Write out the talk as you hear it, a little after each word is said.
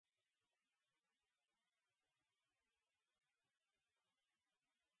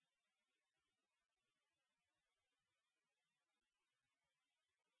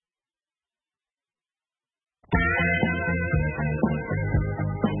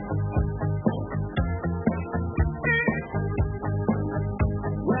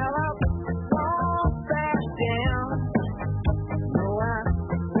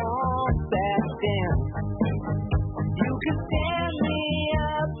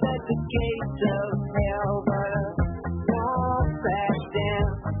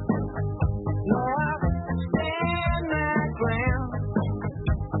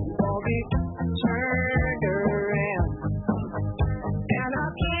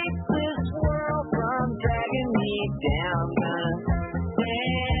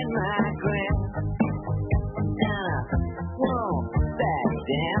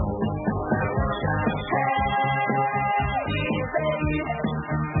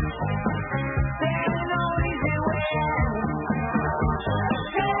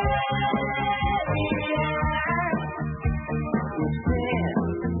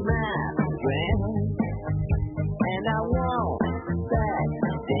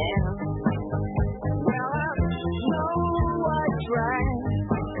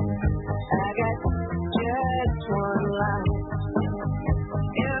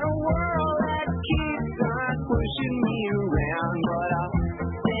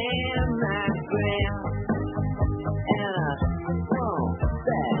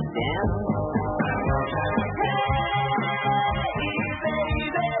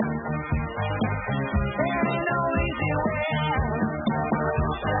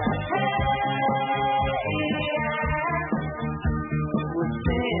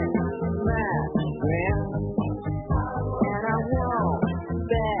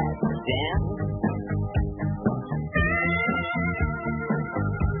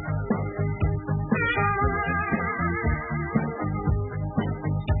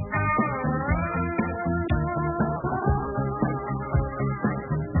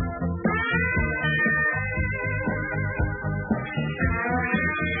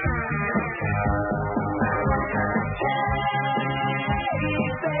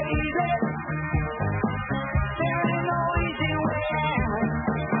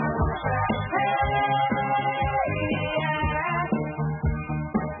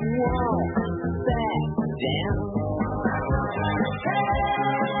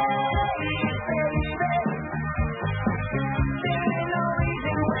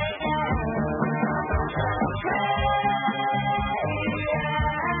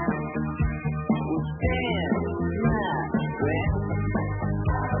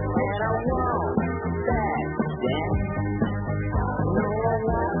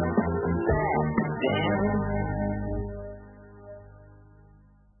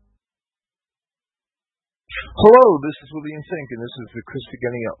Hello, this is William Fink, and this is the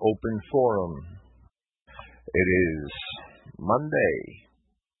Christogenea Open Forum. It is Monday,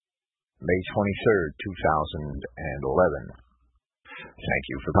 May 23rd, 2011. Thank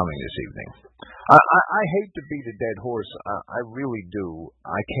you for coming this evening. I hate to beat a dead horse. I really do.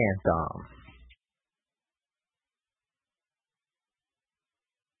 I can't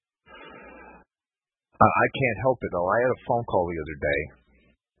help it, though. I had a phone call the other day.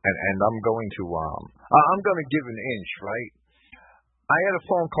 And I'm going to give an inch, right? I had a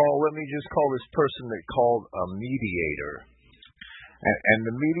phone call. Let me just call this person that called a mediator. And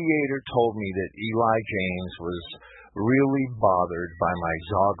the mediator told me that Eli James was really bothered by my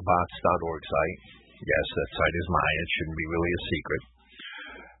zogbots.org site. Yes, that site is mine. It shouldn't be really a secret.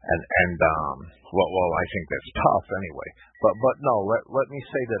 Well, I think that's tough anyway. But no, let me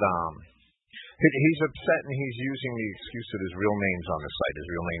say that he's upset and he's using the excuse that his real name's on the site.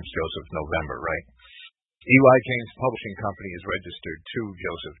 His real name's Joseph November, right? Eli James Publishing Company is registered to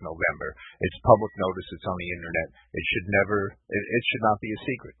Joseph November. It's public notice. It's on the internet. It should not be a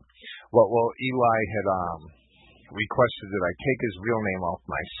secret. Well, Eli had requested that I take his real name off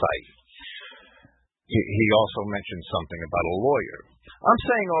my site. He also mentioned something about a lawyer. I'm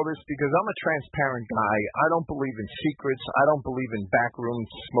saying all this because I'm a transparent guy. I don't believe in secrets. I don't believe in backroom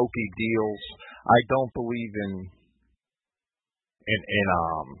smoky deals. I don't believe in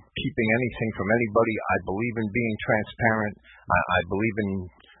keeping anything from anybody. I believe in being transparent. I believe in.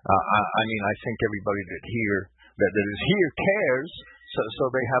 I think everybody that is here cares. So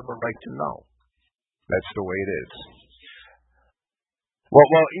they have a right to know. That's the way it is. Well,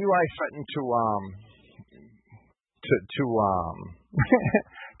 Eli threatened to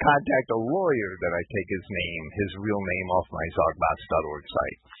contact a lawyer that I take his real name off my zogbots.org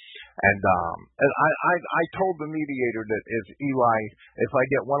site. And I told the mediator that if I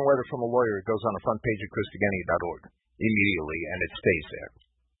get one letter from a lawyer, it goes on the front page of Christogenea.org immediately, and it stays there.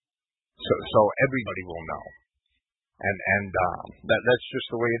 So everybody will know. That's just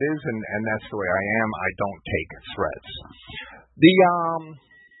the way it is, and that's the way I am. I don't take threats. The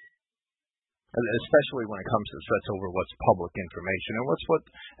especially when it comes to threats over what's public information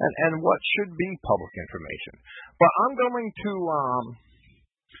and what should be public information. But I'm going to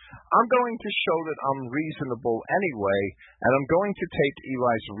show that I'm reasonable anyway, and I'm going to take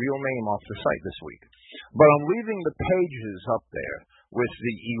Eli's real name off the site this week. But I'm leaving the pages up there with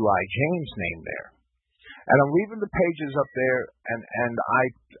the Eli James name there. And I'm leaving the pages up there, and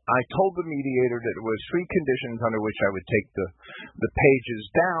I told the mediator that it was 3 conditions under which I would take the pages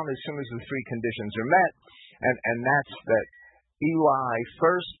down as soon as the 3 conditions are met, and that's that Eli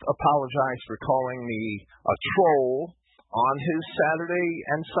first apologized for calling me a troll on his Saturday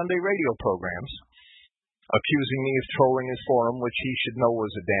and Sunday radio programs, accusing me of trolling his forum, which he should know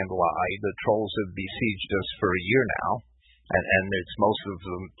was a damn lie. The trolls have besieged us for a year now. And it's most of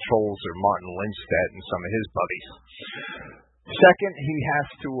the trolls are Martin Lindstedt and some of his buddies. Second, he has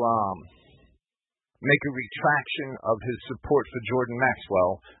to make a retraction of his support for Jordan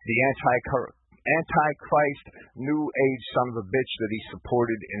Maxwell, the Antichrist New Age son of a bitch that he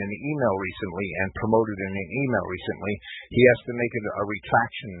supported in an email recently and promoted in an email recently. He has to make a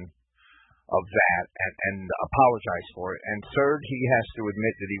retraction of that and apologize for it. And third, he has to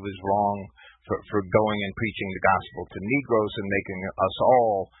admit that he was wrong for going and preaching the gospel to Negroes and making us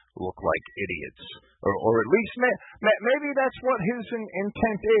all look like idiots. Or at least maybe that's what his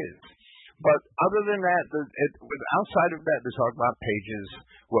intent is. But other than that, outside of that, to talk about pages,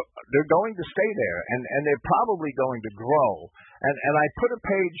 well, they're going to stay there, and they're probably going to grow. And I put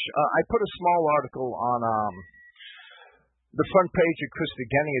a small article on the front page of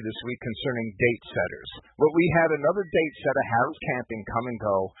Christogenea this week concerning date setters. Well, we had another date setter, Harold Camping, come and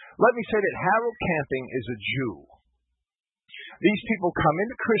go. Let me say that Harold Camping is a Jew. These people come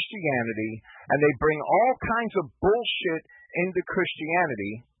into Christianity, and they bring all kinds of bullshit into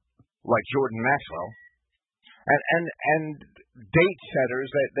Christianity, like Jordan Maxwell, and date setters.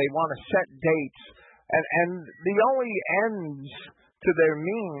 They want to set dates, and the only ends to their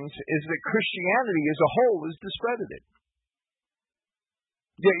means is that Christianity as a whole is discredited.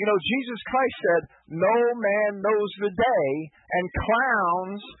 Yeah, Jesus Christ said, "No man knows the day," and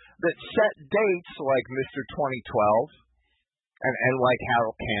clowns that set dates like Mr. 2012 and like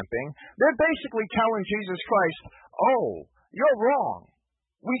Harold Camping, they're basically telling Jesus Christ, "Oh, you're wrong.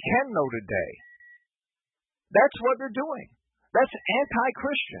 We can know the day." That's what they're doing. That's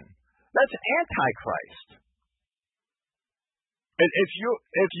anti-Christian. That's anti-Christ.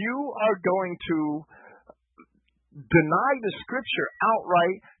 If you are going to deny the scripture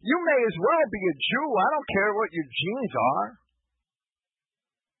outright, you may as well be a Jew. I don't care what your genes are.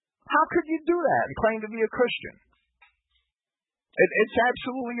 How could you do that and claim to be a Christian? It's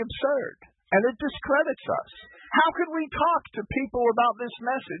absolutely absurd, and it discredits us. How could we talk to people about this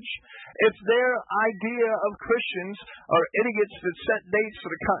message if their idea of Christians are idiots that set dates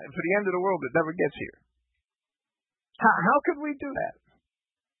for the end of the world that never gets here? How could we do that?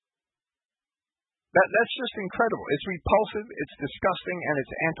 That's just incredible. It's repulsive, it's disgusting, and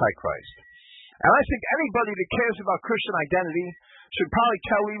it's antichrist. And I think anybody that cares about Christian identity should probably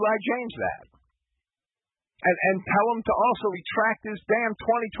tell Eli James that. And tell him to also retract his damn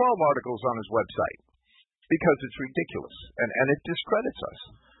 2012 articles on his website. Because it's ridiculous. And it discredits us.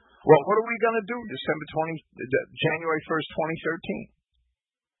 Well, what are we going to do January 1st, 2013?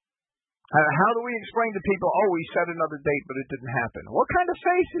 How do we explain to people, we set another date, but it didn't happen? What kind of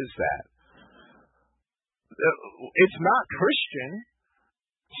faith is that? It's not Christian.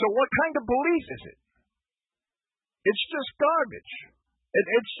 So what kind of belief is it? It's just garbage.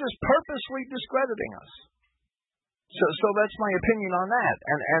 It's just purposely discrediting us. So that's my opinion on that.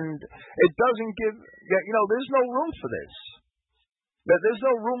 And it doesn't give, there's no room for this. There's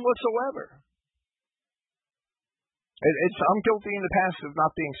no room whatsoever. I'm guilty in the past of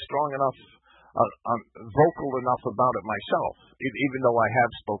not being strong enough, vocal enough about it myself, even though I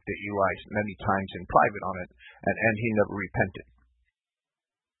have spoke to Eli many times in private on it, and he never repented.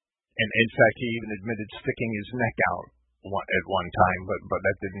 And in fact, he even admitted sticking his neck out at one time, but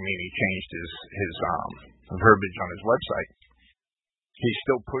that didn't mean he changed his verbiage on his website. He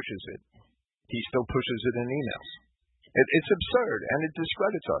still pushes it. He still pushes it in emails. It's absurd, and it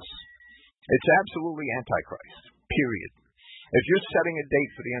discredits us. It's absolutely antichrist, period. If you're setting a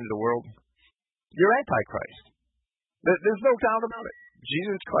date for the end of the world, you're antichrist. There's no doubt about it.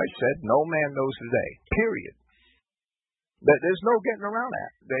 Jesus Christ said, "No man knows the day," period. There's no getting around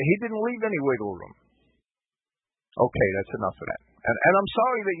that. He didn't leave any wiggle room. Okay, that's enough of that. And I'm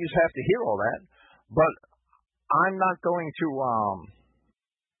sorry that you have to hear all that, but I'm not going to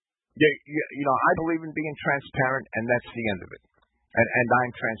I believe in being transparent, and that's the end of it. And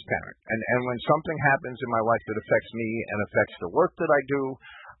I'm transparent. And when something happens in my life that affects me and affects the work that I do,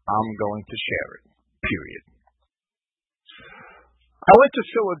 I'm going to share it. Period. I went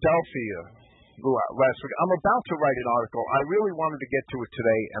to Philadelphia last week. I'm about to write an article. I really wanted to get to it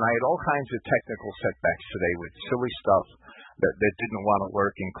today, and I had all kinds of technical setbacks today with silly stuff that didn't want to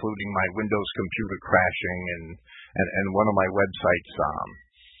work, including my Windows computer crashing and one of my websites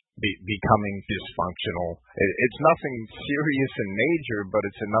becoming dysfunctional. It's nothing serious in nature, but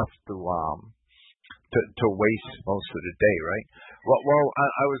it's enough to waste most of the day, right? Well,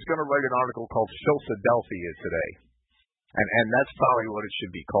 I was going to write an article called Philthadelphia today, and that's probably what it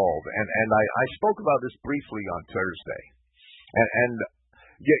should be called. And I spoke about this briefly on Thursday, and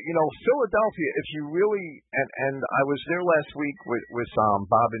Philadelphia. If you really and I was there last week with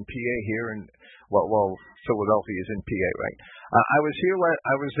Bob in PA here, and well, Philadelphia is in PA, right? I was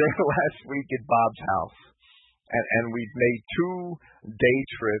there last week at Bob's house, and we've made 2 day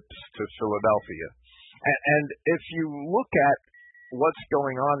trips to Philadelphia. And if you look at what's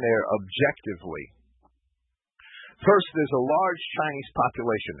going on there objectively, first, there's a large Chinese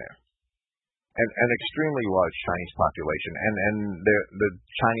population there, an extremely large Chinese population, and the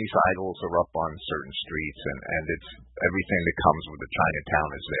Chinese idols are up on certain streets, and it's everything that comes with the Chinatown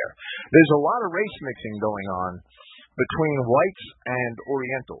is there. There's a lot of race mixing going on between whites and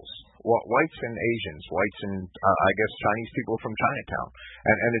Orientals, whites and Asians, whites and I guess Chinese people from Chinatown,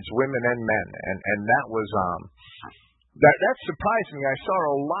 and it's women and men, and that was that surprised me. I saw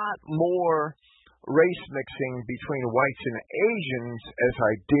a lot more race mixing between whites and Asians as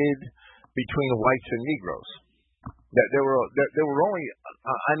I did between whites and Negroes. There were only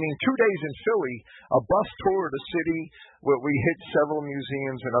 2 days in Philly, a bus tour of the city where we hit several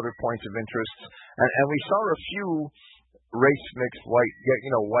museums and other points of interest, and we saw a few race mixed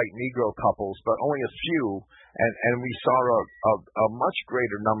white Negro couples, but only a few, and we saw a much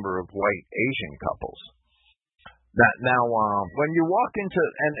greater number of white Asian couples. Now, when you walk into,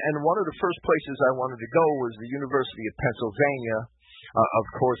 and one of the first places I wanted to go was the University of Pennsylvania. Of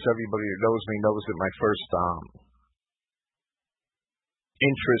course, everybody that knows me knows that my first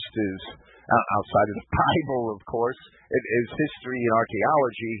interest is outside of the Bible, of course. It is history and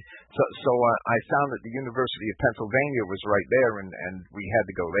archaeology. So I found that the University of Pennsylvania was right there, and we had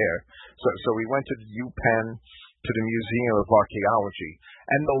to go there. So we went to the UPenn, to the Museum of Archaeology.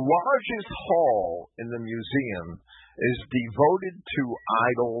 And the largest hall in the museum is devoted to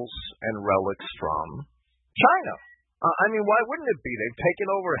idols and relics from China. Why wouldn't it be? They've taken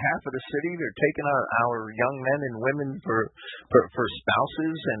over half of the city. They're taking our young men and women for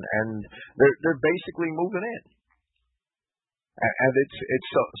spouses, and they're basically moving in. And it's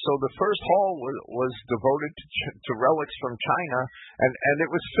so the first hall was devoted to relics from China, and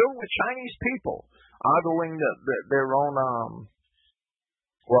it was filled with Chinese people ogling their own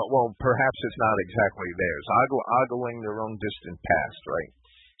well, perhaps it's not exactly theirs, ogling their own distant past, right?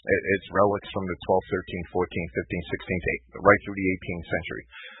 It's relics from the 12th, 13th, 14th, 15th, 16th, right through the 18th century.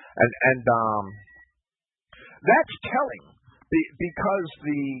 And that's telling because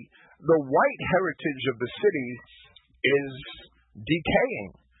the white heritage of the city is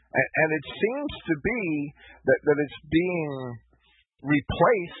decaying. And it seems to be that it's being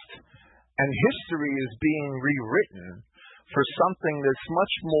replaced and history is being rewritten for something that's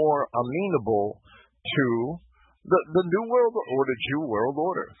much more amenable to the New World or the Jew World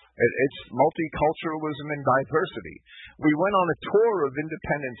Order. It's multiculturalism and diversity. We went on a tour of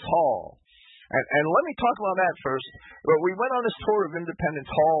Independence Hall. And let me talk about that first. But we went on this tour of Independence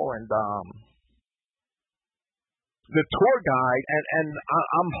Hall, and the tour guide, and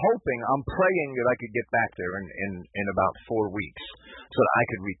I'm praying that I could get back there in about 4 weeks so that I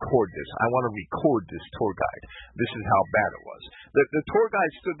could record this. I want to record this tour guide. This is how bad it was. The tour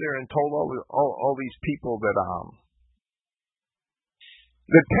guide stood there and told all these people that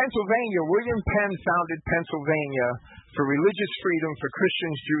William Penn founded Pennsylvania for religious freedom for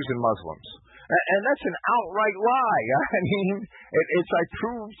Christians, Jews, and Muslims. And that's an outright lie. I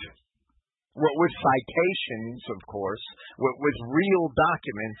proved with citations, of course, with real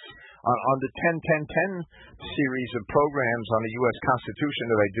documents on the 10-10-10 series of programs on the U.S. Constitution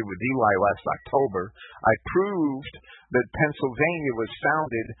that I did with Eli last October. I proved that Pennsylvania was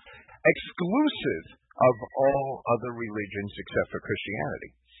founded exclusive of all other religions except for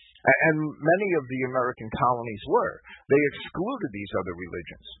Christianity. And many of the American colonies were. They excluded these other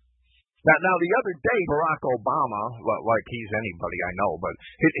religions. Now, the other day, Barack Obama, like he's anybody I know, but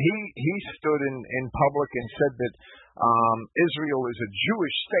he stood in public and said that Israel is a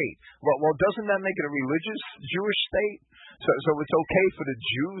Jewish state. Well, doesn't that make it a religious Jewish state? So it's okay for the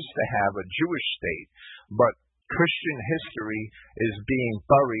Jews to have a Jewish state, but Christian history is being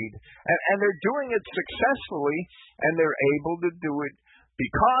buried, and they're doing it successfully, and they're able to do it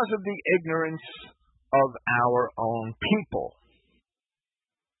because of the ignorance of our own people.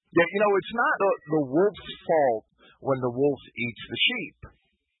 Yeah, it's not the wolf's fault when the wolf eats the sheep.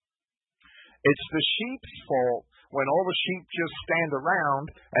 It's the sheep's fault when all the sheep just stand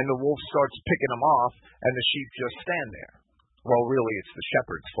around and the wolf starts picking them off and the sheep just stand there. Well, really, it's the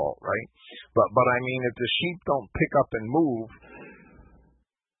shepherd's fault, right? But I mean, if the sheep don't pick up and move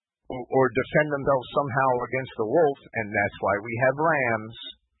or defend themselves somehow against the wolf, and that's why we have lambs.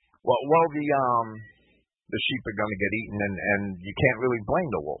 Well, the sheep are going to get eaten, and you can't really blame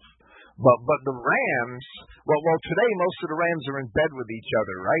the wolf. But the rams, well, today most of the rams are in bed with each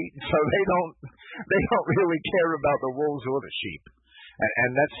other, right? So they don't really care about the wolves or the sheep, and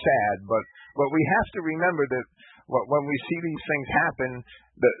that's sad. But we have to remember that when we see these things happen,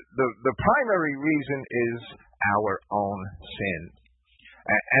 the primary reason is our own sin,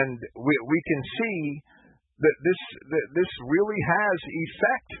 and we can see that this really has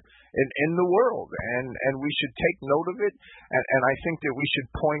effect in the world, and we should take note of it, and I think that we should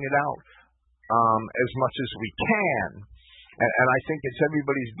point it out as much as we can, and I think it's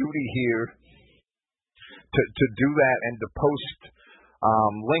everybody's duty here to do that and to post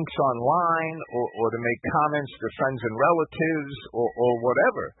links online or to make comments to friends and relatives or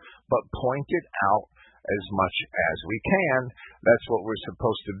whatever, but point it out as much as we can. That's what we're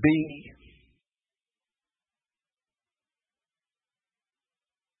supposed to be.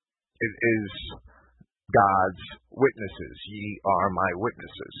 It is God's witnesses. Ye are my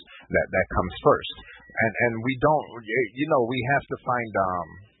witnesses. That comes first. And we don't, we have to find,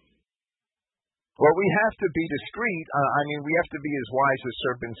 we have to be discreet. We have to be as wise as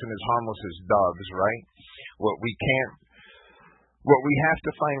serpents and as harmless as doves, right? We have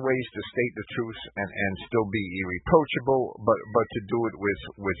to find ways to state the truth and still be irreproachable, but to do it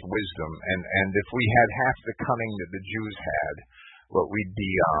with wisdom. And if we had half the cunning that the Jews had, we'd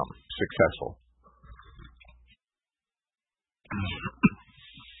be successful.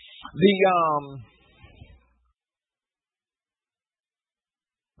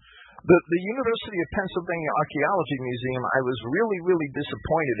 The University of Pennsylvania Archaeology Museum, I was really, really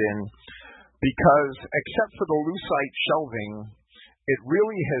disappointed in, because except for the lucite shelving, it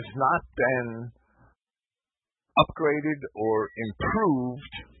really has not been upgraded or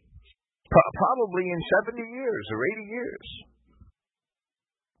improved probably in 70 years or 80 years.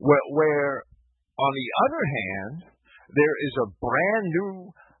 Where, on the other hand, there is a brand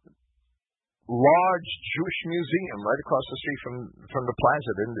new large Jewish museum right across the street from the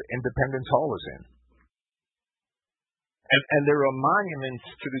plaza that Independence Hall is in. And there are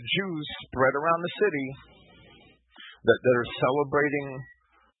monuments to the Jews spread around the city that are celebrating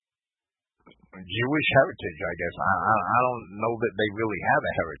Jewish heritage, I guess. I don't know that they really have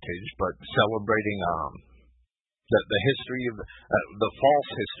a heritage, but celebrating the history of the false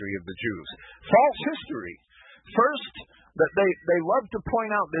history of the Jews. False history. First, that they love to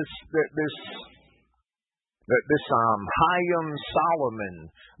point out this Chaim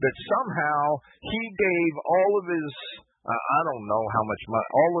Solomon, that somehow he gave all of his I don't know how much money,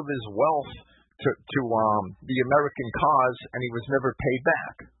 all of his wealth to the American cause, and he was never paid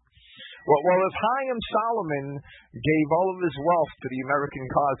back. Well, if Chaim Solomon gave all of his wealth to the American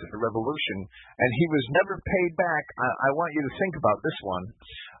cause of the Revolution, and he was never paid back, I want you to think about this one.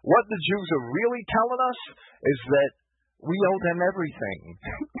 What the Jews are really telling us is that we owe them everything.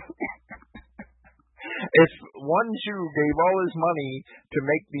 If one Jew gave all his money to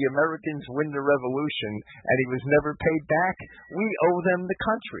make the Americans win the Revolution, and he was never paid back, we owe them the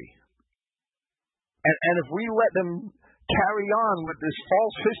country. And if we let them carry on with this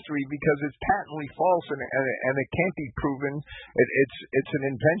false history because it's patently false and it can't be proven, it's an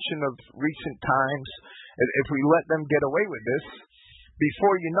invention of recent times, if we let them get away with this,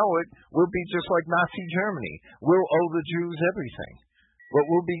 before you know it, we'll be just like Nazi Germany. We'll owe the Jews everything. But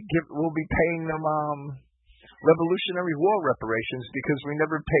we'll be paying them Revolutionary War reparations because we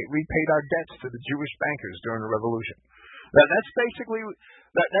never repaid our debts to the Jewish bankers during the Revolution. That's basically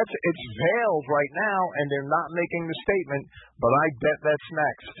it's veiled right now, and they're not making the statement. But I bet that's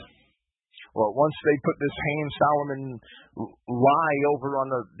next. Well, once they put this Chaim Solomon lie over on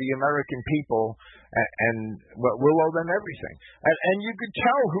the American people, and we'll owe them everything. And you could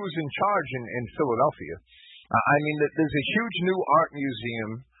tell who's in charge in Philadelphia. There's a huge new art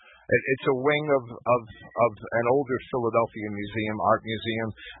museum. It's a wing of an older Philadelphia museum, art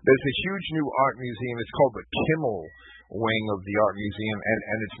museum. There's a huge new art museum. It's called the Kimmel wing of the art museum,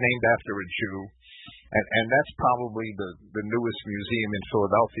 and it's named after a Jew. And that's probably the newest museum in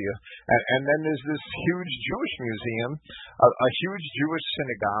Philadelphia. And then there's this huge Jewish museum, a huge Jewish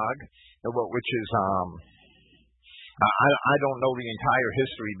synagogue, which is I don't know the entire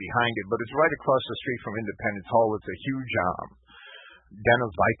history behind it, but it's right across the street from Independence Hall. It's a huge den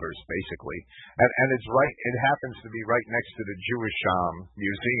of vipers, basically, and it's right. It happens to be right next to the Jewish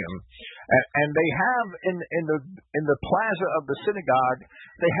museum, and they have in the plaza of the synagogue,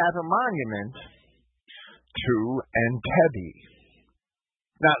 they have a monument to Entebbe.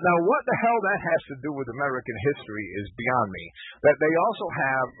 Now, what the hell that has to do with American history is beyond me. That they also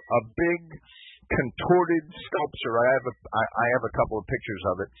have a big contorted sculpture. I have a couple of pictures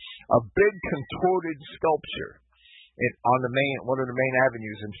of it. A big contorted sculpture on one of the main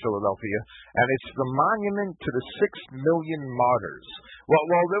avenues in Philadelphia, and it's the monument to the 6 million martyrs. Well,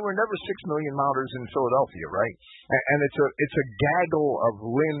 there were never 6 million martyrs in Philadelphia, right? And it's a gaggle of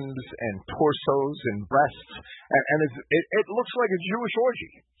limbs and torsos and breasts, and it looks like a Jewish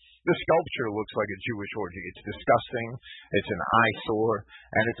orgy. The sculpture looks like a Jewish orgy. It's disgusting. It's an eyesore,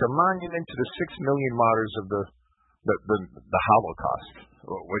 and it's a monument to the 6 million martyrs of the Holocaust,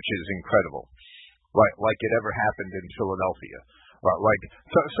 which is incredible. Like it ever happened in Philadelphia.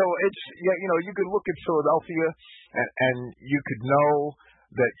 So it's, you could look at Philadelphia and you could know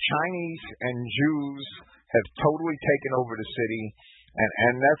that Chinese and Jews have totally taken over the city,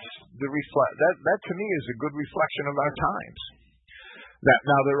 and that's that to me is a good reflection of our times.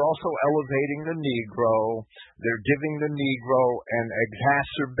 Now they're also elevating the Negro. They're giving the Negro an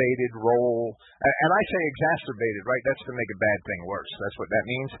exacerbated role, and I say exacerbated, right? That's to make a bad thing worse. That's what that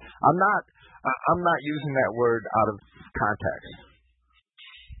means. I'm not using that word out of context.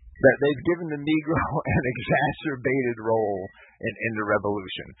 That they've given the Negro an exacerbated role in the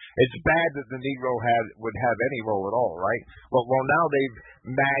revolution. It's bad that the Negro would have any role at all, right? Well, now they've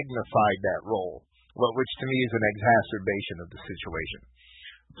magnified that role, which to me is an exacerbation of the situation.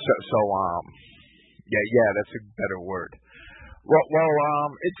 Yeah, that's a better word.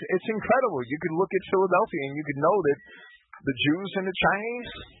 It's incredible. You could look at Philadelphia and you could know that the Jews and the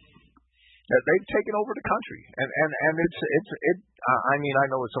Chinese, that they've taken over the country, and I mean, I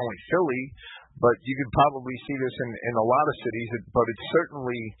know it's only Philly, but you could probably see this in a lot of cities. But it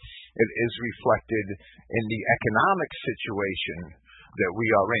is reflected in the economic situation that we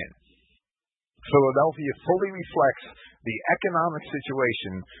are in. Philadelphia fully reflects the economic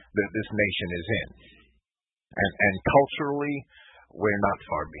situation that this nation is in, and culturally, we're not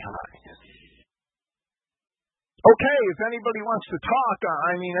far behind. Okay, if anybody wants to talk,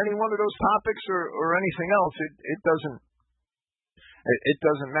 I mean, any one of those topics or anything else, it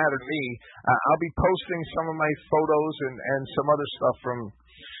doesn't matter to me. I'll be posting some of my photos and some other stuff from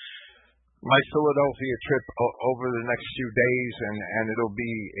my Philadelphia trip over the next few days, and it'll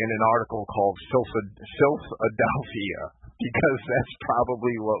be in an article called Philthadelphia, because that's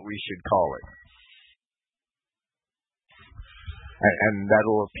probably what we should call it. And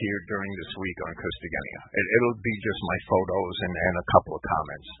that'll appear during this week on Christogenea. It'll be just my photos and a couple of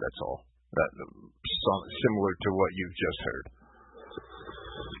comments, that's all. Similar to what you've just heard.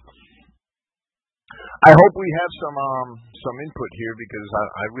 I hope we have some input here, because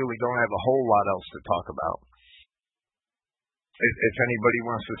I really don't have a whole lot else to talk about. If anybody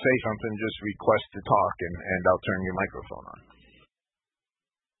wants to say something, just request to talk, and I'll turn your microphone on.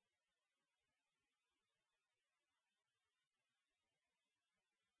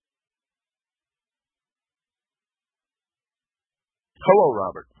 Hello,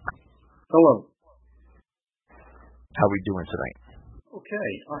 Robert. Hello. How are we doing tonight? Okay.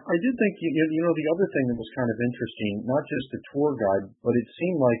 I did think, the other thing that was kind of interesting, not just the tour guide, but it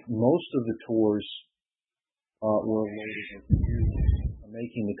seemed like most of the tours were related to you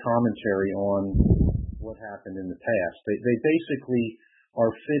making the commentary on what happened in the past. They basically are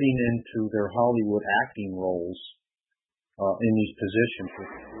fitting into their Hollywood acting roles in these positions with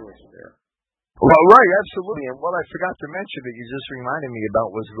the tourists there. Well, right, absolutely. And what I forgot to mention that you just reminded me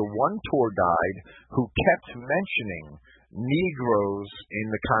about was the one tour guide who kept mentioning Negroes in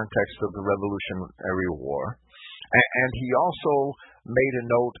the context of the Revolutionary War. And he also made a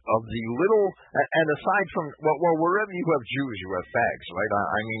note of the little, and aside from, well, wherever you have Jews, you have fags, right?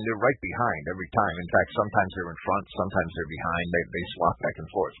 I mean, they're right behind every time. In fact, sometimes they're in front, sometimes they're behind. They swap back and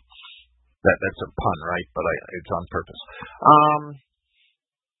forth. That's a pun, right? But it's on purpose.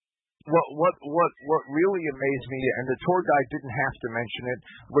 What really amazed me, and the tour guide didn't have to mention it,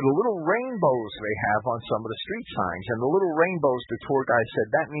 were the little rainbows they have on some of the street signs. And the little rainbows, the tour guide said,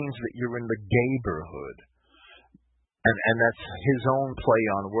 that means that you're in the gayborhood. And that's his own play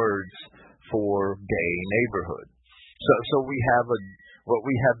on words for gay neighborhood. So we have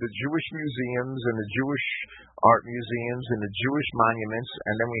the Jewish museums and the Jewish art museums and the Jewish monuments,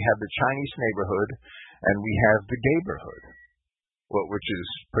 and then we have the Chinese neighborhood, and we have the gayborhood, which is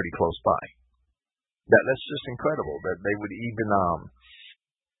pretty close by. That's just incredible that they would even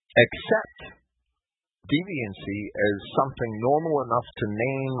accept deviancy as something normal enough to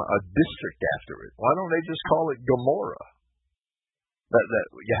name a district after it. Why don't they just call it Gomorrah? That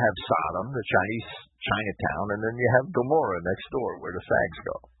you have Sodom, the Chinese Chinatown, and then you have Gomorrah next door where the fags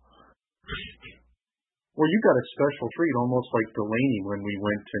go. Well, you got a special treat, almost like Delaney when we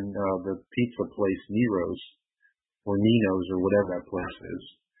went to the pizza place Nero's, or Nino's, or whatever that place is.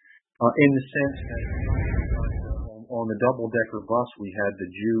 In the sense that on the double-decker bus we had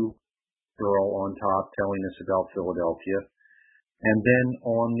the Jew girl on top telling us about Philadelphia. And then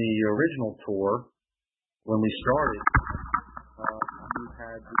on the original tour, when we started, we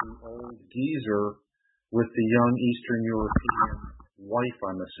had the old geezer with the young Eastern European wife,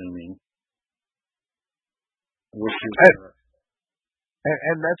 I'm assuming. Which is,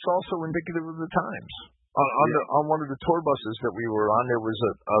 and that's also indicative of the times. On one of the tour buses that we were on, there was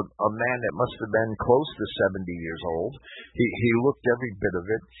a man that must have been close to 70 years old. He looked every bit of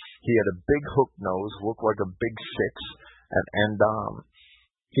it. He had a big hook nose, looked like a big six, and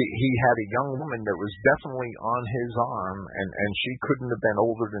he had a young woman that was definitely on his arm, and she couldn't have been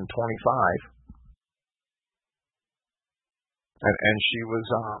older than 25. And she was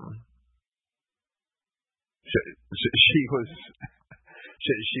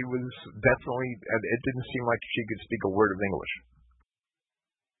She was definitely, it didn't seem like she could speak a word of English.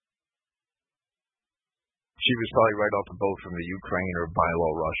 She was probably right off the boat from the Ukraine or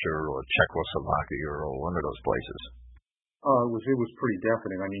Belarus or Czechoslovakia or one of those places. It was pretty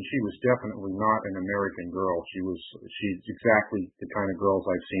definite. I mean, she was definitely not an American girl. She's exactly the kind of girls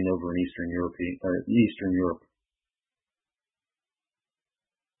I've seen over in Eastern Europe.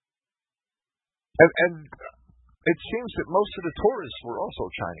 And it seems that most of the tourists were also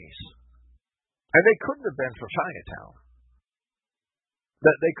Chinese. And they couldn't have been from Chinatown.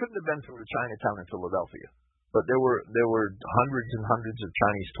 They couldn't have been from Chinatown in Philadelphia. But there were hundreds and hundreds of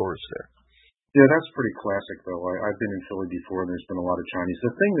Chinese tourists there. Yeah, that's pretty classic, though. I've been in Philly before, and there's been a lot of Chinese.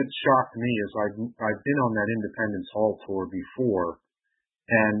 The thing that shocked me is I've been on that Independence Hall tour before,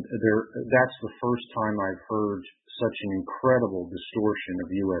 and that's the first time I've heard such an incredible distortion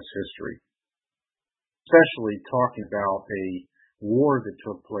of U.S. history. Especially talking about a war that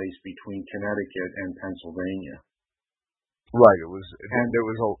took place between Connecticut and Pennsylvania. Right. It was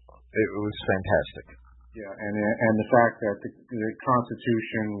fantastic. Yeah, and the fact that the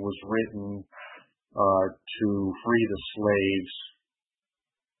Constitution was written to free the slaves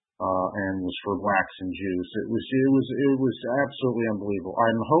and was for blacks and Jews. It was absolutely unbelievable.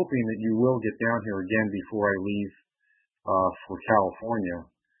 I'm hoping that you will get down here again before I leave for California,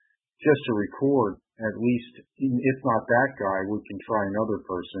 just to record. At least, if not that guy, we can try another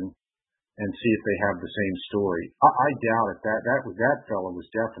person and see if they have the same story. I doubt it. That fellow was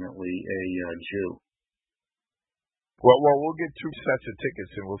definitely a Jew. Well, we'll get 2 sets of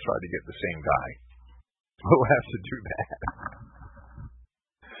tickets and we'll try to get the same guy. We'll have to do that.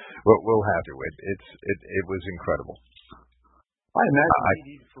 We'll have to. It was incredible. I imagine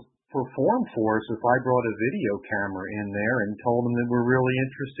he'd perform for us if I brought a video camera in there and told him that we're really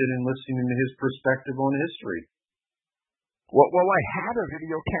interested in listening to his perspective on history. Well, I had a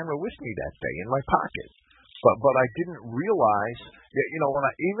video camera with me that day in my pocket, but I didn't realize that,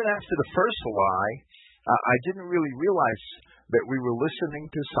 even after the first lie, I didn't really realize that we were listening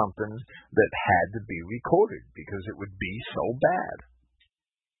to something that had to be recorded because it would be so bad.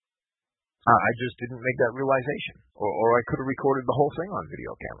 I just didn't make that realization, or I could have recorded the whole thing on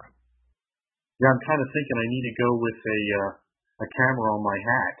video camera. Yeah, I'm kind of thinking I need to go with a camera on my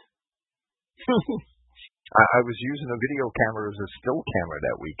hat. I was using a video camera as a still camera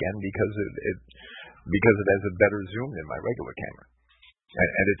that weekend because it has a better zoom than my regular camera,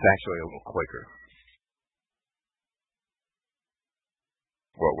 and it's actually a little quicker.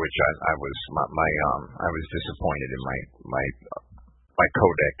 Well, which I was disappointed in my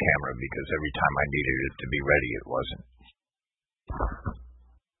Kodak camera because every time I needed it to be ready, it wasn't.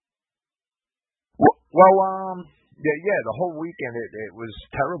 Well, the whole weekend it was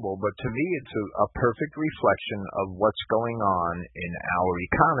terrible, but to me it's a perfect reflection of what's going on in our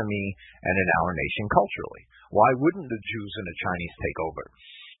economy and in our nation culturally. Why wouldn't the Jews and the Chinese take over?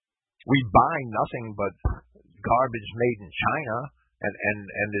 We buy nothing but garbage made in China,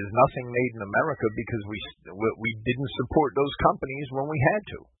 and there's nothing made in America because we didn't support those companies when we had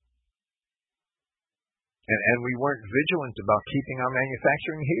to. And we weren't vigilant about keeping our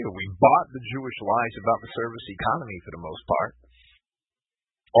manufacturing here. We bought the Jewish lies about the service economy for the most part.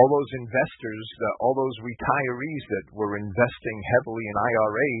 All those investors, all those retirees that were investing heavily in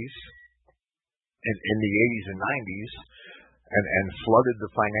IRAs in the 80s and 90s and flooded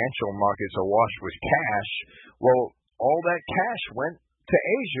the financial markets awash with cash, well, all that cash went to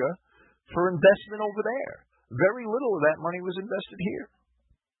Asia for investment over there. Very little of that money was invested here.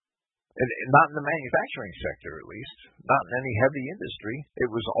 Not in the manufacturing sector, at least. Not in any heavy industry. It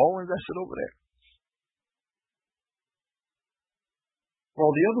was all invested over there.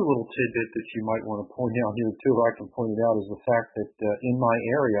 Well, the other little tidbit that you might want to point out here, too, I can point it out, is the fact that in my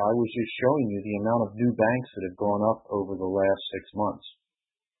area, I was just showing you the amount of new banks that have gone up over the last 6 months.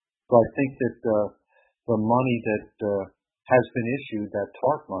 So I think that the money that has been issued, that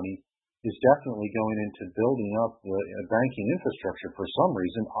TARP money, is definitely going into building up the banking infrastructure for some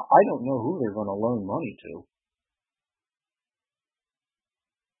reason. I don't know who they're going to loan money to.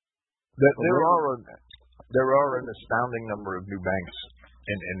 There are an astounding number of new banks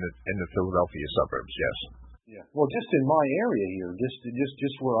in the Philadelphia suburbs. Yes. Yeah. Well, just in my area here,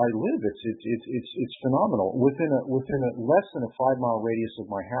 just where I live, it's phenomenal. Within a less than a 5-mile radius of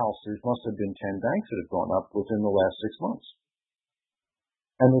my house, there must have been 10 banks that have gone up within the last 6 months.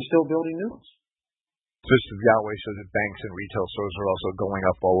 And they're still building new ones. Sister Yahweh says that banks and retail stores are also going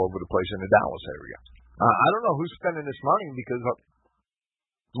up all over the place in the Dallas area. I don't know who's spending this money because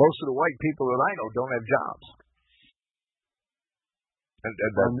most of the white people that I know don't have jobs. And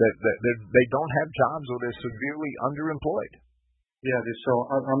they don't have jobs or they're severely underemployed. Yeah, so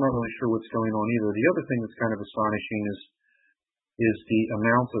I'm not really sure what's going on either. The other thing that's kind of astonishing is the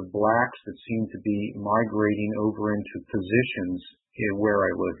amount of blacks that seem to be migrating over into positions where I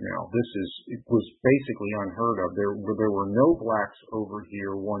live now. It was basically unheard of. There were no blacks over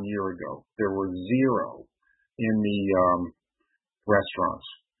here 1 year ago. There were 0 in the restaurants.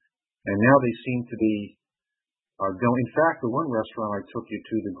 And now they seem to be going. In fact, the one restaurant I took you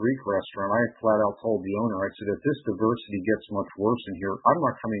to, the Greek restaurant, I flat out told the owner, I said, if this diversity gets much worse in here, I'm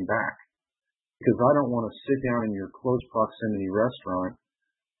not coming back. Because I don't want to sit down in your close proximity restaurant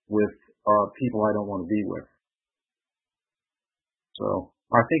with people I don't want to be with. So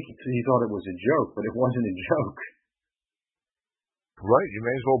I think he thought it was a joke, but it wasn't a joke. Right. You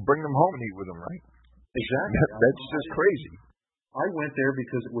may as well bring them home and eat with them, right? Exactly. That's just crazy. I went there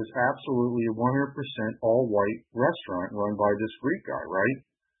because it was absolutely a 100% all-white restaurant run by this Greek guy, right?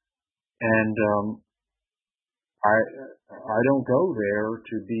 And I don't go there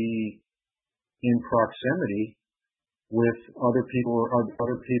to be in proximity with other people or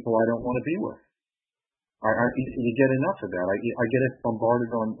other people I don't want to be with. You get enough of that. I get it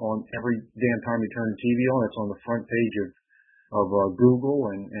bombarded on every damn time you turn the TV on. It's on the front page of Google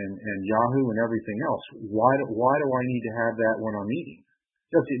and Yahoo and everything else. Why do I need to have that when I'm eating?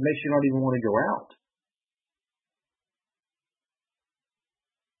 It makes you not even want to go out.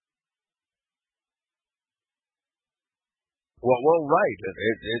 Well, right.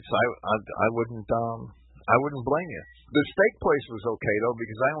 I wouldn't blame you. The steak place was okay though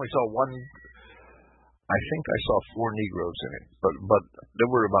because I only saw one. I think I saw 4 Negroes in it, but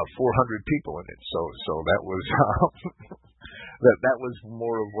there were about 400 people in it. So that was that was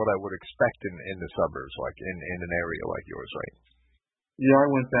more of what I would expect in the suburbs, like in an area like yours, right? Yeah,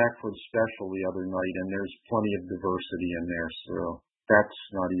 I went back for the special the other night, and there's plenty of diversity in there. So that's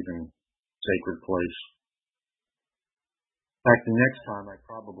not even sacred place. In fact, the next time I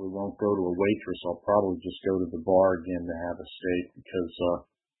probably won't go to a waitress. I'll probably just go to the bar again to have a steak because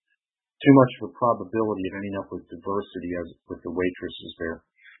too much of a probability of ending up with diversity as with the waitresses there.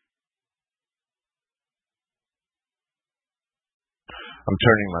 I'm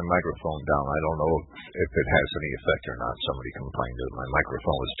turning my microphone down. I don't know if it has any effect or not. Somebody complained that my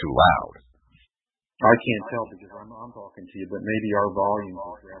microphone was too loud. I can't tell because I'm talking to you, but maybe our volume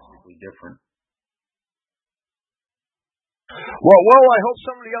is drastically different. Well, I hope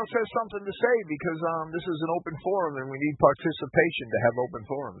somebody else has something to say because this is an open forum and we need participation to have open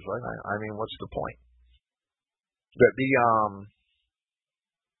forums, right? I mean, what's the point?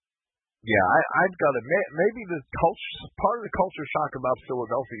 I've got to admit, maybe the part of the culture shock about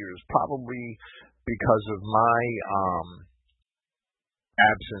Philadelphia is probably because of my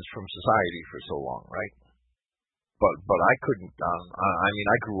absence from society for so long, right? But I couldn't.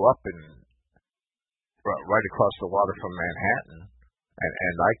 I grew up right across the water from Manhattan,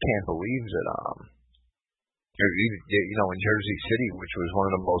 and I can't believe that In Jersey City, which was one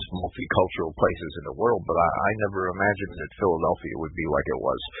of the most multicultural places in the world, but I never imagined that Philadelphia would be like it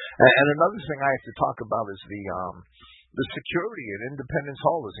was. And another thing I have to talk about is the security at Independence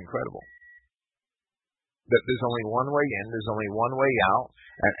Hall is incredible. That there's only one way in, there's only one way out,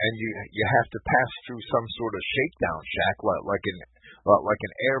 and you have to pass through some sort of shakedown shack, like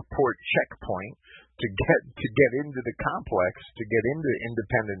an airport checkpoint, to get into the complex, to get into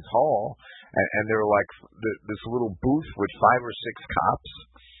Independence Hall, and they're like this little booth with 5 or 6 cops,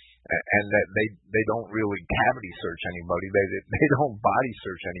 and that they don't really cavity search anybody, they don't body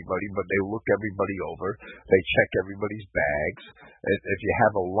search anybody, but they look everybody over, they check everybody's bags. If you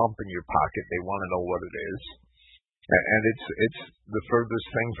have a lump in your pocket, they want to know what it is. And it's the furthest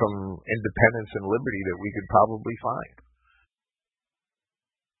thing from independence and liberty that we could probably find.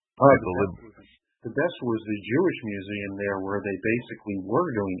 The best was the Jewish museum there, where they basically were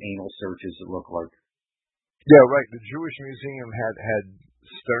doing anal searches, it looked like. Yeah, right. The Jewish museum had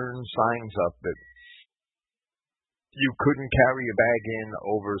stern signs up that you couldn't carry a bag in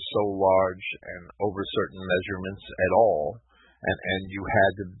over so large and over certain measurements at all, and you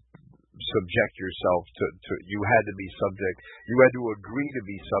had to subject yourself to you had to agree to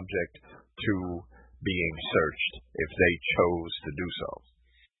be subject to being searched if they chose to do so.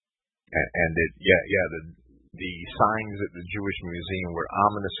 And the signs at the Jewish museum were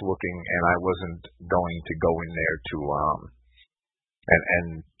ominous looking, and I wasn't going to go in there to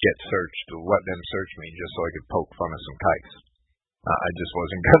and get searched, to let them search me just so I could poke fun of some kites. I just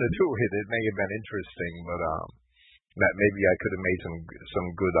wasn't going to do it. It may have been interesting, but that maybe I could have made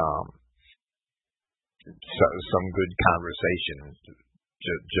some good conversation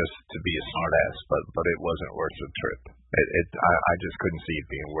just to be a smartass, but it wasn't worth the trip. I just couldn't see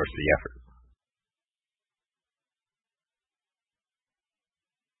it being worth the effort.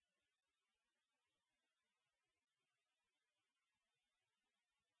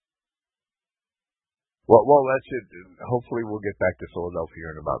 Well, that's it. Hopefully we'll get back to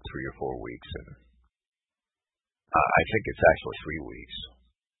Philadelphia in about 3 or 4 weeks, and I think it's actually 3 weeks.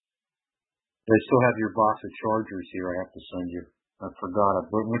 I still have your box of chargers here I have to send you. I forgot.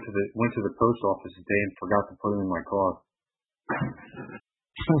 I went to the post office today and forgot to put them in my car.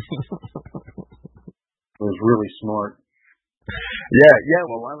 It was really smart. Yeah.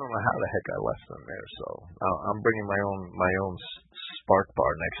 Well, I don't know how the heck I left them there, so I'm bringing my own spark bar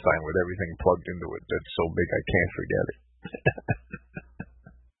next time with everything plugged into it. That's so big I can't forget it.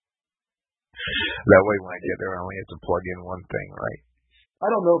 That way, when I get there, I only have to plug in one thing, right? I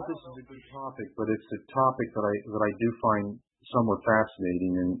don't know if this is a good topic, but it's a topic that I do find somewhat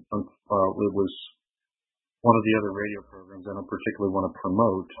fascinating, and it was one of the other radio programs I don't particularly want to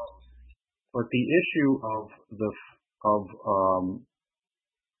promote. But the issue of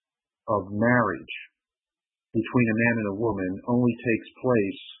marriage between a man and a woman only takes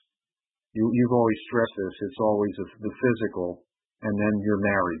place. You've always stressed this. It's always the physical, and then you're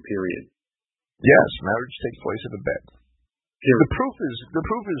married. Period. Yes, marriage takes place in the bed. Period. The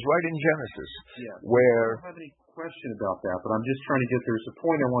proof is right in Genesis. Yeah. Where I don't have any question about that, but I'm just trying to get. There's a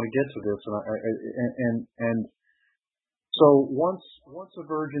point I want to get to this, and so once a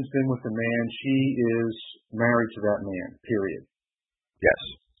virgin's been with a man, she is married to that man. Period. Yes.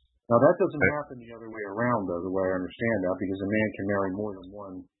 Now that doesn't happen the other way around, though. The way I understand that, because a man can marry more than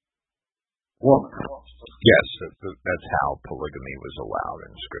one woman. Yes, that's how polygamy was allowed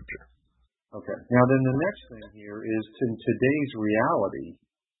in Scripture. Okay. Now then, the next thing here is in today's reality,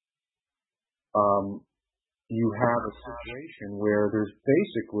 you have a situation where there's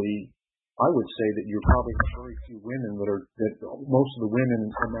basically, I would say that you probably have very few women that most of the women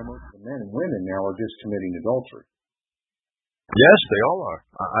and most of the men and women now are just committing adultery. Yes, they all are.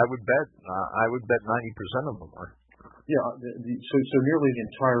 I would bet 90% of them are. Yeah. So nearly the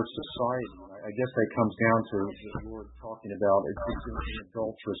entire society. I guess that comes down to what you're talking about. It's an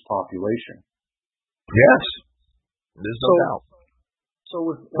adulterous population. Yes, there's no doubt.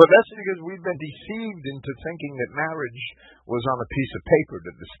 But that's because we've been deceived into thinking that marriage was on a piece of paper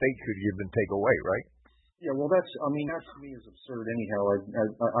that the state could give and take away, right? Yeah, well, that to me is absurd. Anyhow,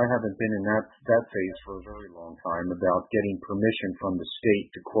 I haven't been in that phase for a very long time about getting permission from the state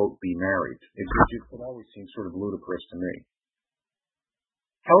to quote be married. It always seems sort of ludicrous to me.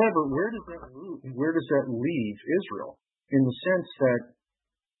 However, where does that leave Israel? In the sense that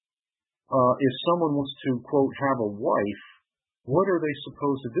if someone wants to quote have a wife, what are they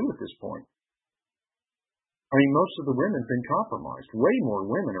supposed to do at this point? I mean, most of the women have been compromised. Way more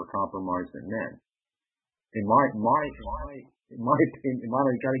women are compromised than men. In my opinion, I'm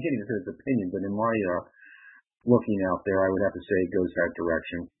not getting into his opinion, but in my looking out there, I would have to say it goes that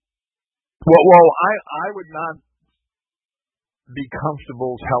direction. I would not be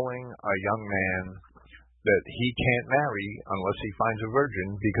comfortable telling a young man that he can't marry unless he finds a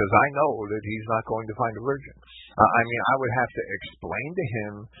virgin, because I know that he's not going to find a virgin. I mean, I would have to explain to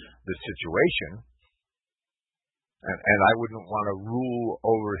him the situation, and I wouldn't want to rule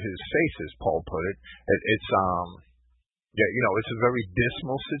over his face, as Paul put it. It's a very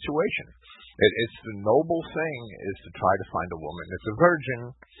dismal situation. It's the noble thing is to try to find a woman that's a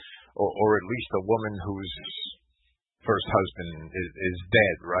virgin, or at least a woman whose first husband is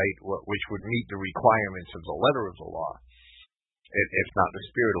dead, right? Which would meet the requirements of the letter of the law, if not the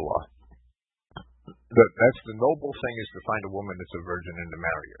spirit of law. That's the noble thing, is to find a woman that's a virgin and to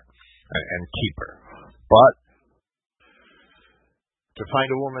marry her and keep her. But to find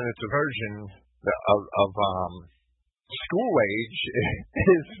a woman that's a virgin of school age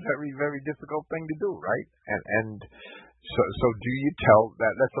is a very, very difficult thing to do, right? And so do you tell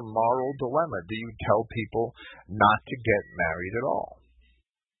that's a moral dilemma? Do you tell people not to get married at all?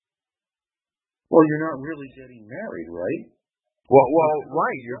 Well, you're not really getting married, right? Well,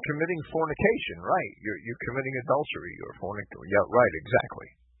 right. You're committing fornication, right? You're committing adultery or fornication. Yeah, right. Exactly.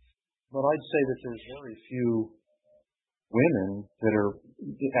 But I'd say that there's very few women that are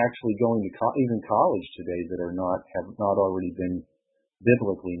actually going to even college today that have not already been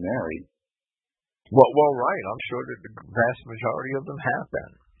biblically married. Well, right. I'm sure that the vast majority of them have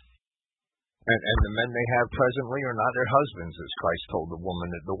been. And the men they have presently are not their husbands, as Christ told the woman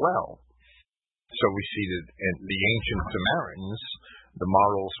at the well. So we see that in the ancient Samaritans, the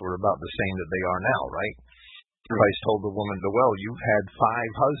morals were about the same that they are now, right? Christ told the woman at the well, you've had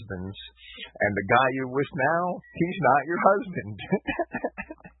 5 husbands, and the guy you're with now, he's not your husband.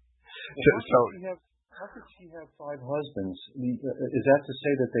 How could she have 5 husbands? Is that to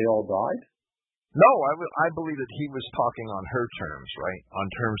say that they all died? No, I believe that he was talking on her terms, right? On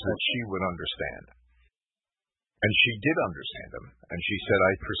terms that she would understand. And she did understand him. And she said,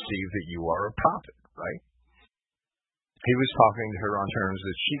 I perceive that you are a prophet, right? He was talking to her on terms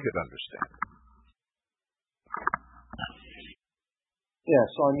that she could understand. Yeah,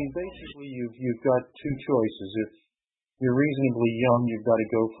 so I mean, basically you've got 2 choices. If you're reasonably young, you've got to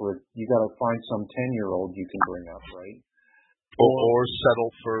go for it. You got to find some 10-year-old you can bring up, right? Or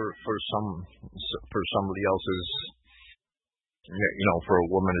settle for somebody else's, for a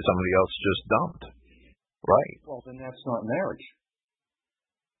woman that somebody else just dumped, right? Well, then that's not marriage.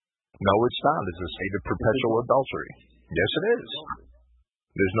 No, it's not. It's a state of perpetual adultery. Yes, it is.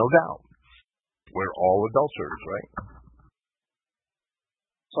 There's no doubt. We're all adulterers, right?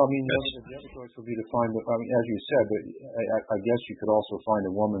 So I mean, the other choice would be to find. I mean, as you said, I guess you could also find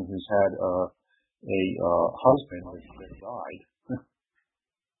a woman who's had a husband that died.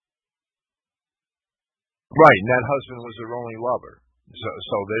 Right, and that husband was her only lover.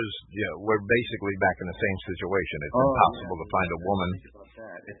 So we're basically back in the same situation. It's impossible to find a woman.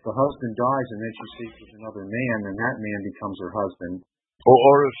 If the husband dies and then she sleeps with another man, then that man becomes her husband.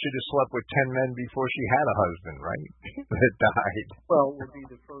 Or if she just slept with 10 men before she had a husband, right? That died. Well, it would be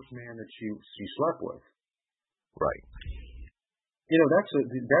the first man that she slept with. Right.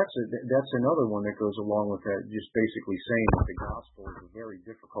 That's another one that goes along with that, just basically saying that the gospel is a very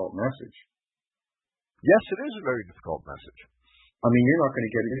difficult message. Yes, it is a very difficult message. I mean, you're not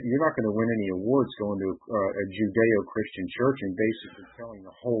going to win any awards going to a Judeo-Christian church and basically telling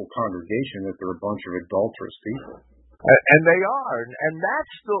the whole congregation that they're a bunch of adulterous people. And they are, and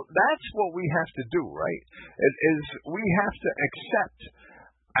that's what we have to do, right? We have to accept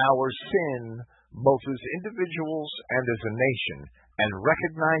our sin, both as individuals and as a nation, and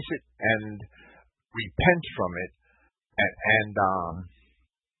recognize it and repent from it,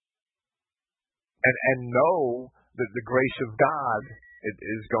 and know that the grace of God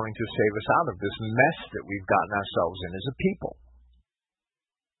is going to save us out of this mess that we've gotten ourselves in as a people.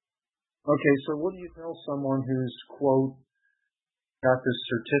 Okay, so what do you tell someone who's, quote, got this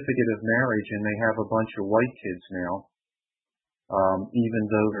certificate of marriage and they have a bunch of white kids now, even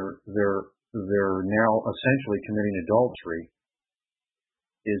though they're now essentially committing adultery?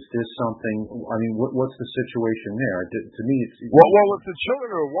 Is this something? I mean, what's the situation there? To me, it's well. If the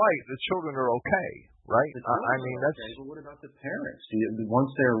children are white, the children are okay, right? I mean, that's okay. But what about the parents? Once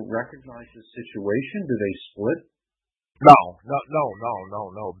they're recognized the situation, do they split? No,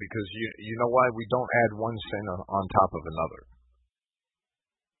 because you know why? We don't add one sin on top of another.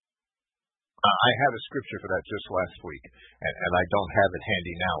 I had a scripture for that just last week, and I don't have it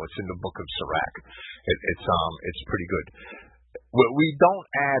handy now. It's in the book of Sirach. It's pretty good. We don't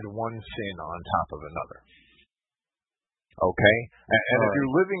add one sin on top of another. Okay? And if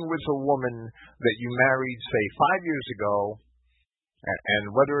you're living with a woman that you married, say, 5 years ago, And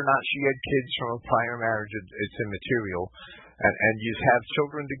whether or not she had kids from a prior marriage, it's immaterial. And you have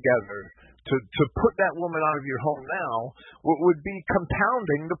children together. To put that woman out of your home now would be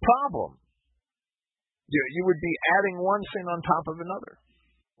compounding the problem. You would be adding one sin on top of another.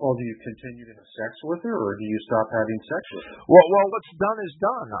 Well, do you continue to have sex with her, or do you stop having sex with her? Well, what's done is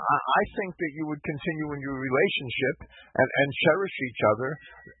done. I think that you would continue in your relationship and cherish each other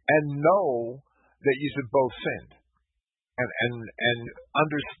and know that you have both sinned. And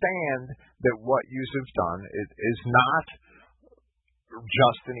understand that what you have done is not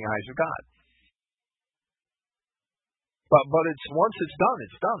just in the eyes of God. But it's once it's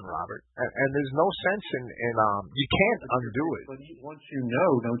done, Robert. And there's no sense in you can't undo it. But once you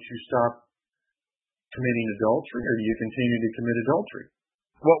know, don't you stop committing adultery, or do you continue to commit adultery?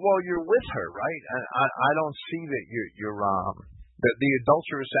 Well, you're with her, right? I don't see that you're that the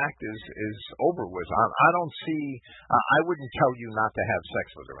adulterous act is over with. I don't see. I wouldn't tell you not to have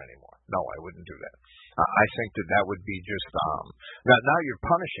sex with her anymore. No, I wouldn't do that. I think that would be just now you're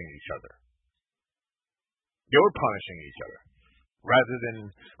punishing each other. You're punishing each other rather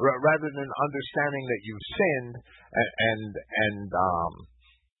than understanding that you've sinned and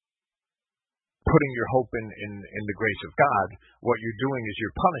putting your hope in the grace of God. What you're doing is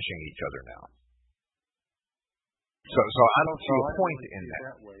you're punishing each other now. So I don't see a point in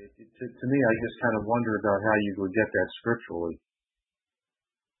that. Way. To me, I just kind of wonder about how you would get that scripturally.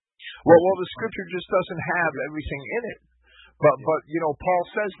 Well, the scripture just doesn't have everything in it. But Paul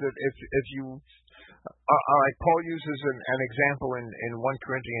says that if you Paul uses an example in 1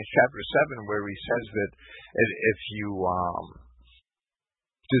 Corinthians chapter 7 where he says that if you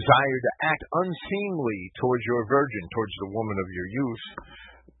desire to act unseemly towards your virgin, towards the woman of your youth,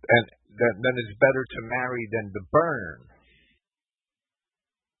 and then it's better to marry than to burn.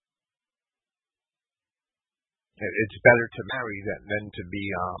 It's better to marry than to be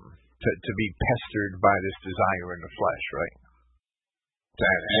pestered by this desire in the flesh, right?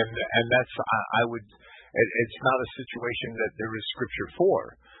 And that's it's not a situation that there is scripture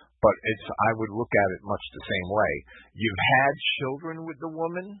for, but I would look at it much the same way. You've had children with the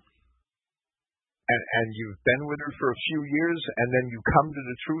woman, and you've been with her for a few years, and then you come to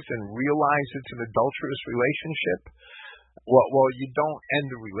the truth and realize it's an adulterous relationship. Well, you don't end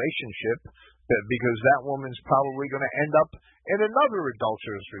the relationship because that woman's probably going to end up in another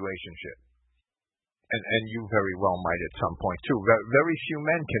adulterous relationship. And you very well might at some point too. Very few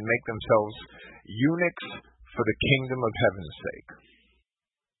men can make themselves eunuchs for the kingdom of heaven's sake.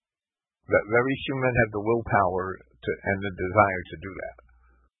 Very few men have the willpower and the desire to do that.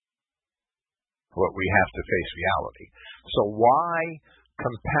 What we have to face reality. So why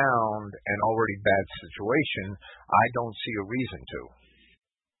compound an already bad situation? I don't see a reason to.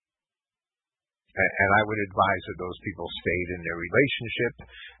 And I would advise that those people stayed in their relationship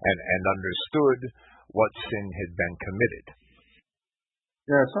and understood what sin had been committed.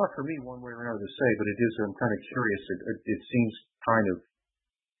 Yeah, it's not for me one way or another to say, but it is. I'm kind of curious. It seems kind of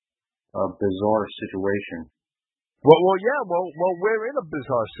a bizarre situation. Well, we're in a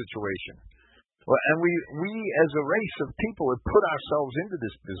bizarre situation. Well, and we as a race of people have put ourselves into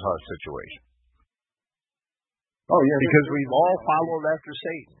this bizarre situation. Oh yeah, because we've all followed after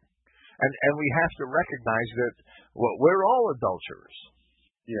Satan, and we have to recognize that we're all adulterers.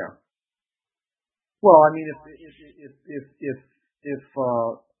 Yeah. Well, I mean, if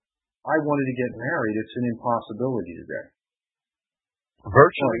I wanted to get married, it's an impossibility today.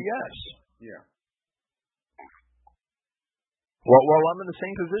 Virtually, yes. Yeah. Well, I'm in the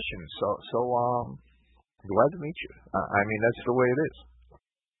same position, so glad to meet you. I mean, that's the way it is.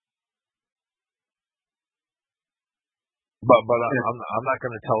 But I'm not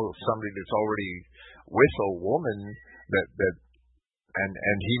going to tell somebody that's already with a woman that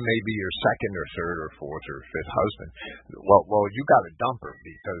and he may be your second or third or fourth or fifth husband. Well, you got to dump her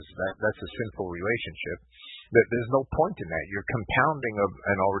because that's a sinful relationship. There's no point in that. You're compounding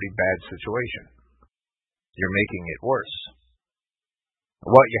an already bad situation. You're making it worse.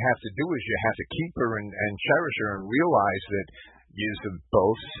 What you have to do is you have to keep her and cherish her and realize that you have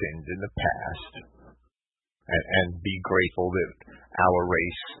both sinned in the past and be grateful that our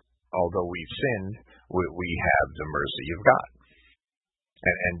race, although we've sinned, we have the mercy of God.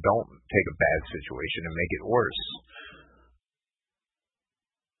 And don't take a bad situation and make it worse.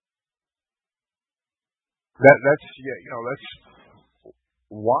 That's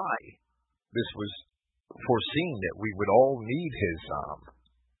why this was foreseen, that we would all need his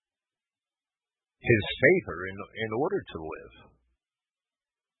favor in order to live,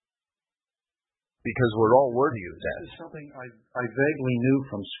 because we're all worthy of that. This is something I vaguely knew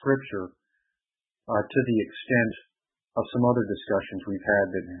from Scripture, to the extent of some other discussions we've had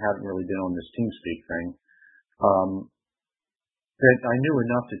that haven't really been on this TeamSpeak thing, that I knew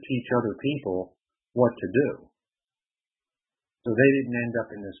enough to teach other people what to do. So they didn't end up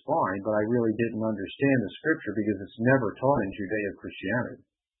in this bind, but I really didn't understand the scripture because it's never taught in Judeo-Christianity.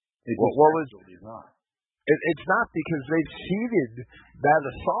 It's not. It's not because they've ceded that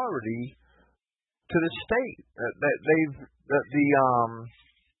authority to the state.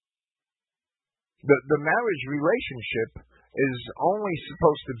 The marriage relationship is only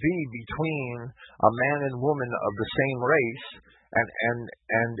supposed to be between a man and woman of the same race,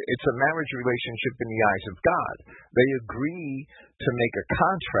 and it's a marriage relationship in the eyes of God. They agree to make a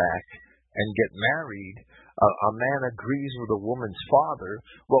contract and get married. A man agrees with a woman's father.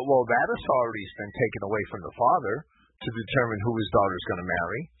 Well, that authority's been taken away from the father to determine who his daughter's going to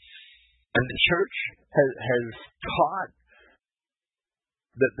marry. And the church has taught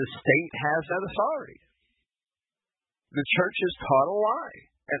that the state has that authority. The church has taught a lie,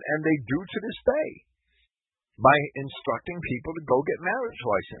 and they do to this day, by instructing people to go get marriage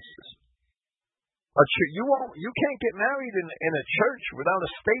licenses. You can't get married in a church without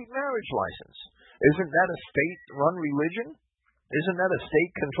a state marriage license. Isn't that a state-run religion? Isn't that a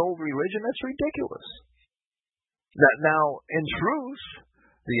state-controlled religion? That's ridiculous. Now, in truth,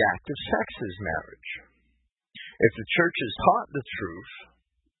 the act of sex is marriage. If the church has taught the truth,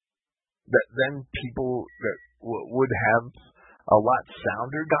 then people would have a lot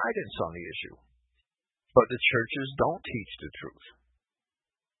sounder guidance on the issue. But the churches don't teach the truth.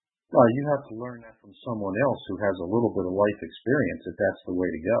 Well, you have to learn that from someone else who has a little bit of life experience, if that's the way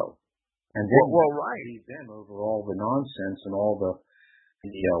to go. And then leave them over all the nonsense and all the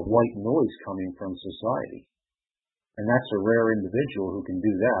white noise coming from society. And that's a rare individual who can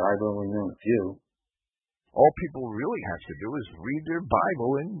do that. I've only known a few. All people really have to do is read their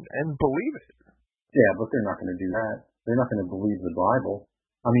Bible and believe it. Yeah, but they're not going to do that. They're not going to believe the Bible.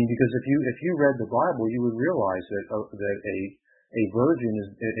 I mean, because if you read the Bible, you would realize that a virgin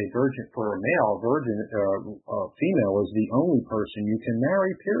for a male, female is the only person you can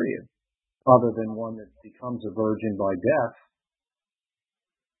marry, period. Other than one that becomes a virgin by death.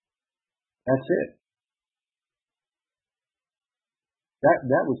 That's it.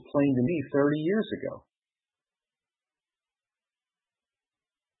 That was plain to me 30 years ago.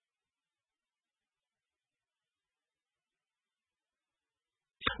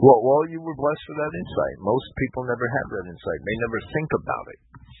 Well, you were blessed with that insight. Most people never have that insight. They never think about it.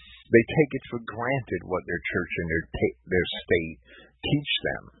 They take it for granted what their church and their state teach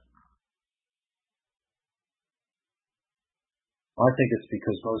them. I think it's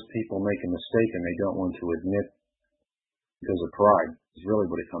because most people make a mistake and they don't want to admit because of pride. Is really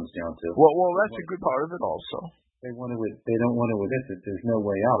what it comes down to. Well, that's a good part of it also. They don't want to admit that there's no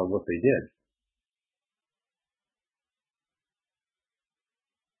way out of what they did.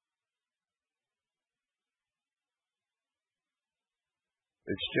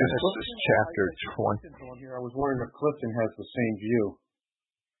 It's Genesis chapter 20. Here, I was wondering if Clifton has the same view.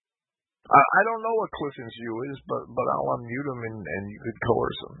 I don't know what Clifton's view is, but I'll unmute him and you could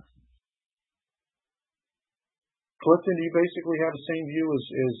coerce him. Clifton, do you basically have the same view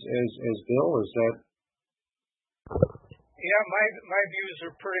as Bill? Is that? Yeah, my views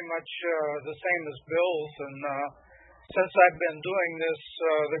are pretty much the same as Bill's, and since I've been doing this,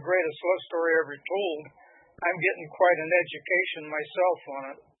 the greatest love story ever told, I'm getting quite an education myself on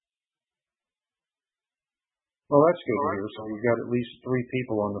it. Well, that's good to hear. So we've got at least 3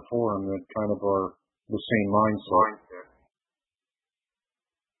 people on the forum that kind of are the same mindset.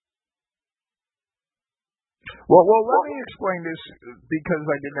 Well, let me explain this, because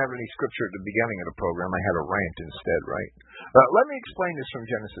I didn't have any scripture at the beginning of the program. I had a rant instead, right? Let me explain this from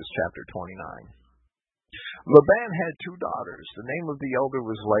Genesis chapter 29. Laban had 2 daughters. The name of the elder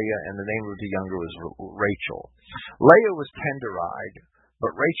was Leah, and the name of the younger was Rachel. Leah was tender-eyed,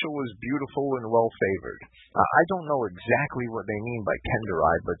 but Rachel was beautiful and well-favored. I don't know exactly what they mean by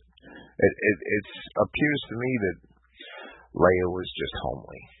tender-eyed, but it appears to me that Leah was just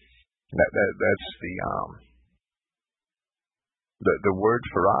homely. That's the word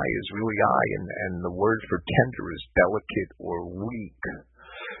for eye is really eye, and the word for tender is delicate or weak.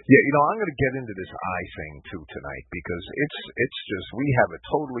 Yeah, I'm going to get into this eye thing too tonight, because it's just, we have a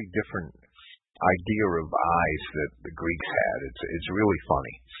totally different idea of eyes that the Greeks had. It's really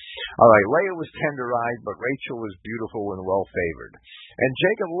funny. All right, Leah was tender-eyed, but Rachel was beautiful and well-favored. And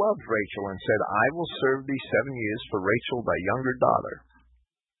Jacob loved Rachel and said, I will serve thee 7 years for Rachel thy younger daughter.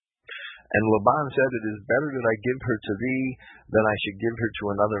 And Laban said, it is better that I give her to thee than I should give her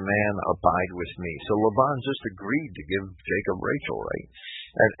to another man. Abide with me. So Laban just agreed to give Jacob Rachel, right?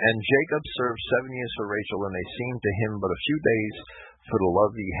 And Jacob served 7 years for Rachel, and they seemed to him but a few days for the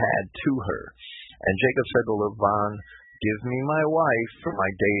love he had to her. And Jacob said to Laban, "Give me my wife, for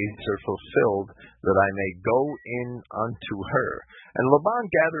my days are fulfilled, that I may go in unto her." And Laban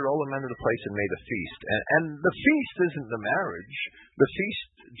gathered all the men of the place and made a feast. And the feast isn't the marriage. The feast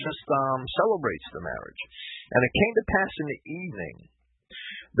just celebrates the marriage. And it came to pass in the evening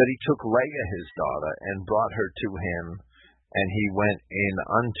that he took Leah his daughter and brought her to him, and he went in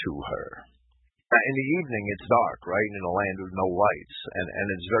unto her. Now, in the evening, it's dark, right, in a land with no lights, and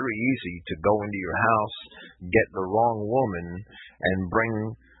it's very easy to go into your house, get the wrong woman, and bring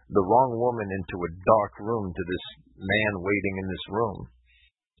the wrong woman into a dark room to this man waiting in this room.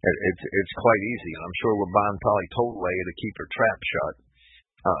 It's quite easy, and I'm sure Laban probably told Leah to keep her trap shut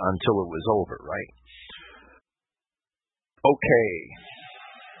until it was over, right? Okay.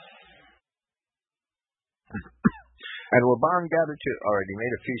 And Laban gathered he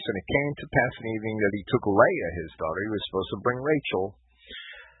made a feast, and it came to pass in the evening that he took Leah his daughter. He was supposed to bring Rachel,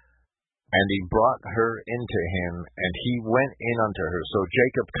 and he brought her into him, and he went in unto her. So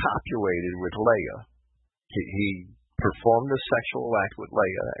Jacob copulated with Leah. He performed a sexual act with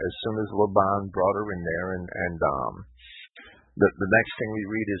Leah as soon as Laban brought her in there, and the next thing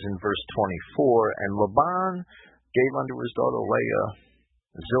we read is in verse 24, and Laban gave unto his daughter Leah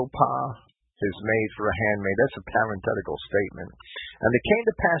Zilpah, his maid, for a handmaid. That's a parenthetical statement. And it came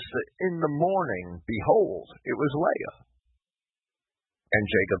to pass that in the morning, behold, it was Leah. And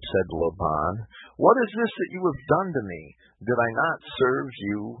Jacob said to Laban, "What is this that you have done to me? Did I not serve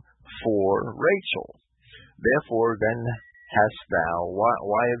you for Rachel? Therefore then hast thou,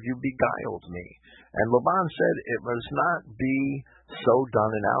 why have you beguiled me?" And Laban said, "It must not be so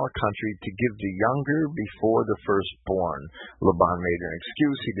done in our country to give the younger before the firstborn." Laban made an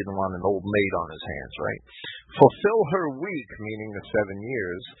excuse. He didn't want an old maid on his hands, right? "Fulfill her week," meaning the 7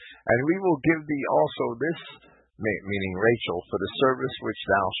 years, "and we will give thee also this," meaning Rachel, "for the service which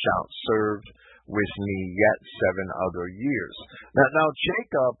thou shalt serve with me yet 7 other years." Now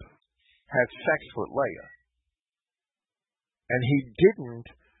Jacob had sex with Leah, and he didn't.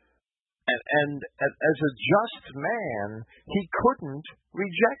 And as a just man, he couldn't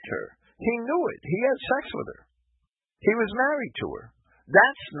reject her. He knew it. He had sex with her. He was married to her.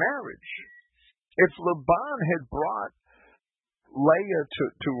 That's marriage. If Laban had brought Leah to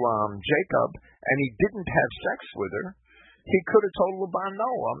Jacob and he didn't have sex with her, he could have told Laban,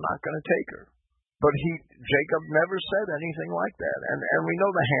 "No, I'm not going to take her." But Jacob never said anything like that. And we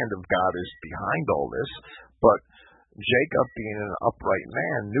know the hand of God is behind all this, but Jacob, being an upright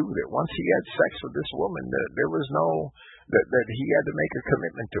man, knew that once he had sex with this woman, that there was that he had to make a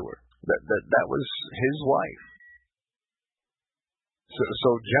commitment to her, that was his wife. So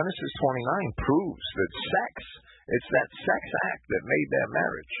Genesis 29 proves that it's that sex act that made that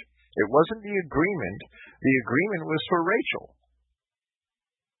marriage. It wasn't the agreement. The agreement was for Rachel.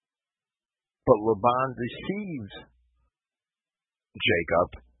 But Laban deceived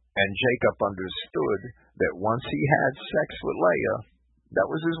Jacob, and Jacob understood that once he had sex with Leah, that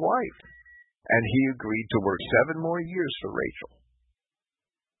was his wife. And he agreed to work 7 more years for Rachel.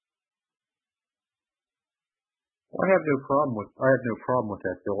 I have no problem with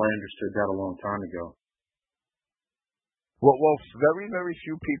that, Bill. I understood that a long time ago. Well, very, very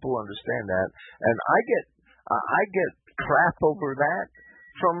few people understand that, and I get crap over that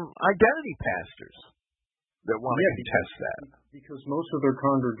from identity pastors that want to contest that. Because most of their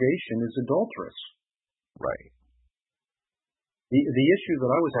congregation is adulterous. Right. The issue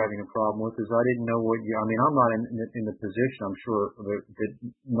that I was having a problem with is I didn't know I'm not in the position, I'm sure, that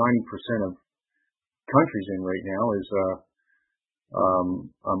 90% of countries in right now is,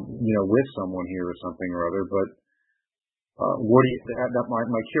 with someone here or something or other, but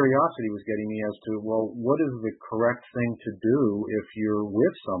my curiosity was getting me as to, well, what is the correct thing to do if you're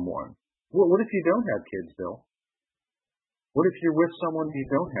with someone? What if you don't have kids, Bill? What if you're with someone and you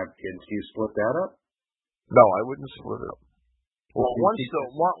don't have kids? Do you split that up? No, I wouldn't split it up. Well,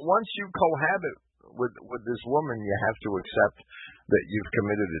 once you cohabit with this woman, you have to accept that you've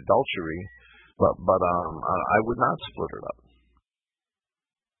committed adultery. But I would not split it up.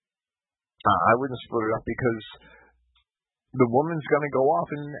 I wouldn't split it up because the woman's going to go off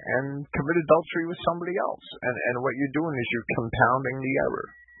and commit adultery with somebody else, and what you're doing is you're compounding the error.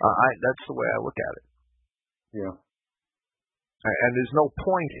 That's the way I look at it. Yeah. And there's no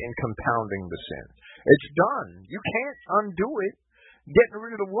point in compounding the sin. It's done. You can't undo it. Getting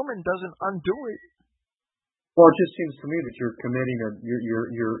rid of the woman doesn't undo it. Well, it just seems to me that you're committing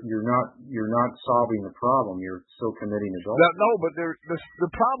you're not solving the problem. You're still committing adultery. No, but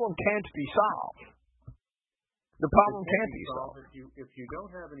the problem can't be solved. The problem can be solved. If you don't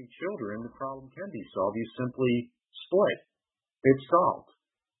have any children, the problem can be solved. You simply split. It's solved.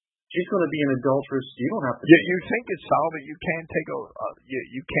 She's going to be an adulteress. You don't have to. You think it's solved, but you can't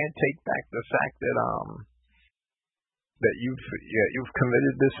take back the fact that you've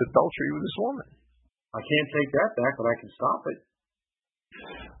committed this adultery with this woman. I can't take that back, but I can stop it.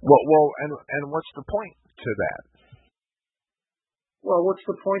 Well, and what's the point to that? Well, what's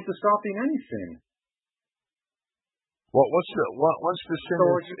the point to stopping anything? Well, once the sin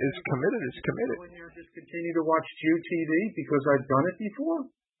is committed, it's committed. When you just continue to watch QTV because I've done it before?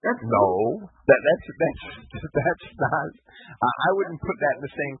 That's not. I wouldn't put that in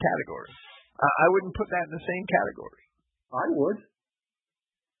the same category. I wouldn't put that in the same category. I would.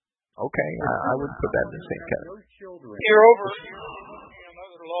 Okay, I would put that in the same category. You're overlooking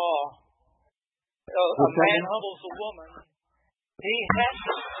another law. A man humbles a woman. He has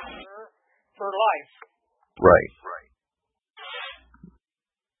to humble her for life. Right.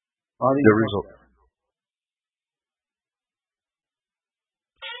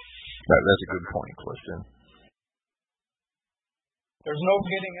 That's a good point, Clifton. There's no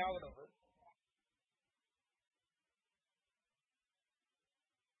getting out of it.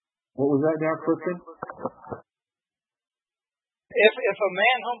 What was that now, Clifton? If a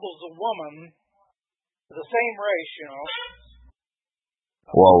man humbles a woman, the same race,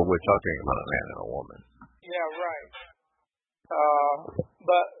 Well, we're talking about a man and a woman. Yeah, right.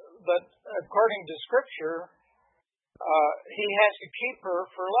 But according to Scripture, he has to keep her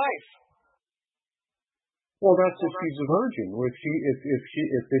for life. Well, that's if she's a virgin.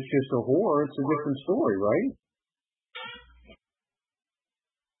 If it's just a whore, it's a different story, right?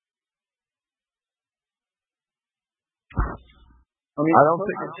 I don't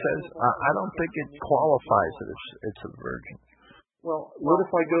think it says. I don't think it qualifies that it's a virgin. Well, what if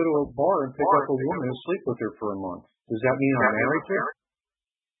I go to a bar and pick up a woman and sleep with her for a month? Does that mean I'm married to her?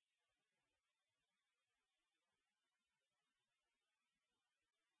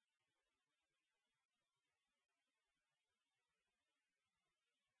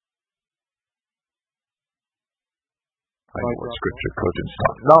 I know what Scripture could and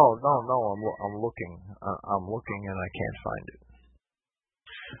stuff. No. I'm looking. I'm looking and I can't find it.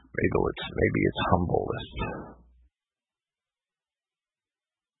 Maybe it's humblest.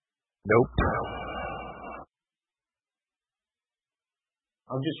 Nope.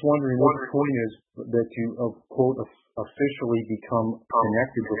 I'm just wondering what the point is that you, quote, officially become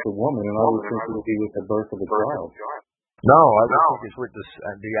connected with a woman, and I would think it would be with the birth of a child. No, I would think it's with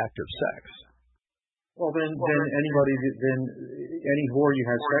the act of sex. Well, then any whore you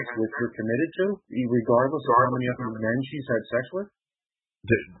have sex with, you're committed to, regardless of how many other men she's had sex with?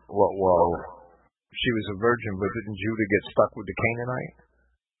 Well, she was a virgin, but didn't Judah get stuck with the Canaanite?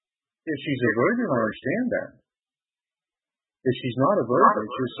 If she's a virgin, I understand that. If she's not a virgin,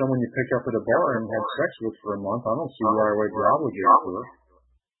 she's someone you pick up at a bar and have sex with for a month, I don't see why you're obligated to her.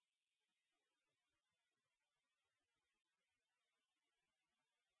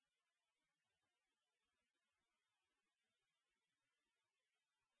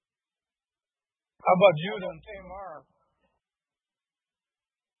 How about Judah and Tamar?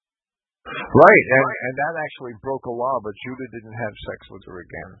 Right, and that actually broke a law, but Judah didn't have sex with her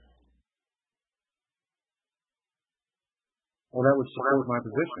again. Well, that would support my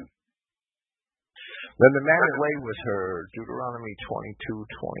position. Then the man that lay with her, Deuteronomy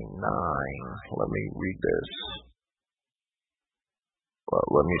 22:29. Let me read this. Well,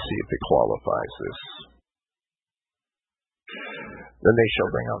 let me see if it qualifies this. Then they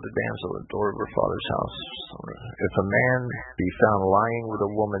shall bring out the damsel at the door of her father's house. If a man be found lying with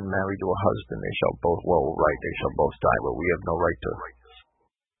a woman married to a husband, they shall both die, but we have no right to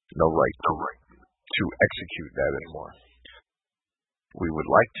execute that anymore. We would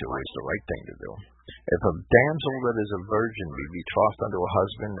like to, is the right thing to do. If a damsel that is a virgin be betrothed unto a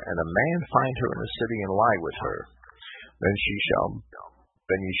husband, and a man find her in the city and lie with her, then ye shall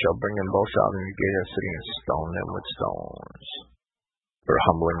bring them both out in the gate of the city and stone them with stones, for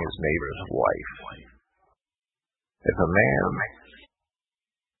humbling his neighbor's wife. If a man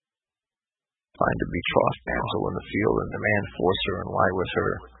find a betrothed damsel in the field, and the man force her and lie with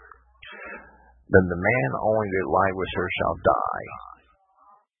her, then the man only that lie with her shall die.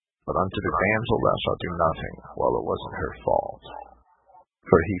 But unto the damsel thou shalt do nothing, while it wasn't her fault.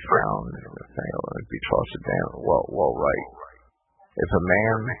 For he found a betrothed damsel. Well, right. If a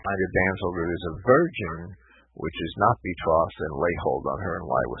man find a damsel that is a virgin, which is not betrothed, and lay hold on her and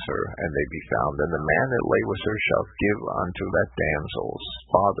lie with her, and they be found, then the man that lay with her shall give unto that damsel's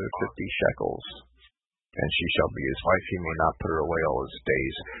father 50 shekels, and she shall be his wife. He may not put her away all his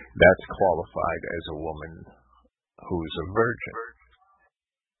days. That's qualified as a woman who is a virgin.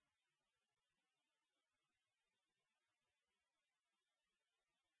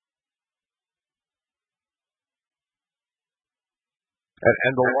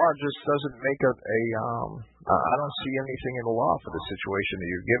 And the law just doesn't make I don't see anything in the law for the situation that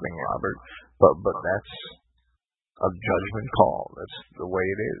you're giving, Robert, but that's a judgment call. That's the way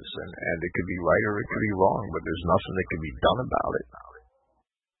it is, and it could be right or it could be wrong, but there's nothing that can be done about it.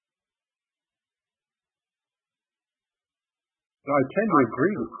 I tend to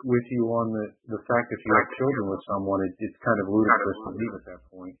agree with you on the fact that if you have children with someone, it's kind of ludicrous to leave at that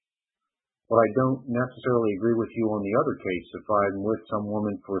point. But I don't necessarily agree with you on the other case. If I'm with some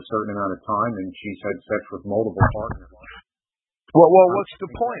woman for a certain amount of time and she's had sex with multiple partners. Well, what's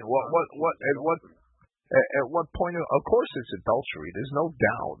the point? At what point? Of course, it's adultery. There's no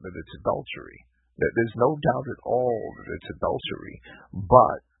doubt that it's adultery. There's no doubt at all that it's adultery.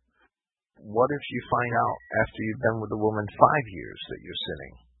 But what if you find out after you've been with a woman 5 years that you're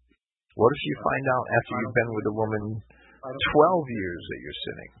sinning? What if you find out after you've been with a woman 12 years that you're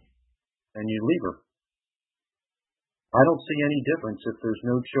sinning? And you leave her. I don't see any difference if there's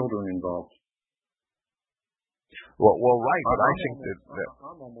no children involved. Well, right, but I think that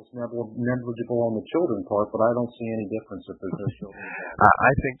I'm almost negligible on the children part, but I don't see any difference if there's no children involved.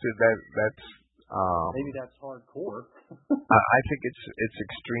 I think that's maybe that's hardcore. I think it's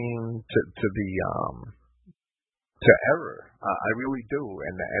extreme to be to error. I really do,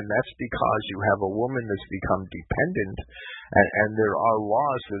 and that's because you have a woman that's become dependent, and there are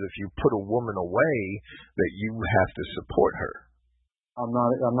laws that if you put a woman away, that you have to support her. I'm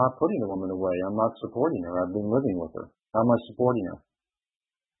not putting a woman away. I'm not supporting her. I've been living with her. How am I supporting her?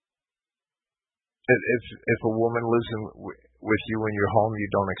 If a woman lives with you in your home, you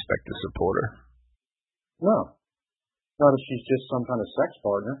don't expect to support her? No. Not if she's just some kind of sex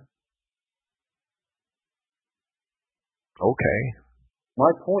partner. Okay. My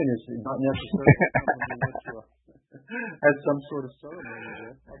point is not necessarily as some sort of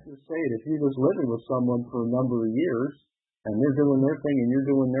ceremony. I just say it. If you was living with someone for a number of years, and they're doing their thing, and you're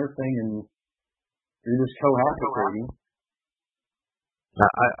doing their thing, and you're just cohabitating.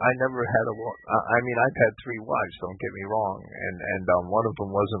 I never had I've had 3 wives, don't get me wrong, and one of them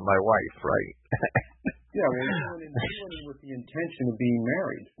wasn't my wife, right? Yeah, well, you went in with the intention of being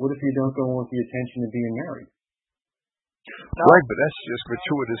married. What if you don't go in with the intention of being married? Right, but that's just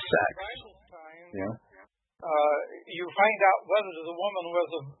gratuitous sex. Yeah. You find out whether the woman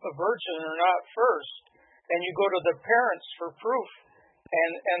was a virgin or not first, and you go to the parents for proof,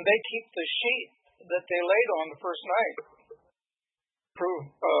 and they keep the sheet that they laid on the first night, prove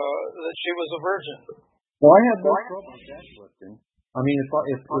that she was a virgin. Well, I had no trouble with that, Clifton. I mean, if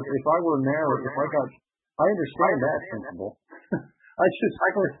I were married, I understand that principle.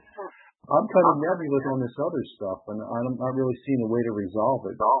 I'm kind of nebulous on this other stuff, and I'm not really seeing a way to resolve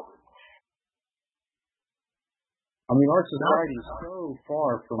it. I mean, our society is so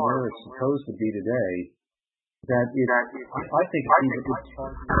far from where it's supposed to be today that I think it's even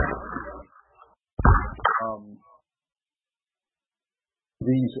hard to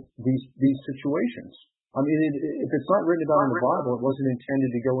these situations. I mean, if it's not written about in the Bible, it wasn't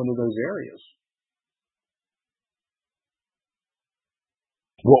intended to go into those areas.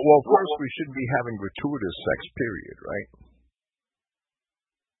 Well, first we should be having gratuitous sex, period, right?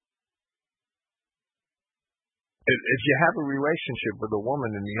 If you have a relationship with a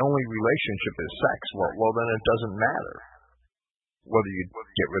woman and the only relationship is sex, well then it doesn't matter whether you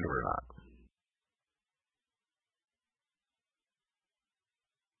get rid of her or not.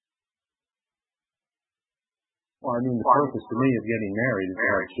 Well, I mean, the purpose to me of getting married is to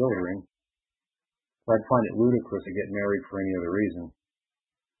have children. I'd find it ludicrous to get married for any other reason.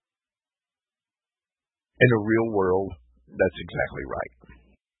 In a real world, that's exactly right.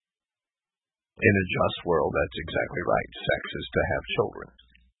 In a just world, that's exactly right. Sex is to have children.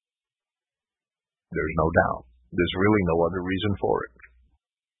 There's no doubt. There's really no other reason for it.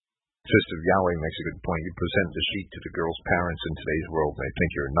 Sister Yahweh makes a good point. You present the sheet to the girl's parents in today's world, and they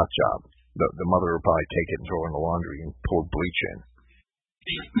think you're a nut job. The mother will probably take it and throw it in the laundry and pour bleach in.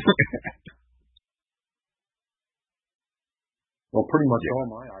 Well, pretty much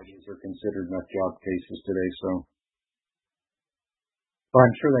all my ideas are considered nut job cases today, so. But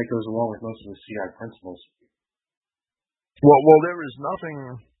I'm sure that goes along with most of the CI principles. Well, there is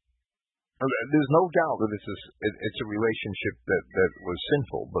nothing. There's no doubt that it's a relationship that was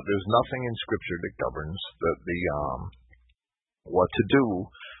sinful, but there's nothing in Scripture that governs the what to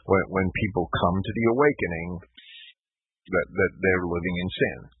do when people come to the awakening that they're living in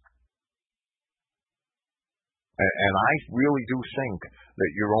sin. And I really do think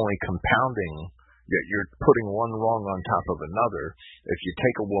that you're only compounding You're putting one wrong on top of another. If you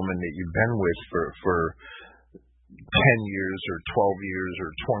take a woman that you've been with for 10 years or 12 years or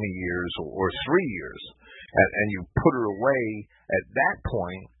 20 years or 3 years, and you put her away at that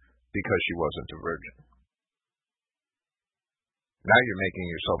point because she wasn't a virgin. Now you're making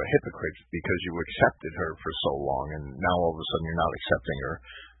yourself a hypocrite because you accepted her for so long, and now all of a sudden you're not accepting her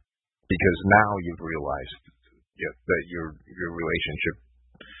because now you've realized that your relationship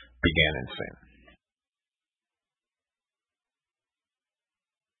began in sin.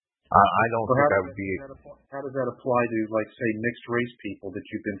 I don't think I would be. How does that apply to, like, say, mixed race people that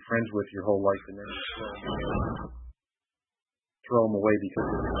you've been friends with your whole life, and then you throw them away because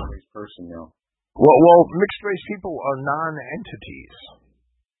you're a mixed race person now? Well, mixed race people are non-entities.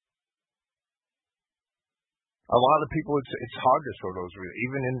 A lot of people, it's hard to throw those,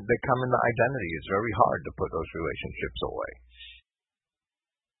 even they come into identity. It's very hard to put those relationships away.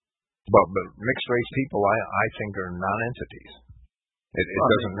 But mixed race people, I think, are non-entities. It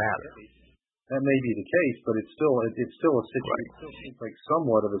doesn't matter. That may be the case, but it's still a situation. Right. It still seems like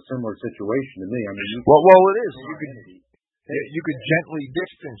somewhat of a similar situation to me. I mean, well, it is. You could gently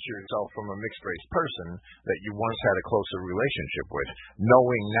distance yourself from a mixed race person that you once had a closer relationship with,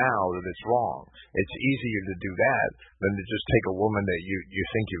 knowing now that it's wrong. It's easier to do that than to just take a woman that you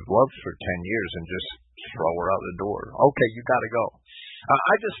think you've loved for 10 years and just throw her out the door. Okay, you got to go.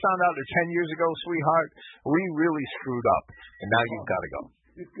 I just found out that 10 years ago, sweetheart, we really screwed up, and now you've got to go.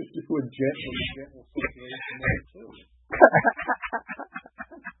 You could do a gentle situation there, too.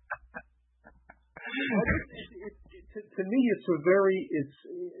 To me, it's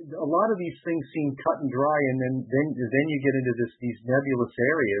a lot of these things seem cut and dry, and then you get into these nebulous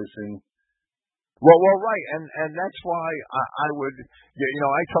areas. And well, right, and that's why I would,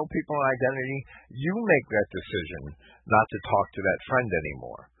 I tell people in identity, you make that decision not to talk to that friend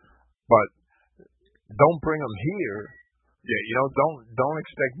anymore, but don't bring them here. Don't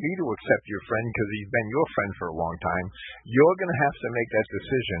expect me to accept your friend because he's been your friend for a long time. You're going to have to make that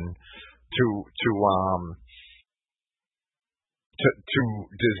decision to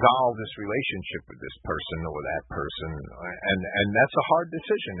dissolve this relationship with this person or that person, and that's a hard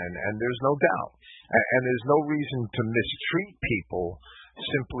decision, and there's no doubt, and there's no reason to mistreat people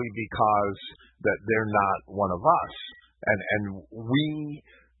simply because that they're not one of us, and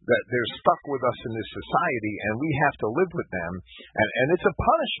that they're stuck with us in this society, and we have to live with them, and it's a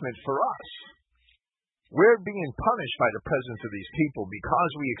punishment for us. We're being punished by the presence of these people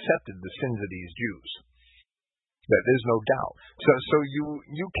because we accepted the sins of these Jews. That there's no doubt. So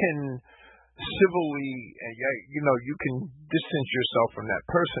you can civilly, you can distance yourself from that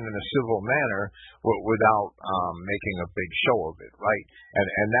person in a civil manner without making a big show of it, right?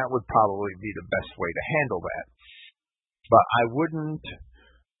 And that would probably be the best way to handle that. But I wouldn't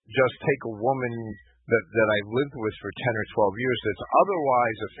just take a woman that I've lived with for 10 or 12 years that's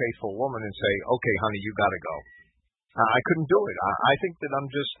otherwise a faithful woman and say, okay, honey, you got to go. I couldn't do it. I think that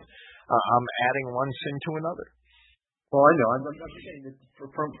I'm adding one sin to another. Well, I know. I'm saying that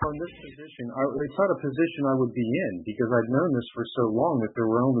from this position, it's not a position I would be in because I've known this for so long that there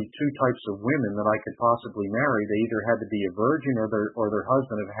were only two types of women that I could possibly marry. They either had to be a virgin or their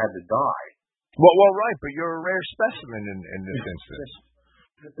husband had to die. Well, right, but you're a rare specimen in this instance.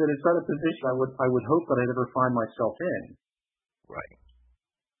 But it's not a position I would hope that I'd ever find myself in. Right.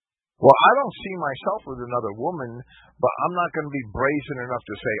 Well, I don't see myself with another woman, but I'm not going to be brazen enough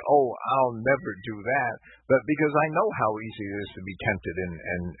to say, oh, I'll never do that, but because I know how easy it is to be tempted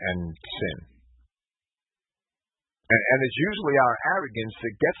and sin. And it's usually our arrogance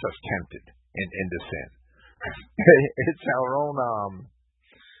that gets us tempted into sin. It's our own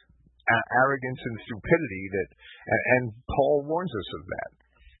arrogance and stupidity and Paul warns us of that.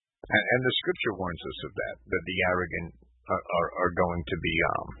 And the scripture warns us of that the arrogant are going to be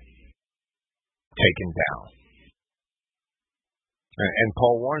taken down. And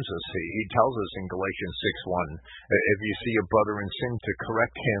Paul warns us, he tells us in Galatians 6:1, if you see a brother in sin, to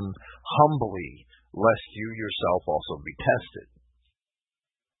correct him humbly, lest you yourself also be tested.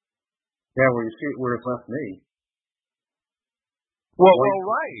 Yeah, well, you see where it's left me. Well,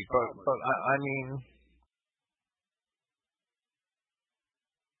 right, but I mean,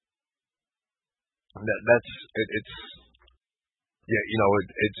 it's. Yeah,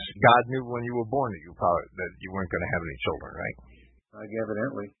 it's God knew when you were born that you weren't going to have any children, right?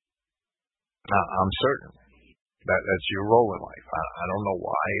 Evidently. I'm certain that's your role in life. I don't know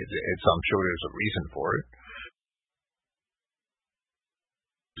why. I'm sure there's a reason for it.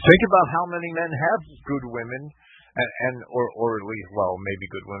 Think about how many men have good women, or at least, well,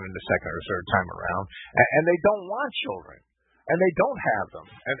 maybe good women the second or third time around, and they don't want children. and they don't have them,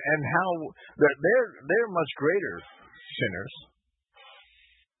 and how they're much greater sinners.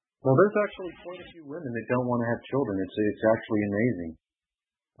 Well, there's actually quite a few women that don't want to have children. It's actually amazing.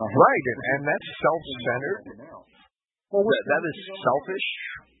 Right, and that's self-centered. Well, that is selfish.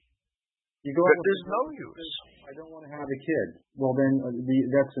 You go but there's no use. I don't want to have a kid. Well, then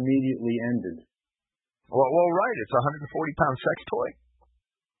that's immediately ended. Well, right. It's a 140-pound sex toy.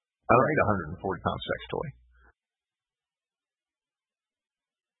 I don't need a 140-pound sex toy.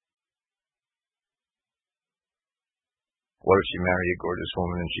 What if you marry a gorgeous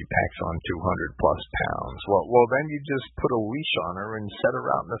woman and she packs on 200 plus pounds? Well, then you just put a leash on her and set her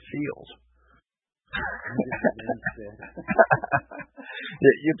out in the field.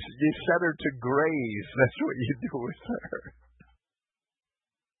 You set her to graze. That's what you do with her.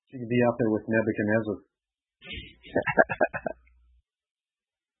 She could be out there with Nebuchadnezzar.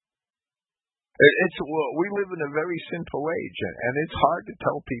 We live in a very sinful age, and it's hard to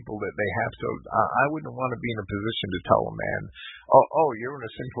tell people that they have to. I wouldn't want to be in a position to tell a man, oh, you're in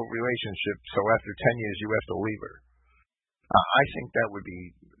a sinful relationship, so after 10 years you have to leave her. I think that would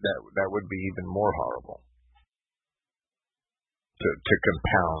be even more horrible to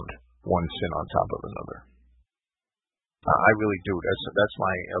compound one sin on top of another. I really do. That's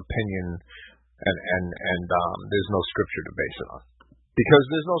my opinion, and there's no scripture to base it on. Because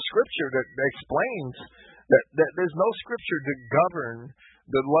there's no scripture that explains that there's no scripture to govern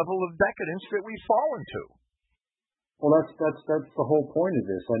the level of decadence that we fall into. Well, that's the whole point of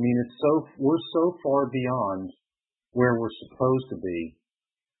this. I mean, we're so far beyond where we're supposed to be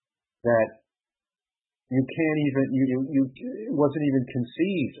that you can't even you it wasn't even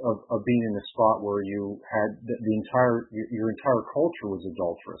conceived of being in a spot where you had your entire culture was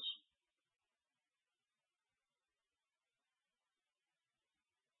adulterous.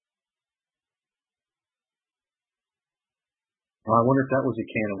 I wonder if that was a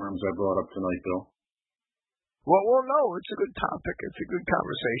can of worms I brought up tonight, Bill. Well, no, it's a good topic. It's a good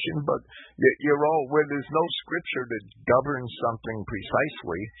conversation, but where there's no scripture that governs something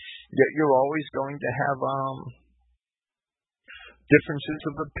precisely, yet you're always going to have differences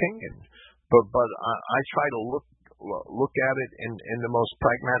of opinion. But I try to look at it in the most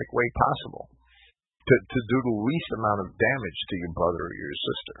pragmatic way possible to do the least amount of damage to your brother or your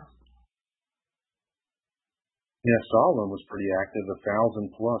sister. Yeah, Solomon was pretty active,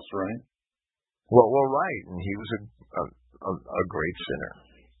 1,000 plus, right? Well, right, and he was a great sinner.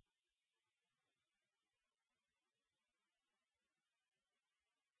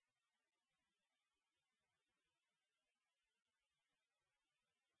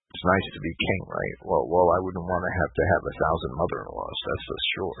 It's nice to be king, right? Well, I wouldn't want to have 1,000 mother-in-laws. That's for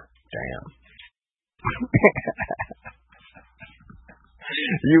sure. Damn.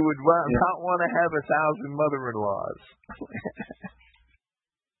 You would not want to have 1,000 mother-in-laws.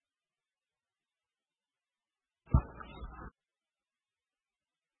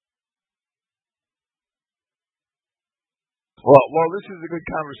 Well, this is a good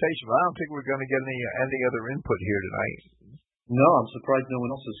conversation, but I don't think we're going to get any other input here tonight. No, I'm surprised no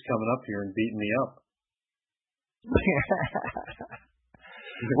one else is coming up here and beating me up.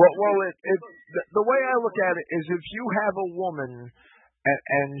 Well, the way I look at it is if you have a woman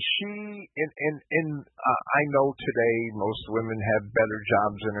and she I know today most women have better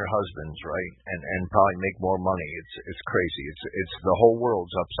jobs than their husbands, right? And probably make more money. It's crazy. It's the whole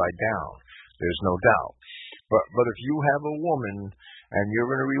world's upside down. There's no doubt. But if you have a woman and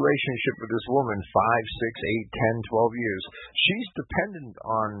you're in a relationship with this woman 5, 6, 8, 10, 12 years, she's dependent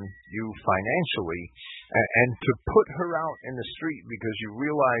on you financially, and to put her out in the street because you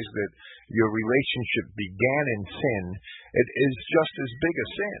realize that your relationship began in sin, it is just as big a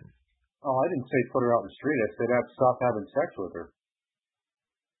sin. Oh, I didn't say put her out in the street. I said I'd stop having sex with her.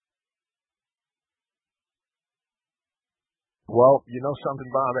 Well, you know something,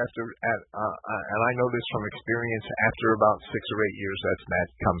 Bob, and I know this from experience, after about 6 or 8 years,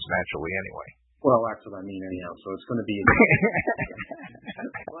 that comes naturally anyway. Well, that's what I mean anyhow, so it's going to be...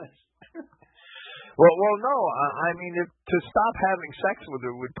 Well, no, I mean, to stop having sex with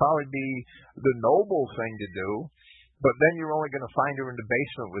her would probably be the noble thing to do, but then you're only going to find her in the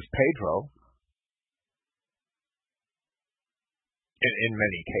basement with Pedro. In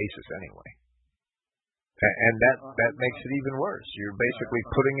many cases, anyway. And that makes it even worse. You're basically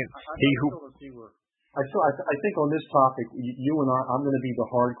putting it. I think on this topic, you and I'm going to be the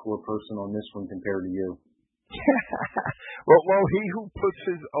hardcore person on this one compared to you. Well, he who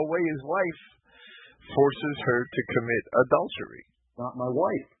puts away his wife forces her to commit adultery. Not my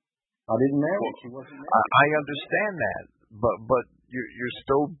wife. I didn't marry her. She wasn't married. I understand that, but you're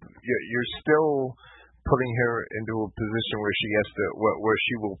still putting her into a position where she has to, where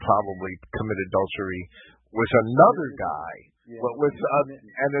she will probably commit adultery with another guy, with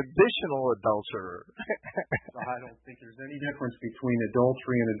an additional adulterer. I don't think there's any difference between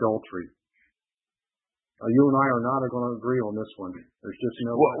adultery and adultery. You and I are not going to agree on this one. There's just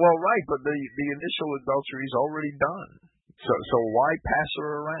no. Well, right, but the initial adultery is already done. So why pass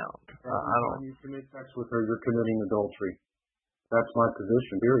her around? I don't. You commit sex with her, you're committing adultery. That's my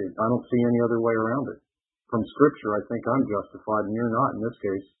position. Period. I don't see any other way around it. From Scripture, I think I'm justified, and you're not in this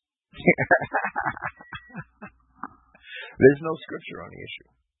case. There's no Scripture on the issue.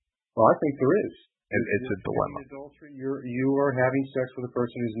 Well, I think there is. It's a dilemma. Adultery, you are having sex with a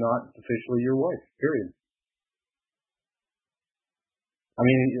person who's not officially your wife. Period. I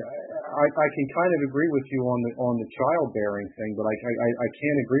mean, I can kind of agree with you on the childbearing thing, but I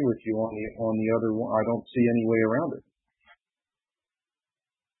can't agree with you on the other one. I don't see any way around it.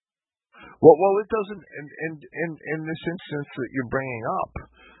 Well, it doesn't. In this instance that you're bringing up,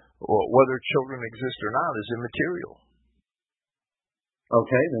 whether children exist or not is immaterial.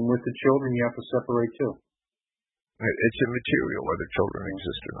 Okay, then with the children you have to separate too. It's immaterial whether children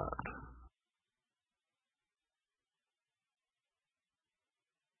exist or not.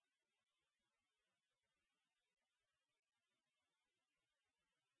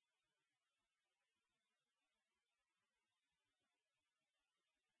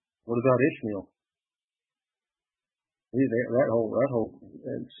 What about Ishmael? That whole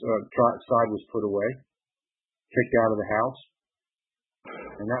side was put away, kicked out of the house,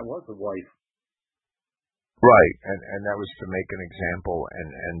 and that was a wife. Right, and that was to make an example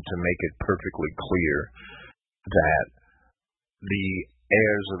and to make it perfectly clear that the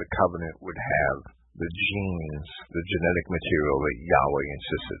heirs of the covenant would have the genes, the genetic material that Yahweh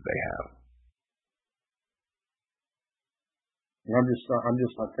insisted they have. And I'm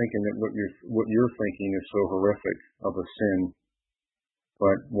just not thinking that what you're thinking is so horrific of a sin,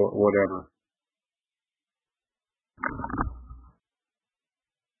 but whatever.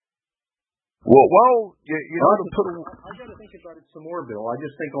 Well, you know, I got to think about it some more, Bill. I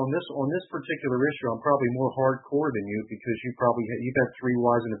just think on this particular issue, I'm probably more hardcore than you because you've had 3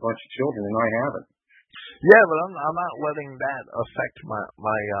 wives and a bunch of children, and I haven't. Yeah, but I'm not letting that affect my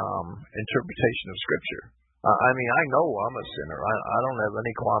interpretation of Scripture. I mean, I know I'm a sinner. I don't have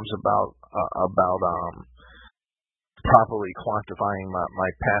any qualms about properly quantifying my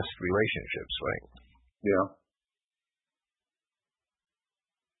past relationships, right? Yeah.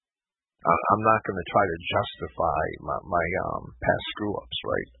 I'm not going to try to justify my past screw-ups,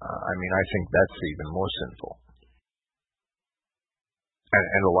 right? I mean, I think that's even more sinful.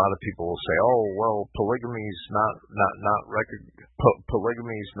 And a lot of people will say, "Oh, well, polygamy is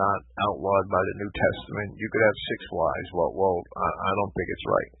polygamy is not outlawed by the New Testament. You could have 6 wives." Well, I don't think it's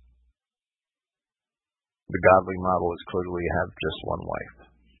right. The godly model is clearly have just one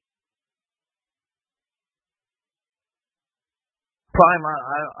wife. Prime,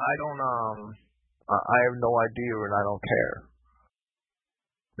 I don't I have no idea and I don't care.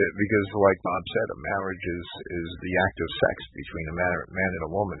 Because, like Bob said, a marriage is the act of sex between a man and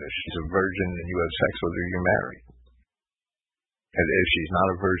a woman. If she's a virgin and you have sex with her, you're married. And if she's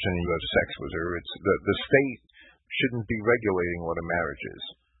not a virgin and you have sex with her, it's the state shouldn't be regulating what a marriage is.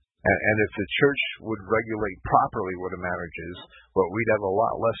 And if the church would regulate properly what a marriage is, well, we'd have a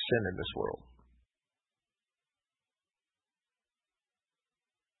lot less sin in this world.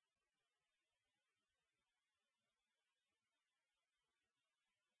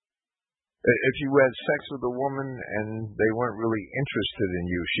 If you had sex with a woman and they weren't really interested in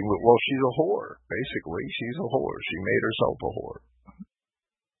you, she's a whore, basically. She's a whore. She made herself a whore.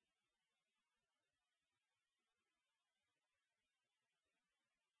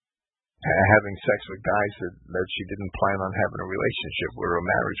 Having sex with guys that she didn't plan on having a relationship or a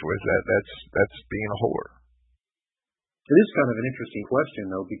marriage with, that's being a whore. It is kind of an interesting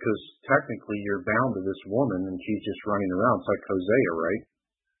question, though, because technically you're bound to this woman and she's just running around. It's like Hosea, right?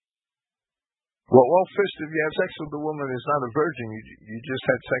 Well, first, if you have sex with a woman who's not a virgin, you just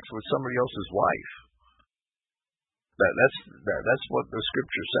had sex with somebody else's wife. That's what the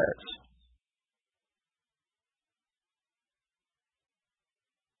Scripture says.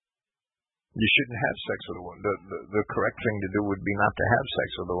 You shouldn't have sex with a woman. The correct thing to do would be not to have sex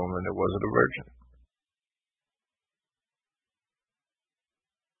with a woman that wasn't a virgin.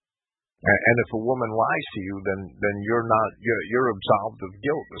 And if a woman lies to you, then you're absolved of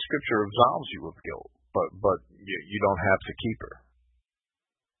guilt. The Scripture absolves you of guilt, but you don't have to keep her.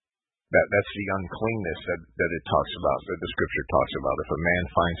 That's the uncleanness that it talks about, that the Scripture talks about. If a man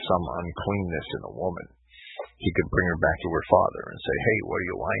finds some uncleanness in a woman, he could bring her back to her father and say, "Hey, what are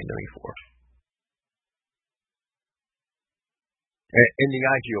you lying to me for?" In the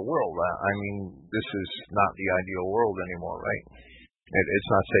ideal world, I mean, this is not the ideal world anymore, right?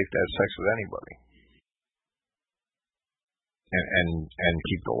 It's not safe to have sex with anybody, and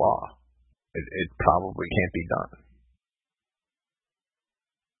keep the law. It probably can't be done.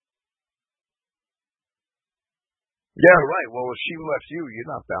 Yeah, right. Well, if she left you,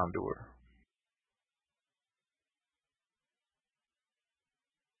 you're not bound to her.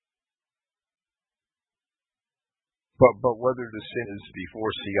 But whether the sin is before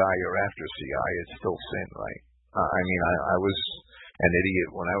CI or after CI, it's still sin, right? I mean, I was an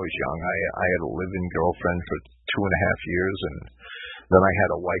idiot when I was young. I had a live-in girlfriend for 2.5 years, and then I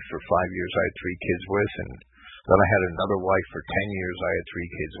had a wife for 5 years I had 3 kids with, and then I had another wife for 10 years I had 3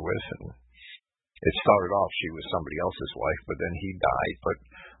 kids with, and it started off she was somebody else's wife, but then he died. But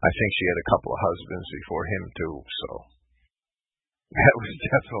I think she had a couple of husbands before him too, so that was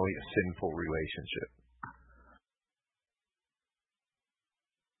definitely a sinful relationship.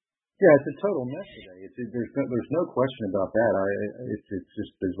 Yeah, it's a total mess today. There's no question about that. It's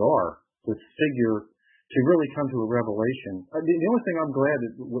just bizarre to really come to a revelation. The only thing I'm glad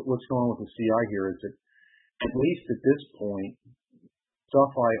that what's going on with the CI here is that at least at this point,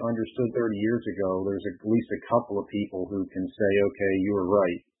 stuff I understood 30 years ago, there's at least a couple of people who can say, okay, you were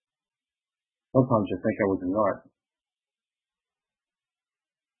right. Sometimes I think I was a nut.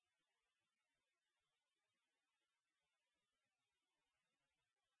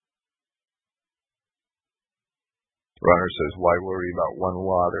 Runner says, why worry about one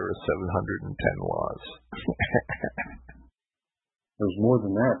law? There are 710 laws. There's more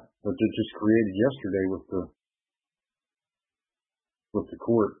than that it just created yesterday with the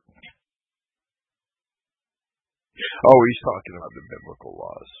court. Oh, he's talking about the biblical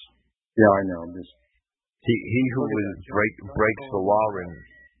laws. Yeah, I know. He who breaks the law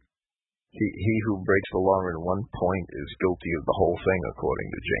he who breaks the law in one point is guilty of the whole thing,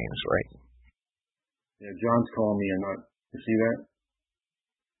 according to James, right? Yeah, John's calling me a nut. You see that?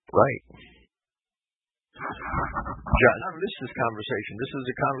 Right. John, I missed this conversation. This is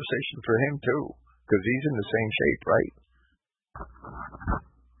a conversation for him too, because he's in the same shape, right?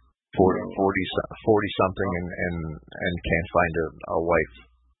 40 something and can't find a wife.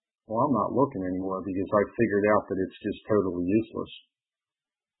 Well, I'm not looking anymore because I figured out that it's just totally useless.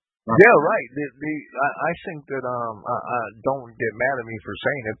 Yeah, right. I think that don't get mad at me for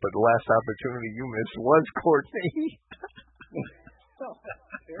saying it, but the last opportunity you missed was Courtney.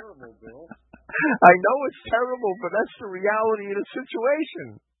 Terrible, Bill. I know it's terrible, but that's the reality of the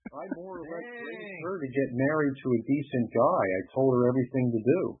situation. I more or less raised her to get married to a decent guy. I told her everything to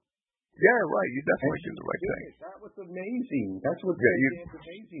do. Yeah, right. You definitely did the right thing. That was amazing. That's what's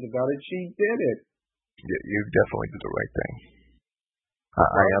amazing about it. She did it. Yeah, you definitely did the right thing.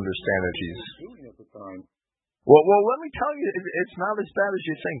 I understand that she's doing at the time. Well, let me tell you, it's not as bad as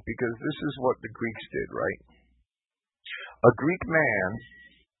you think, because this is what the Greeks did, right? A Greek man,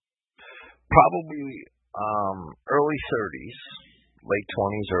 probably early 30s, late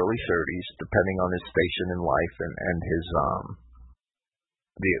 20s, early 30s, depending on his station in life and his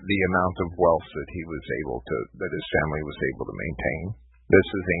the amount of wealth that his family was able to maintain. This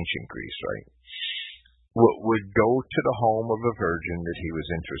is ancient Greece, right? Would go to the home of a virgin that he was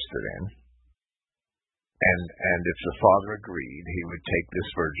interested in, and if the father agreed, he would take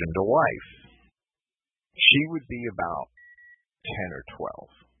this virgin to wife. She would be about 10 or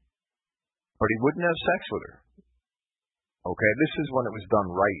 12, but he wouldn't have sex with her. Okay, this is when it was done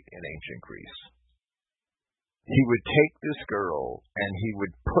right in ancient Greece. He would take this girl and he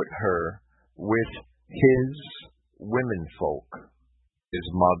would put her with his womenfolk, his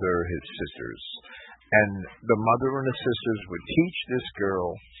mother, his sisters. And the mother and the sisters would teach this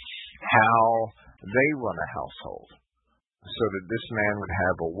girl how they run a household, so that this man would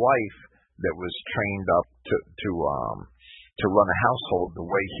have a wife that was trained up to run a household the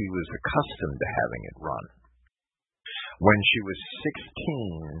way he was accustomed to having it run. When she was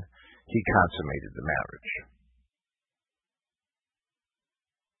 16, he consummated the marriage.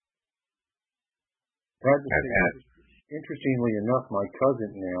 Interestingly enough, my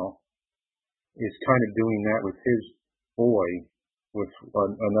cousin now is kind of doing that with his boy, with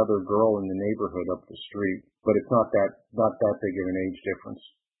another girl in the neighborhood up the street, but it's not that big of an age difference,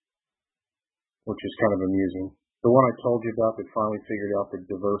 which is kind of amusing. The one I told you about that finally figured out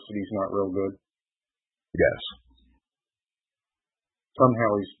that diversity's not real good. Yes.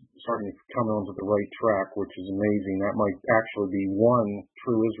 Somehow he's starting to come onto the right track, which is amazing. That might actually be one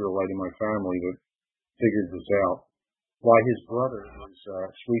true Israelite in my family that figured this out. Why his brother was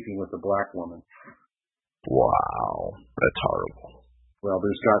sleeping with a black woman. Wow, that's horrible. Well,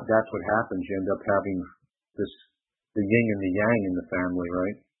 that's what happens. You end up having this the yin and the yang in the family,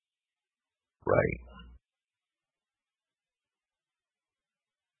 right? Right.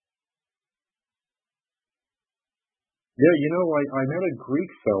 Yeah, I met a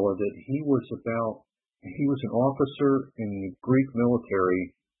Greek fella that he was an officer in the Greek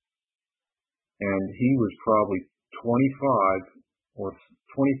military, and he was probably 25 or 25,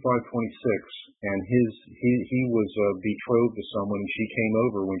 26, and he was betrothed to someone, and she came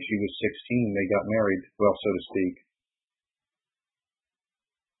over when she was 16. They got married, well, so to speak.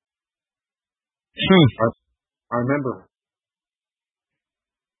 I remember.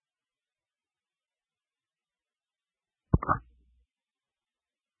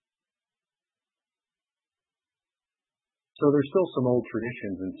 So there's still some old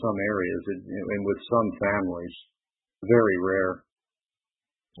traditions in some areas, and with some families, very rare.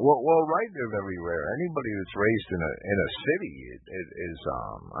 Well, right, they're very rare. Anybody that's raised in a city is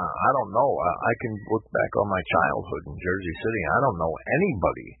I don't know. I can look back on my childhood in Jersey City. I don't know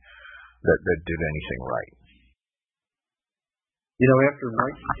anybody that did anything right. After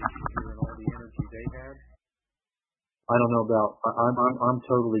Mike and all the energy they had, I don't know about. I'm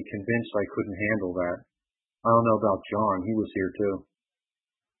totally convinced I couldn't handle that. I don't know about John. He was here too.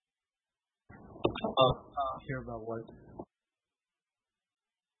 Hear about what?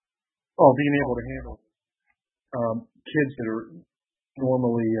 Oh, being able to handle kids that are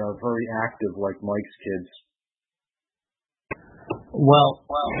normally very active, like Mike's kids. Well,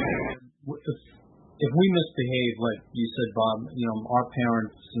 if we misbehave, like you said, Bob, our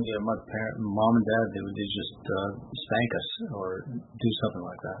parents, mom and dad, they just spank us or do something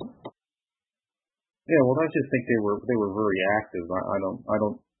like that. Yeah, well, I just think they were very active. I don't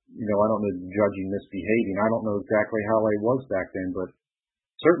know judging misbehaving. I don't know exactly how I was back then, but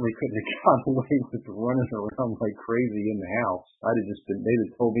certainly couldn't have gotten away with running around like crazy in the house. They'd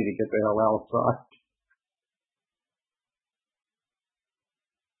have told me to get the hell outside.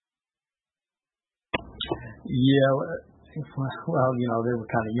 Yeah, well, they were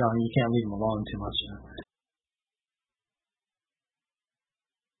kind of young. You can't leave them alone too much.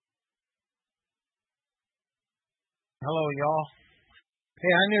 Hello, y'all. Hey,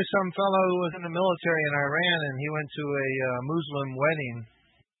 I knew some fellow who was in the military in Iran, and he went to a Muslim wedding.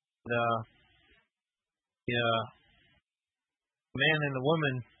 The man and the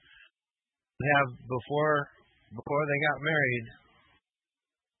woman have before they got married.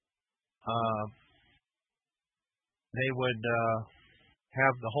 They would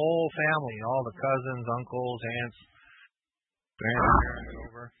have the whole family, all the cousins, uncles, aunts, grandparents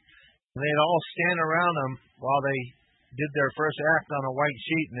over. And they'd all stand around them while they did their first act on a white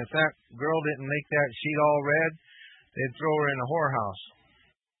sheet, and if that girl didn't make that sheet all red, they'd throw her in a whorehouse.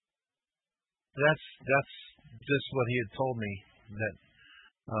 That's just what he had told me, that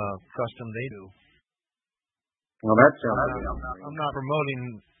custom they do. Well, that's I'm not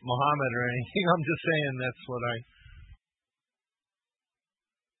promoting Muhammad or anything. I'm just saying that's what I.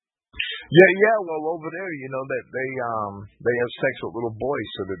 Yeah. Well, over there, that they have sex with little boys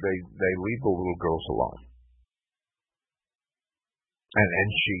so that they leave the little girls alone. And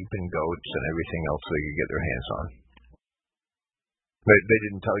sheep and goats and everything else they could get their hands on. They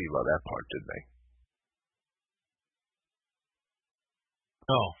didn't tell you about that part, did they?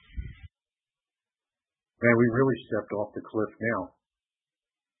 No. Man, we really stepped off the cliff now.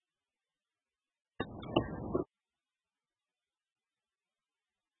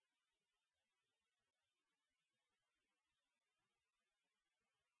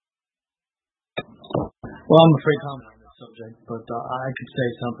 Well, I'm afraid to comment on this subject, but I could say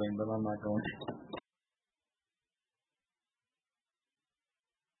something, but I'm not going to.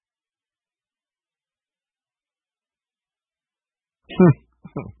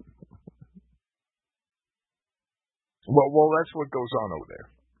 Well, that's what goes on over there.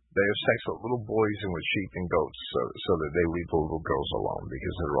 They have sex with little boys and with sheep and goats so that they leave the little girls alone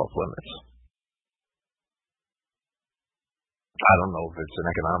because they're off limits. I don't know if it's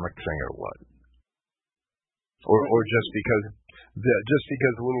an economic thing or what. Or just because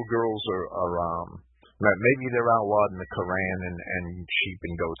little girls are maybe they're outlawed in the Quran and sheep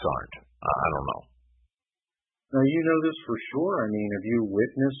and goats aren't. I don't know. Now, you know this for sure. I mean, have you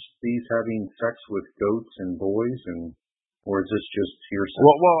witnessed these having sex with goats and boys, or is this just hearsay?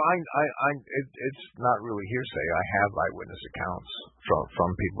 Well, it's not really hearsay. I have eyewitness accounts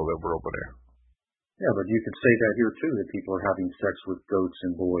from people that were over there. Yeah, but you could say that here too, that people are having sex with goats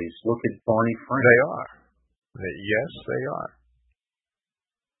and boys. Look at Barney Frank. They are. Yes, they are.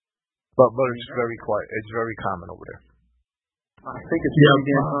 But it's very quiet. It's very common over there. I think it's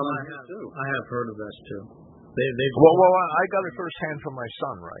pretty damn common here too. I have heard of this too. Well, I got it firsthand from my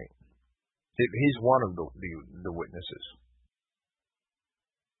son, right? He's one of the witnesses.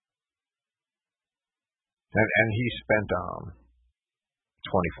 And he spent 24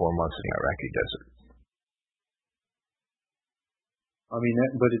 months in the Iraqi desert. I mean,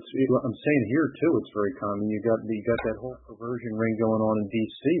 I'm saying here too, it's very common. You got that whole perversion ring going on in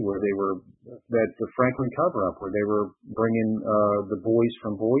D.C. where they were the Franklin cover-up, where they were bringing the boys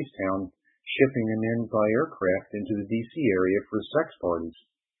from Boys Town, shipping them in by aircraft into the D.C. area for sex parties.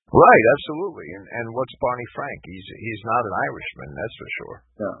 Right, absolutely. And what's Barney Frank? He's not an Irishman, that's for sure.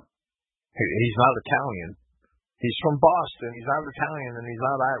 No. He's not Italian. He's from Boston. He's not Italian, and he's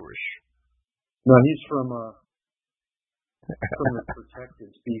not Irish. No, he's from the protected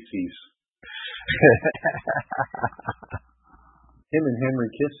species. Him and Henry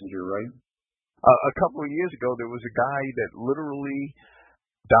Kissinger, right? A couple of years ago, there was a guy that literally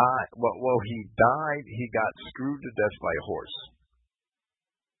died. Well, he died. He got screwed to death by a horse.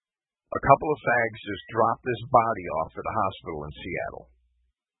 A couple of fags just dropped his body off at a hospital in Seattle.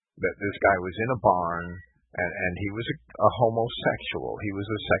 That this guy was in a barn, and he was a homosexual. He was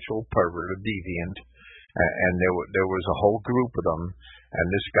a sexual pervert, a deviant, and there was a whole group of them. And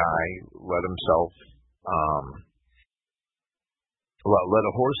this guy let himself let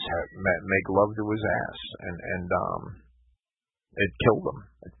a horse make love to his ass, and it killed him.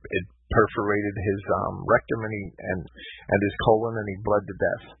 It perforated his rectum and his colon, and he bled to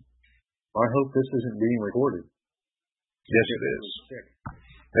death. I hope this isn't being recorded. Yes, it is.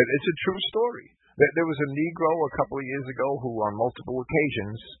 It's a true story. There was a Negro a couple of years ago who, on multiple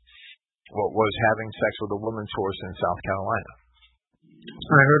occasions, was having sex with a woman's horse in South Carolina.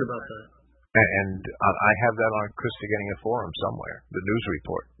 I heard about that. And I have that on Christogenea forum somewhere. The news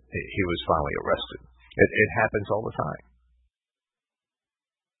report. He was finally arrested. It happens all the time.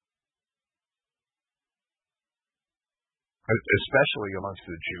 Especially amongst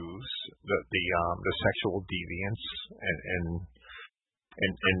the Jews, the sexual deviants, and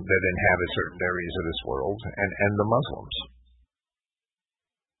that inhabit certain areas of this world, and the Muslims.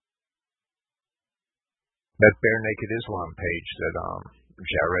 That Bare Naked Islam page that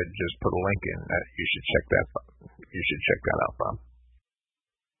Jared just put a link in, that you should check that. You should check that out, Bob.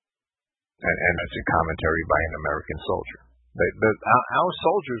 And it's a commentary by an American soldier. Our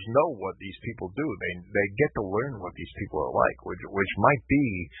soldiers know what these people do. They get to learn what these people are like, which might be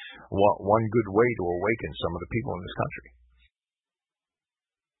one good way to awaken some of the people in this country.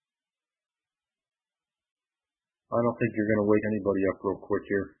 I don't think you're going to wake anybody up real quick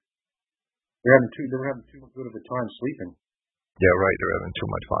here. They're having too good of a time sleeping. Yeah, right. They're having too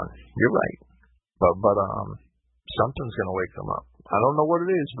much fun. You're right. But something's going to wake them up. I don't know what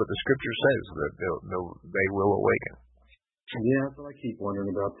it is, but the scripture says that they will awaken. Yeah, that's what I keep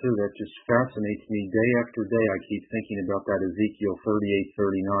wondering about too. That just fascinates me. Day after day, I keep thinking about that Ezekiel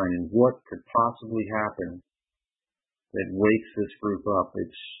 38:39 and what could possibly happen that wakes this group up.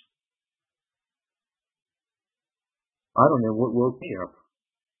 I don't know what woke me up.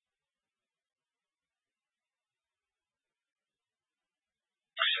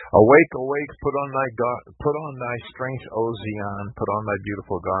 Awake, awake, put on thy strength, O Zion, put on thy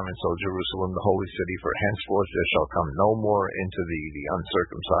beautiful garments, O Jerusalem, the holy city, for henceforth there shall come no more into thee the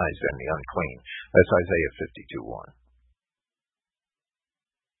uncircumcised and the unclean. That's Isaiah 52:1.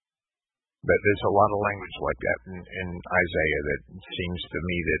 But there's a lot of language like that in Isaiah that seems to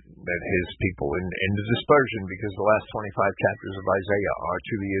me that his people in the dispersion, because the last 25 chapters of Isaiah are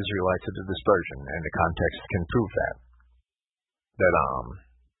to the Israelites of the dispersion, and the context can prove that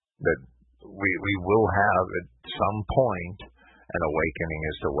we will have at some point an awakening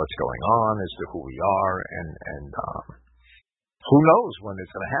as to what's going on, as to who we are, and who knows when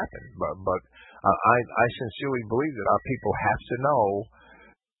it's going to happen. But I sincerely believe that our people have to know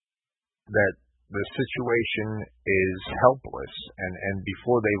that the situation is helpless, and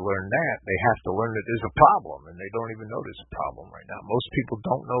before they learn that, they have to learn that there's a problem, and they don't even know there's a problem right now. Most people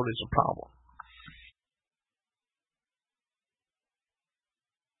don't know there's a problem.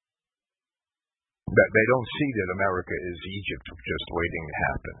 That they don't see that America is Egypt just waiting to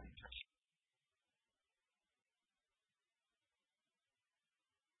happen.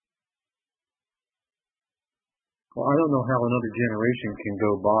 Well, I don't know how another generation can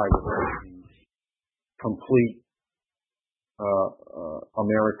go by without the complete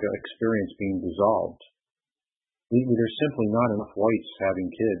America experience being dissolved. There's simply not enough whites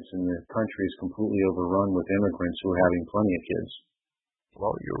having kids, and the country is completely overrun with immigrants who are having plenty of kids.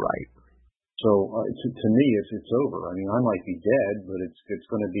 Well, you're right. So to me, it's over. I mean, I might be dead, but it's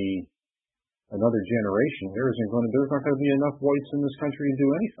going to be another generation. There's not going to be enough whites in this country to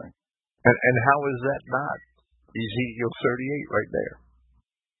do anything. And how is that not? Ezekiel 38 right there.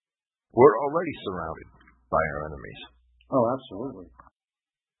 We're already surrounded by our enemies. Oh, absolutely.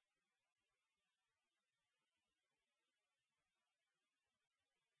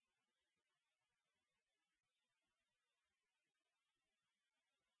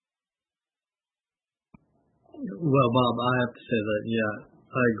 Well, Bob, I have to say that, yeah,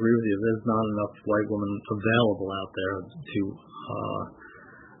 I agree with you. There's not enough white women available out there to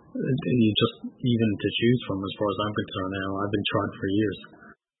you just even to choose from, as far as I'm concerned. Now, I've been trying for years.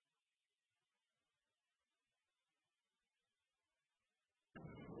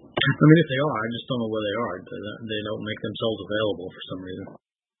 I mean, if they are, I just don't know where they are. They don't make themselves available for some reason.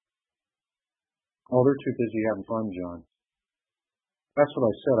 Oh, they're too busy having fun, John. That's what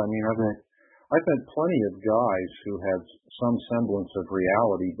I said. I mean, I've met plenty of guys who have some semblance of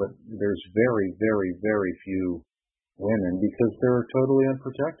reality, but there's very, very, very few women because they're totally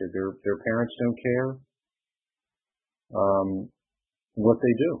unprotected. Their parents don't care what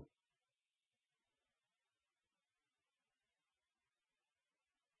they do.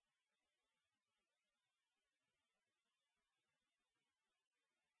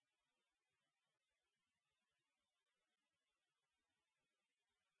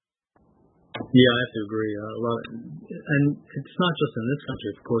 Yeah, I have to agree. And it's not just in this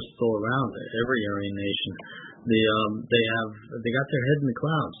country. Of course, it's all around every Aryan nation. They got their head in the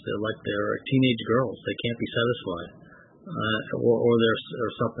clouds. They're teenage girls. They can't be satisfied,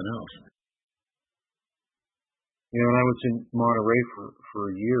 or something else. You know, when I was in Monterey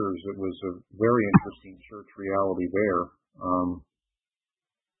for years, it was a very interesting church reality there.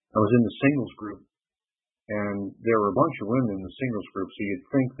 I was in the singles group. And there were a bunch of women in the singles group, so you'd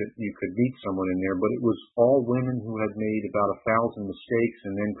think that you could meet someone in there, but it was all women who had made about 1,000 mistakes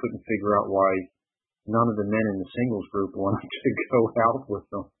and then couldn't figure out why none of the men in the singles group wanted to go out with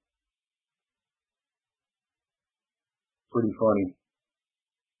them. Pretty funny.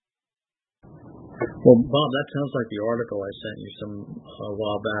 Well, Bob, that sounds like the article I sent you a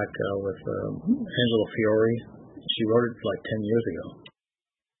while back with Angela Fiore. She wrote it like 10 years ago.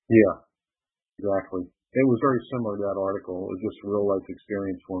 Yeah, exactly. It was very similar to that article. It was just a real-life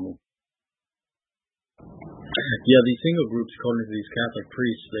experience for me. Yeah, these single groups, according to these Catholic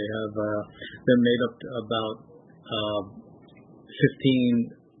priests, they're made up about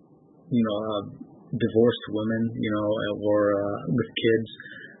 15, divorced women, or with kids,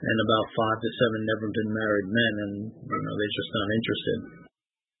 and about 5 to 7 never been married men, and they're just not interested.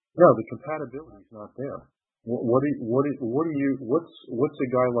 No, the compatibility's not there. What's a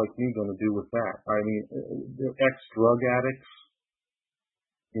guy like me going to do with that? I mean, ex-drug addicts,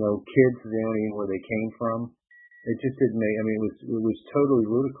 kids they don't even know where they came from. It just didn't make. I mean, it was totally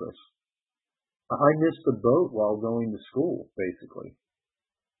ludicrous. I missed the boat while going to school, basically.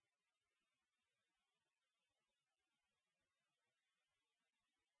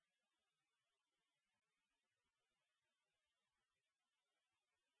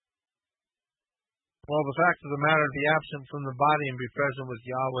 Well, the fact of the matter, be absent from the body and be present with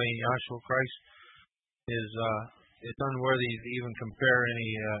Yahweh and Yahshua Christ is unworthy to even compare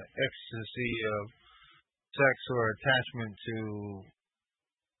any ecstasy of sex or attachment to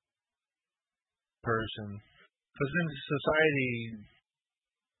person. Because in society,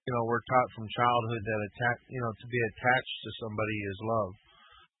 we're taught from childhood that to be attached to somebody is love.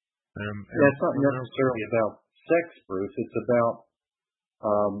 It's not necessarily about sex, Bruce. It's about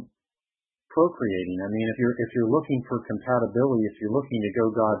procreating. I mean, if you're looking for compatibility, if you're looking to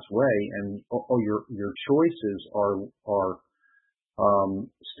go God's way, and your choices are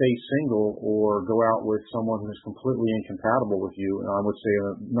stay single or go out with someone who's completely incompatible with you, and I would say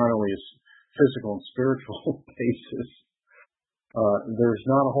not only a physical and spiritual basis, there's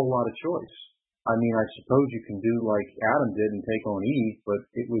not a whole lot of choice. I mean, I suppose you can do like Adam did and take on Eve, but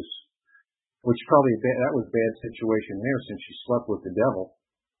which probably that was a bad situation there since she slept with the devil.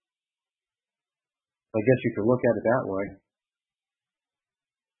 I guess you could look at it that way.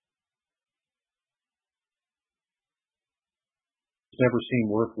 It's never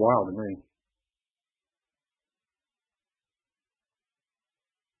seemed worthwhile to me.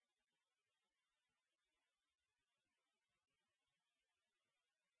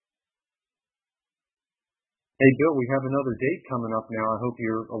 Hey, Bill, we have another date coming up now. I hope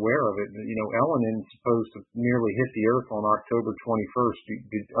you're aware of it. Ellen is supposed to nearly hit the earth on October 21st.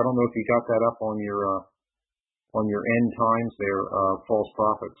 I don't know if you got that up on your end times there, false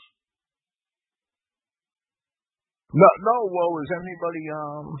prophets. No. Well, is anybody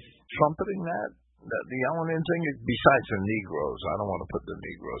trumpeting that? The Ellen thing? Besides the Negroes, I don't want to put the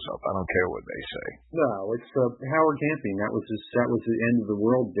Negroes up. I don't care what they say. No, it's Howard Camping. That was the end of the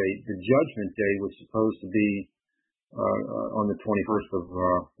world date. The Judgment Day was supposed to be on the 21st of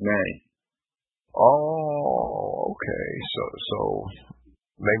May. Oh, okay. So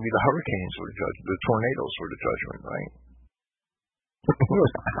maybe the hurricanes were the tornadoes were the judgment, right?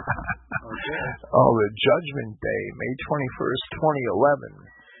 Okay. Oh, the Judgment Day, May 21st,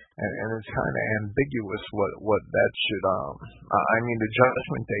 2011. And it's kind of ambiguous what that should, I mean, the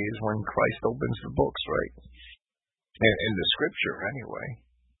Judgment Day is when Christ opens the books, right? In the scripture, anyway.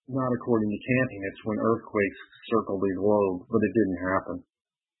 Not according to Camping. It's when earthquakes circle the globe, but it didn't happen.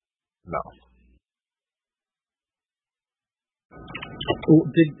 No.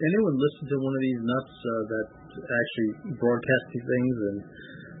 Did anyone listen to one of these nuts that actually broadcast these things? And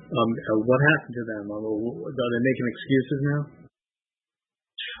what happened to them? Are they making excuses now?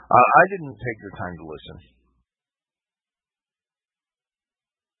 I didn't take the time to listen.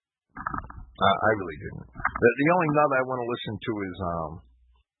 I really didn't. The only nut I want to listen to is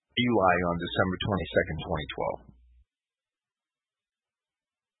Eli on December 22nd, 2012.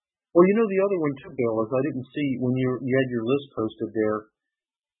 Well, you know, the other one too, Bill, is I didn't see when you had your list posted there,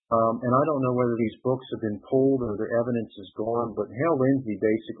 and I don't know whether these books have been pulled or the evidence is gone, but Hal Lindsey,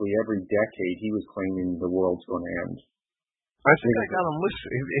 basically every decade, he was claiming the world's going to end. I think I got him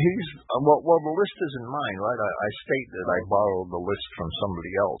listed. He's well. The list isn't mine, right? I state that I borrowed the list from somebody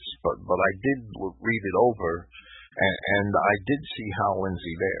else, but I did read it over, and I did see Hal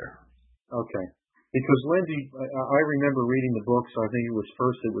Lindsey there. Okay. Because Lindsey, I remember reading the books. I think it was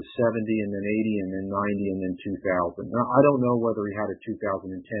 70, and then 80, and then 90, and then 2000. Now, I don't know whether he had a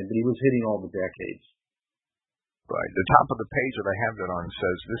 2010, but he was hitting all the decades. Right. The top of the page that I have that on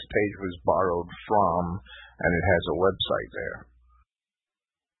says this page was borrowed from, and it has a website there.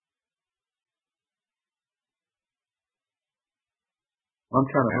 I'm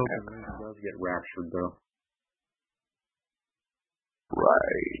kind of hoping Lindsey does get raptured, though.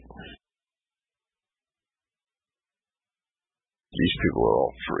 Right. These people are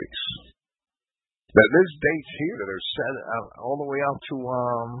all freaks. There's dates here that are set all the way out to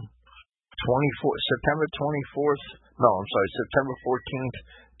September 24th. No, I'm sorry, September 14th,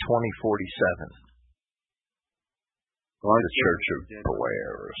 2047. Well, the Church of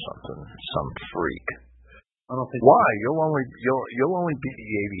Blair or something, some freak. I don't think. Why? You'll only be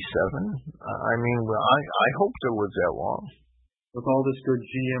 87. I mean, I hope to live that long. With all this good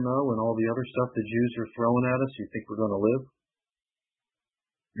GMO and all the other stuff the Jews are throwing at us, you think we're going to live?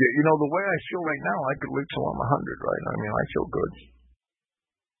 You know, the way I feel right now, I could live till I'm 100, right? I mean, I feel good.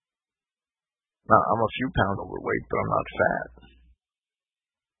 Now, I'm a few pounds overweight, but I'm not fat.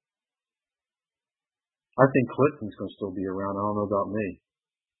 I think Clifton's going to still be around. I don't know about me.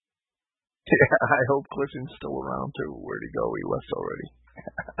 Yeah, I hope Clifton's still around, too. Where'd he go? He left already.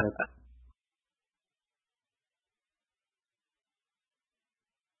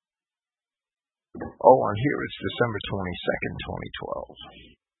 Oh, on here it's December 22nd,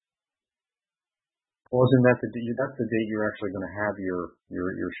 2012. Well, isn't that that's the date you're actually going to have your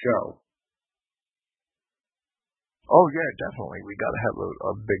show? Oh yeah, definitely. We got to have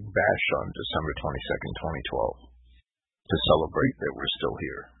a big bash on December 22nd, 2012 to celebrate that we're still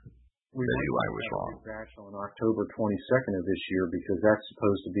here. That Eli was wrong. A big bash on October 22nd of this year because that's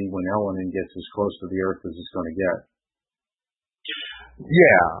supposed to be when Elenin gets as close to the Earth as it's going to get.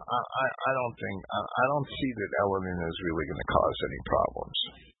 Yeah, I don't see that Elenin is really going to cause any problems.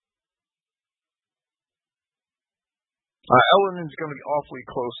 Elenin's going to be awfully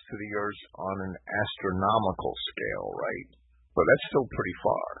close to the Earth on an astronomical scale, right? But that's still pretty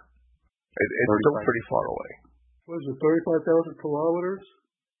far. It's still pretty far away. What is it, 35,000 kilometers?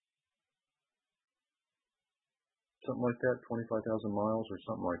 Something like that, 25,000 miles or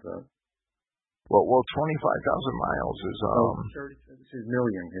something like that. Well, 25,000 miles is It's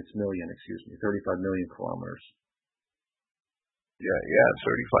million. It's million. Excuse me, 35 million kilometers. Yeah,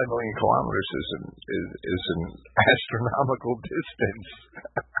 35 million kilometers is an astronomical distance.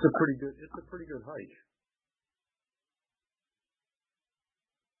 It's a pretty good hike.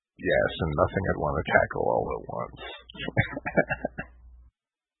 Yes, and nothing I'd want to tackle all at once.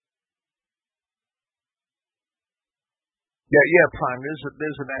 Yeah, Prime.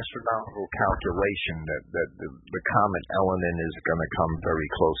 There's an astronomical calculation that the comet Elenin is going to come very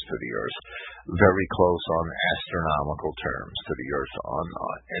close to the Earth, very close on astronomical terms to the Earth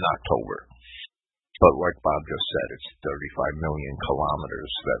in October. But like Bob just said, it's 35 million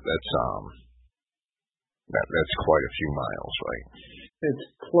kilometers. That's quite a few miles, right?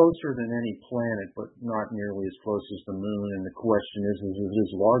 It's closer than any planet, but not nearly as close as the Moon. And the question is it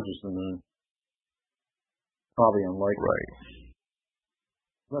as large as the Moon? Probably unlikely.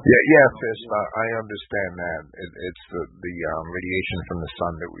 Right. Yeah, Fist. I understand that. It's the radiation from the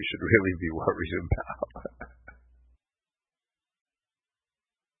sun that we should really be worried about.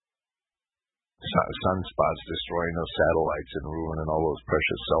 sunspots destroying those satellites and ruining all those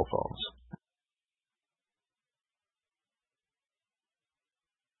precious cell phones.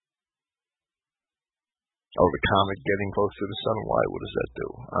 Oh, the comet getting close to the sun. Why? What does that do?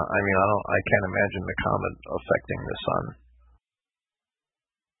 I can't imagine the comet affecting the sun.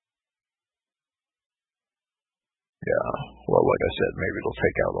 Yeah. Well, like I said, maybe it'll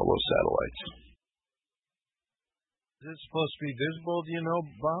take out all those satellites. Is it supposed to be visible? Do you know,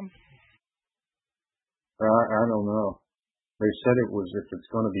 Bob? I don't know. They said it was, if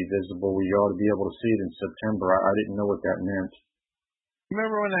it's going to be visible, we ought to be able to see it in September. I didn't know what that meant.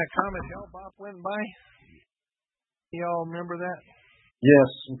 Remember when that comet Hale-Bopp went by? Y'all remember that? Yes,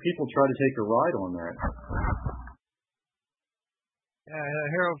 and people try to take a ride on that. Yeah,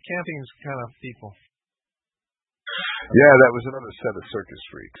 Harold Camping's kind of people. Yeah, that was another set of circus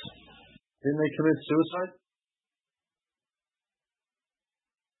freaks. Didn't they commit suicide?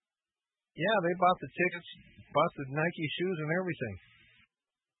 Yeah, they bought the tickets, bought the Nike shoes and everything.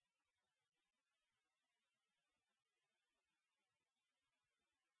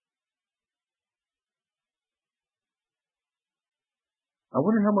 I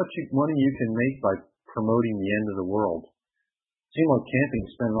wonder how much money you can make by promoting the end of the world. It seems like camping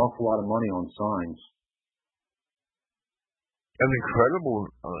spent an awful lot of money on signs. An incredible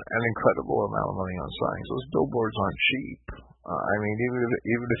amount of money on signs. Those billboards aren't cheap.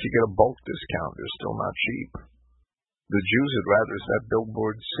 Even if you get a bulk discount, they're still not cheap. The Jews would rather that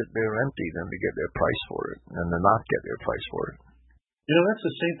billboard sit there empty than to get their price for it, and to not get their price for it. You know, that's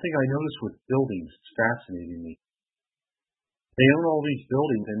the same thing I notice with buildings. It's fascinating me. They own all these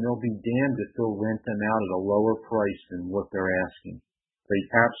buildings, and they'll be damned if they'll rent them out at a lower price than what they're asking. They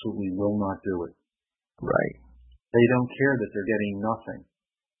absolutely will not do it. Right. They don't care that they're getting nothing.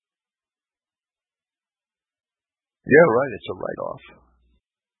 Yeah, right. It's a write-off.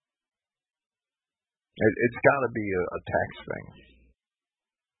 It's got to be a tax thing.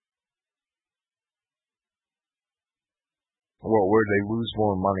 Well, where they lose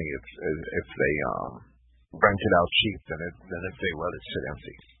more money if they rent it out cheap than if they let it sit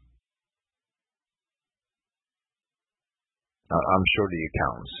empty. I'm sure the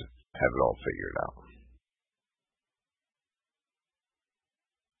accountants have it all figured out.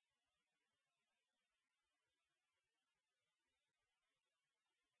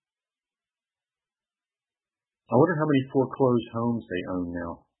 I wonder how many foreclosed homes they own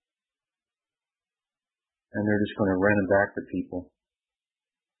now. And they're just going to rent them back to people.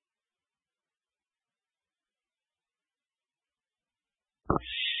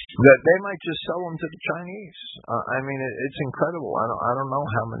 That they might just sell them to the Chinese. It's incredible. I don't know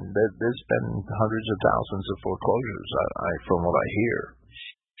how many. There's been hundreds of thousands of foreclosures. From what I hear,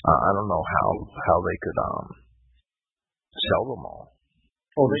 I don't know how they could sell them all.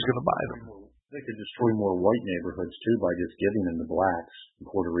 Oh, who's going to buy them? They could destroy more white neighborhoods too by just giving them to blacks and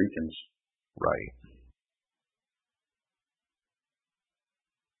Puerto Ricans. Right.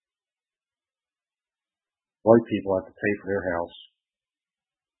 White people have to pay for their house.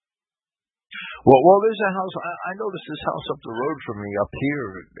 Well, there's a house. I noticed this house up the road from me up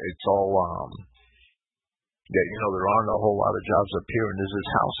here. It's all there aren't a whole lot of jobs up here, and there's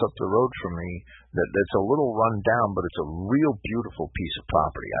this house up the road from me that's a little run down, but it's a real beautiful piece of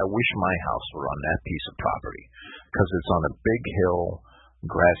property. I wish my house were on that piece of property because it's on a big hill,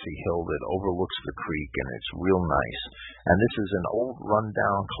 grassy hill that overlooks the creek, and it's real nice. And this is an old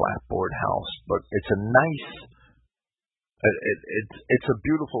run-down clapboard house, but it's a nice. It's a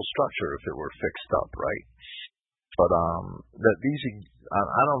beautiful structure if it were fixed up right. But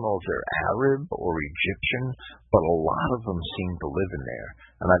I don't know if they're Arab or Egyptian, but a lot of them seem to live in there,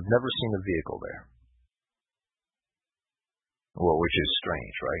 and I've never seen a vehicle there. Well, which is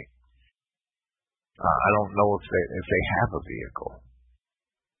strange, right? I don't know if they have a vehicle.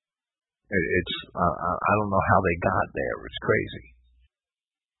 I don't know how they got there. It's crazy.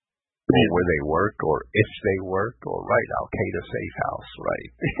 Or where they work, or if they work, or right, Al-Qaeda safe house,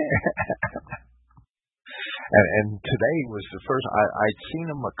 right? And today was the first, I'd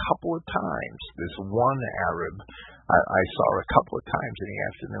seen him a couple of times. This one Arab, I saw a couple of times in the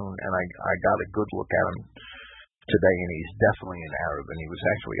afternoon, and I got a good look at him today, and he's definitely an Arab, and he was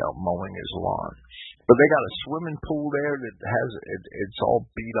actually out mowing his lawn. But they got a swimming pool there that it's all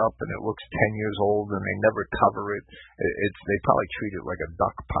beat up, and it looks 10 years old, and they never cover it. They probably treat it like a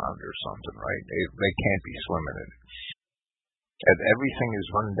duck pond or something, right? They can't be swimming in it. And everything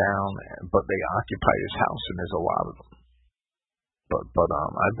is run down, but they occupy his house, and there's a lot of them. But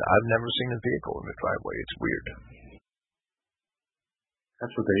I've never seen a vehicle in the driveway. It's weird.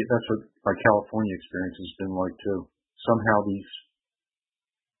 That's what my California experience has been like too. Somehow these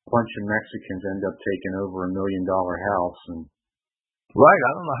bunch of Mexicans end up taking over $1 million house. And right,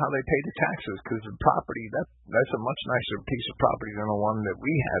 I don't know how they pay the taxes because the property that's a much nicer piece of property than the one that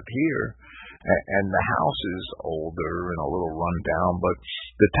we have here, and the house is older and a little run down, but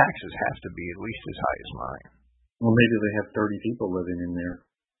the taxes have to be at least as high as mine. Well, maybe they have 30 people living in there,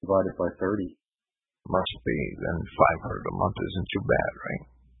 divided by 30. Must be. Then $500 a month isn't too bad, right?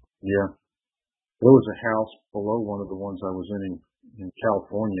 Yeah. There was a house below one of the ones I was in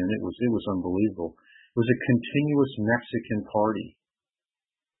California, and it was unbelievable. It was a continuous Mexican party,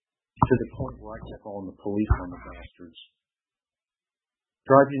 to the point where I kept calling the police on the bastards.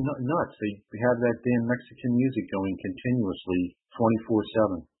 Drive you nuts. They have that damn Mexican music going continuously,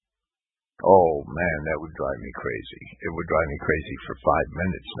 24/7. Oh man, that would drive me crazy. It would drive me crazy for 5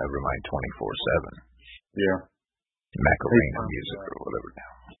 minutes, never mind 24/7. Yeah. Macarena music or whatever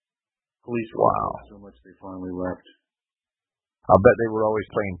now. Police wow. So much they finally left. I'll bet they were always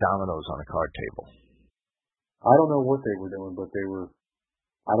playing dominoes on a card table. I don't know what they were doing, but they were,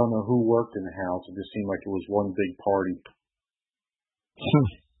 I don't know who worked in the house. It just seemed like it was one big party.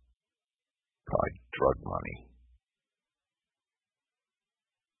 Probably drug money.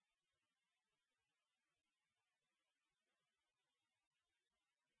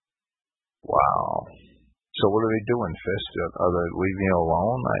 Wow. So what are they doing, Fist? Are they leaving you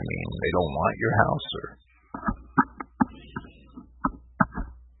alone? I mean, they don't want your house, or?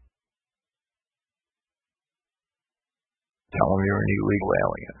 Tell them you're an illegal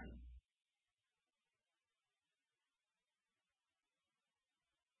alien.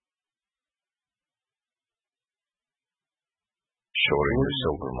 Shorting the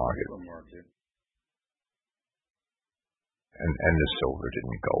silver market. And the silver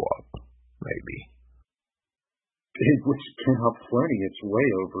didn't go up, maybe. It went up plenty. It's way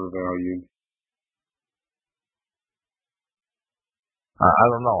overvalued. I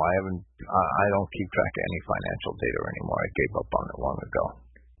don't know. I don't keep track of any financial data anymore. I gave up on it long ago.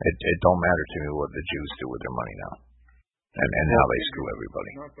 It don't matter to me what the Jews do with their money now, and how they screw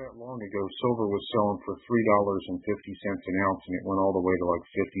everybody. Not that long ago, silver was selling for $3.50 an ounce, and it went all the way to like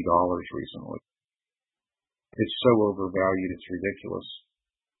 $50 recently. It's so overvalued, it's ridiculous.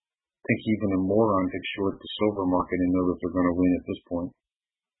 I think even a moron could short the silver market and know that they're going to win at this point.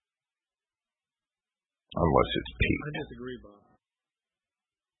 Unless it's peaked. I disagree, Bob.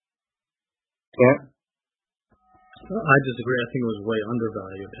 Yeah? I disagree. I think it was way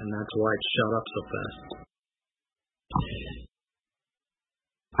undervalued, and that's why it shot up so fast.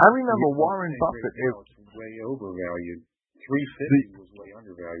 I remember Warren Buffett. It's way overvalued. $3.50 was way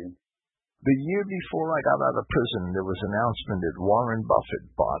undervalued. The year before I got out of prison, there was an announcement that Warren Buffett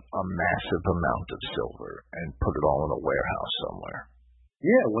bought a massive amount of silver and put it all in a warehouse somewhere.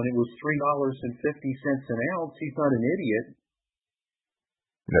 Yeah, when it was $3.50 an ounce, he's not an idiot.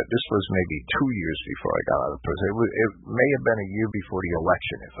 This was maybe 2 years before I got out of prison. It may have been a year before the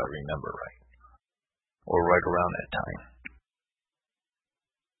election, if I remember right, or right around that time.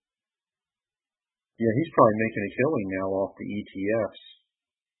 Yeah, he's probably making a killing now off the ETFs.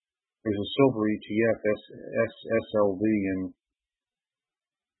 There's a silver ETF, SLV, and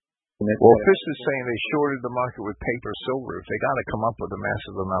well, Fish is saying they shorted the market with paper silver. If they got to come up with a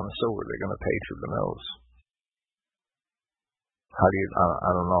massive amount of silver, they're going to pay through the nose. How do you?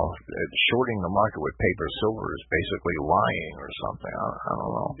 I don't know. Shorting the market with paper silver is basically lying or something. I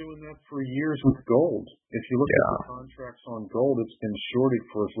don't know. I've been doing that for years with gold. If you look at the contracts on gold, it's been shorted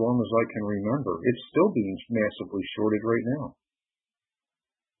for as long as I can remember. It's still being massively shorted right now.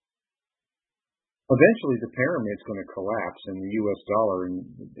 Eventually, the pyramid's going to collapse, and the U.S. dollar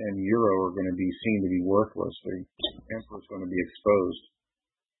and euro are going to be seen to be worthless. The emperor's going to be exposed.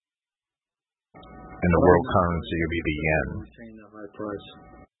 And the world currency will be the yen. Retain the high price.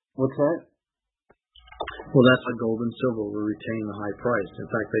 What's that? Well, that's why gold and silver will retain the high price. In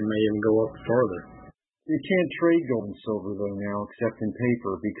fact, they may even go up further. You can't trade gold and silver, though, now, except in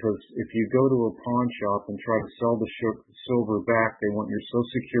paper, because if you go to a pawn shop and try to sell the silver back, they want your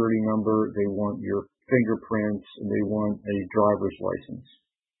Social Security number, they want your fingerprints, and they want a driver's license.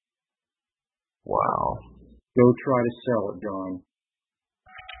 Wow. Go try to sell it, John.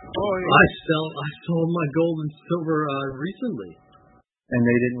 Oh, yeah. I sold my gold and silver recently. And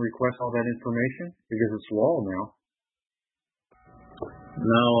they didn't request all that information? Because it's law now.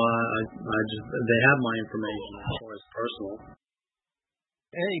 No, I just, they have my information as far as personal.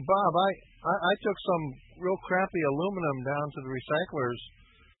 Hey, Bob, I took some real crappy aluminum down to the recyclers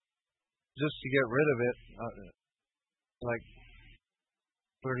just to get rid of it, like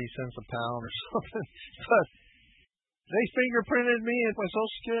 30 cents a pound or something. But they fingerprinted me and my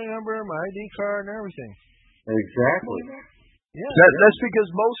Social Security number, my ID card, and everything. Exactly. That's because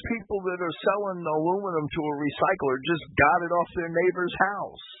most people that are selling aluminum to a recycler just got it off their neighbor's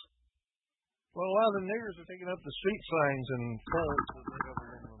house. Well, a lot of the niggers are taking up the street signs and poles that they have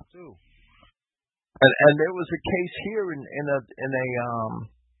aluminum too. And there was a case here in 2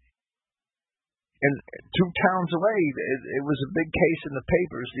 towns away. It was a big case in the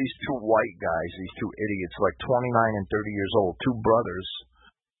papers. These 2 white guys, these 2 idiots, like 29 and 30 years old, 2 brothers.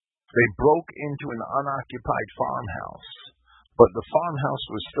 They broke into an unoccupied farmhouse, but the farmhouse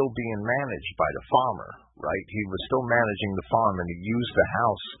was still being managed by the farmer, right? He was still managing the farm, and he used the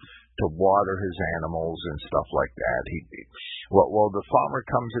house to water his animals and stuff like that. Well, the farmer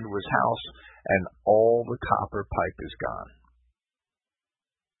comes into his house, and all the copper pipe is gone.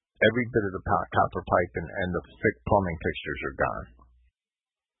 Every bit of the copper pipe and the thick plumbing fixtures are gone.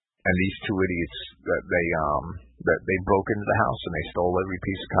 And these 2 idiots, they broke into the house and they stole every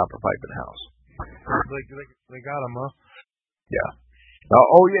piece of copper pipe in the house. They got him, huh? Yeah.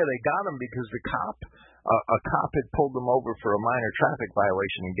 Oh yeah, they got him because a cop had pulled them over for a minor traffic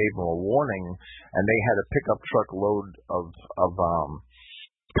violation and gave them a warning, and they had a pickup truck load of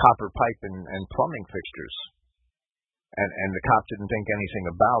copper pipe and plumbing fixtures. And the cop didn't think anything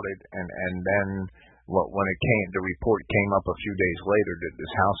about it, and then when the report came up a few days later that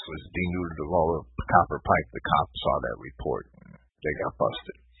this house was denuded of all the copper pipe, the cop saw that report and they got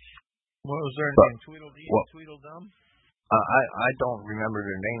busted. What was their name? Tweedledee and Tweedledum? I don't remember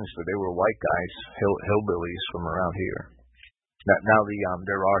their names, but they were white guys, hillbillies from around here. Now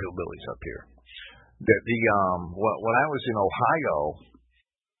there are hillbillies up here. When I was in Ohio,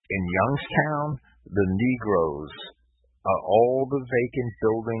 in Youngstown, the Negroes, all the vacant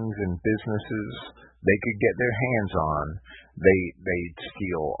buildings and businesses they could get their hands on, they'd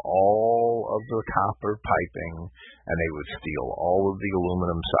steal all of the copper piping, and they would steal all of the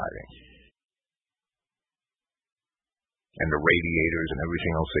aluminum siding, and the radiators and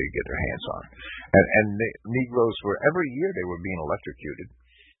everything else they could get their hands on. And the Negroes every year they were being electrocuted,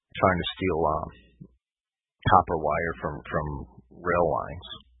 trying to steal copper wire from rail lines.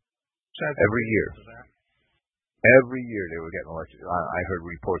 Every year. Every year they were getting electrocuted. I heard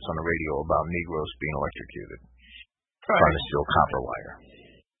reports on the radio about Negroes being electrocuted, trying to steal copper wire.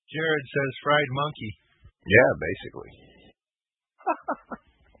 Jared says fried monkey. Yeah, basically.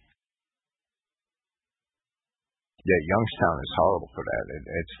 Yeah, Youngstown is horrible for that.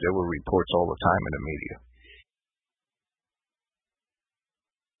 There were reports all the time in the media.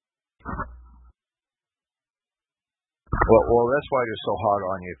 Well, that's why they're so hard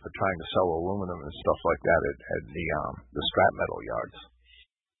on you for trying to sell aluminum and stuff like that at the scrap metal yards.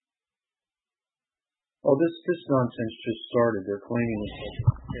 Oh, this nonsense just started. They're claiming it's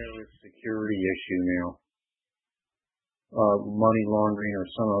a terrorist security issue now. Money laundering or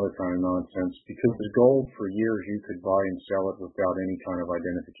some other kind of nonsense. Because the gold for years you could buy and sell it without any kind of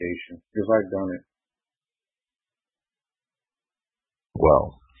identification. Because I've done it.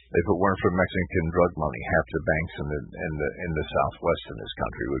 Well, if it weren't for Mexican drug money, half the banks in the Southwest in this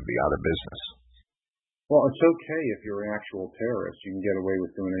country would be out of business. Well, it's okay if you're an actual terrorist. You can get away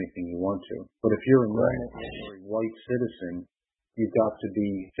with doing anything you want to. But if you're a normal, ordinary white citizen, you've got to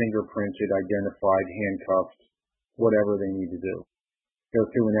be fingerprinted, identified, handcuffed, whatever they need to do. Go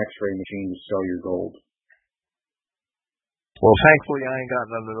through an X-ray machine to sell your gold. Well, thankfully, I ain't got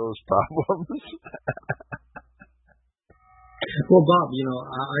none of those problems. Well, Bob,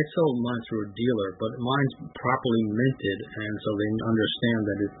 I sold mine through a dealer, but mine's properly minted, and so they understand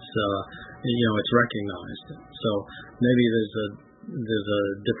that it's recognized. So maybe there's a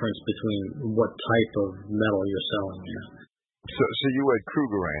difference between what type of metal you're selling. Yeah. So you had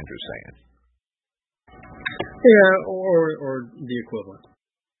Krugerrand, you're saying? Yeah, or the equivalent.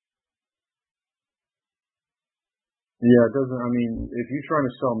 Yeah, it doesn't. I mean, if you're trying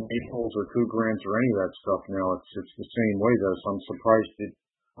to sell maples or Krugerrands or any of that stuff now, it's the same way though. So I'm surprised that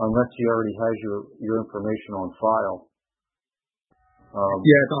unless he already has your information on file.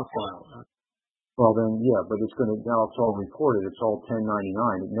 Yeah, it's on file. Well then, yeah, but now it's all recorded. It's all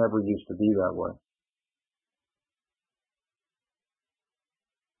 1099. It never used to be that way.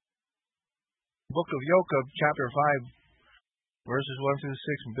 Book of Job, chapter 5. Verses 1 through 6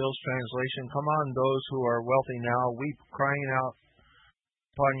 in Bill's translation. Come on, those who are wealthy now, weep, crying out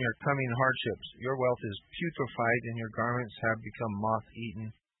upon your coming hardships. Your wealth is putrefied, and your garments have become moth-eaten.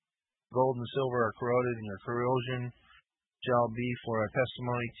 Gold and silver are corroded, and your corrosion shall be for a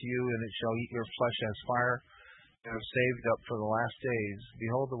testimony to you, and it shall eat your flesh as fire. You have saved up for the last days.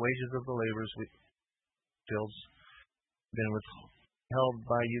 Behold, the wages of the laborers fields have been withheld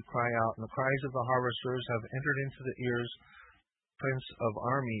by you, cry out, and the cries of the harvesters have entered into the ears Prince of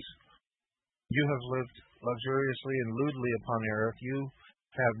Armies. You have lived luxuriously and lewdly upon the earth. You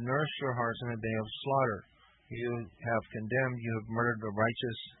have nursed your hearts in a day of slaughter. You have condemned, you have murdered the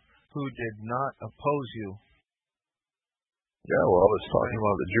righteous who did not oppose you. Yeah, well, it's talking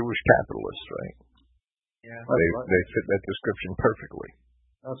about the Jewish capitalists, right? Yeah. They fit that description perfectly.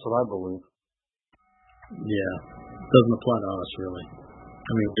 That's what I believe. Yeah. Doesn't apply to us, really.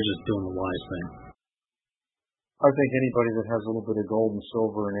 I mean, we're just doing the wise thing. I think anybody that has a little bit of gold and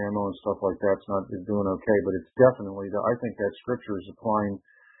silver and ammo and stuff like that's is doing okay, but it's definitely, I think that scripture is applying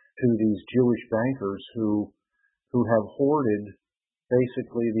to these Jewish bankers who have hoarded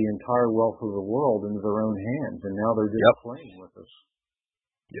basically the entire wealth of the world into their own hands, and now they're just playing with us.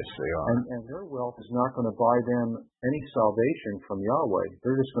 Yes, they are. And their wealth is not going to buy them any salvation from Yahweh.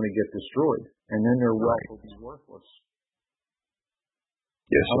 They're just going to get destroyed, and then their wealth will be worthless.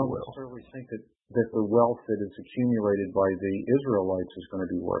 Yes, I don't necessarily think that the wealth that is accumulated by the Israelites is going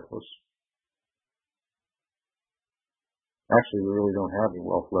to be worthless. Actually, we really don't have any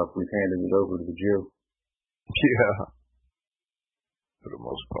wealth left. We've handed it over to the Jew. Yeah. For the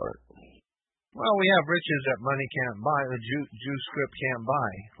most part. Well, we have riches that money can't buy, the Jew script can't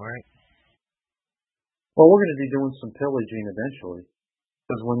buy, right? Well, we're going to be doing some pillaging eventually,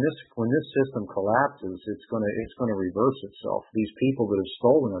 because when this system collapses, it's going to reverse itself. These people that have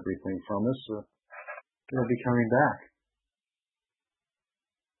stolen everything from us are going to be coming back.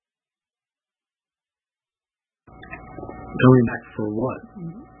 Coming back for what?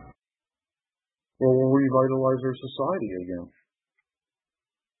 Well, we'll revitalize our society again.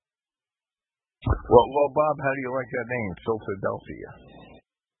 Well, Bob, how do you like that name, Philthadelphia?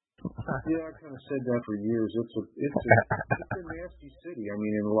 Yeah, I kind of said that for years. It's a nasty city. I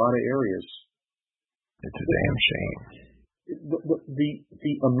mean, in a lot of areas. It's a damn shame.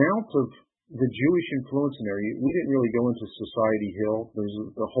 The amount of the Jewish influence in there, we didn't really go into Society Hill.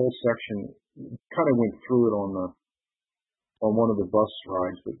 There's the whole section, kind of went through it on one of the bus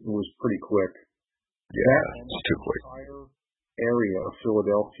rides, but it was pretty quick. Yeah, it's too quick. The entire area of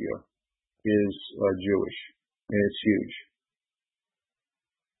Philadelphia is Jewish, and it's huge.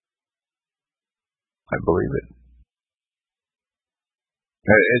 I believe it.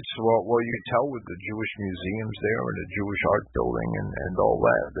 It's well, you can tell with the Jewish museums there and the Jewish art building and all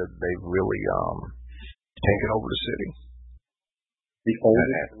that they've really taken over the city. The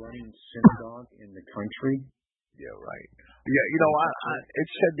oldest running synagogue in the country. Yeah, right. Yeah, it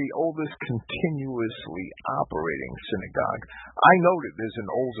said the oldest continuously operating synagogue. I know that there's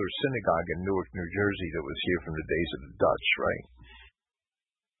an older synagogue in Newark, New Jersey that was here from the days of the Dutch, right?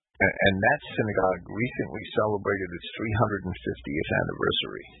 And that synagogue recently celebrated its 350th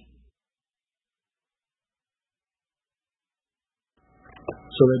anniversary.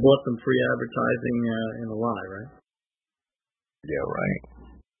 So they bought them free advertising in a lie, right? Yeah, right.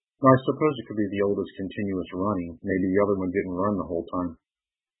 I suppose it could be the oldest continuous running. Maybe the other one didn't run the whole time.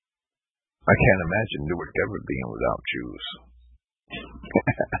 I can't imagine Newark ever being without Jews.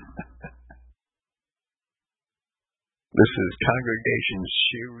 This is Congregation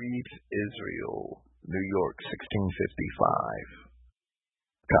Sherith Israel, New York, 1655.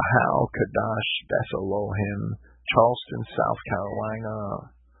 Kahal Kadash Beth Elohim, Charleston, South Carolina,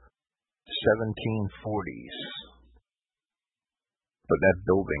 1740s. But that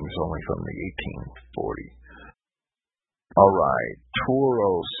building's only from the 1840s. All right,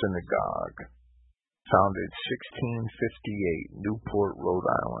 Touro Synagogue, founded 1658, Newport, Rhode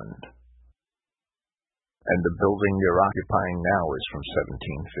Island. And the building they're occupying now is from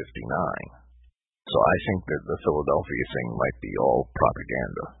 1759. So I think that the Philadelphia thing might be all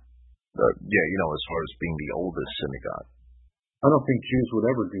propaganda. As far as being the oldest synagogue. I don't think Jews would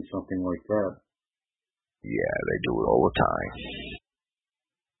ever do something like that. Yeah, they do it all the time.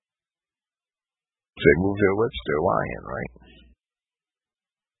 If they move their lips, they're lying, right?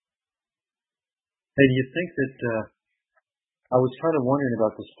 Hey, do you think that, I was kind of wondering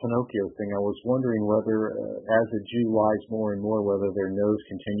about this Pinocchio thing. I was wondering whether, as a Jew lies more and more, whether their nose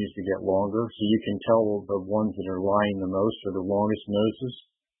continues to get longer, so you can tell the ones that are lying the most are the longest noses.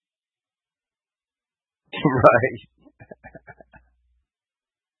 Right.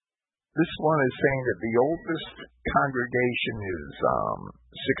 This one is saying that the oldest congregation is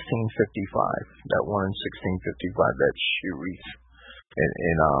 1655. That one in 1655, that's Sherith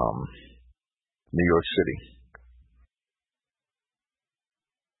in New York City.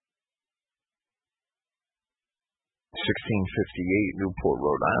 (1658) Newport,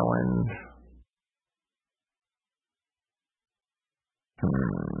 Rhode Island.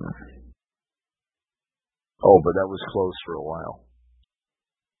 Oh, but that was closed for a while.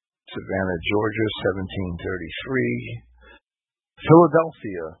 Savannah, Georgia, 1733.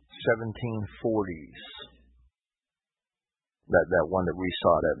 Philadelphia, 1740s. That one that we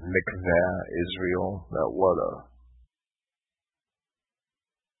saw, that Mikveh, Israel, that what a...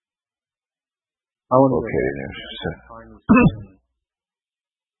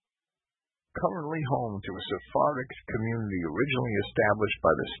 Currently home to a Sephardic community originally established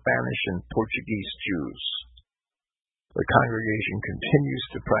by the Spanish and Portuguese Jews. The congregation continues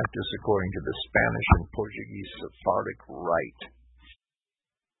to practice according to the Spanish and Portuguese Sephardic rite.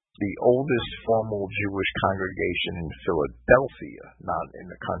 The oldest formal Jewish congregation in Philadelphia, not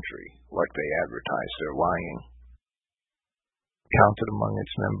in the country, like they advertise, they're lying. Counted among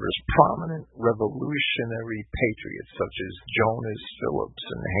its members prominent revolutionary patriots such as Jonas Phillips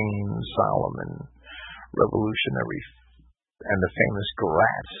and Haines Solomon, revolutionary, and the famous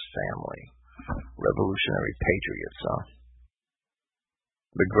Gratz family, revolutionary patriots,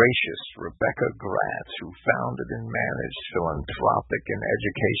 The gracious Rebecca Gratz, who founded and managed philanthropic and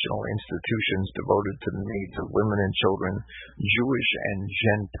educational institutions devoted to the needs of women and children, Jewish and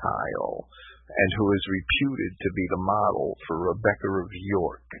Gentile, and who is reputed to be the model for Rebecca of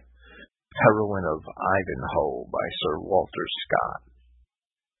York, heroine of Ivanhoe by Sir Walter Scott.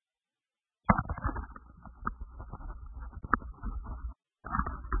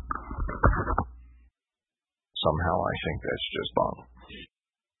 Somehow I think that's just wrong.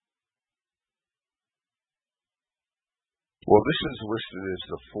 Well, this is listed as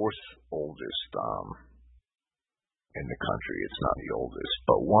the fourth oldest in the country. It's not the oldest,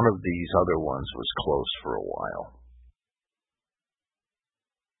 but one of these other ones was closed for a while.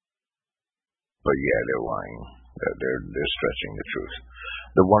 But yeah, they're lying. They're stretching the truth.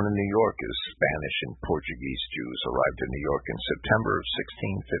 The one in New York is Spanish and Portuguese Jews arrived in New York in September of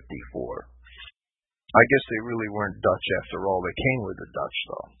 1654. I guess they really weren't Dutch after all. They came with the Dutch,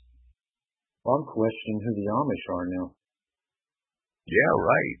 though. Well, I'm questioning who the Amish are now. Yeah,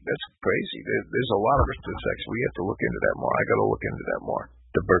 right. That's crazy. There's a lot of birth defects. We have to look into that more. I got to look into that more.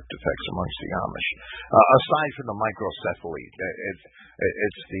 The birth defects amongst the Amish. Aside from the microcephaly,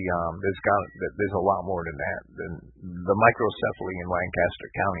 there's a lot more than that. The microcephaly in Lancaster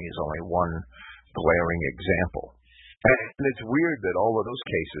County is only one glaring example. And it's weird that all of those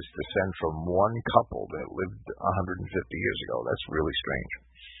cases descend from one couple that lived 150 years ago. That's really strange.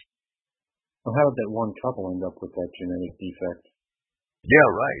 Well, how did that one couple end up with that genetic defect? Yeah,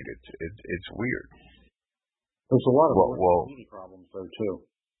 right. It's weird. There's a lot of fertility problems though too.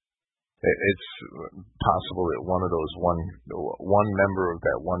 It's possible that one of those one member of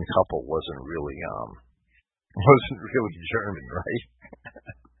that one couple wasn't really German, right?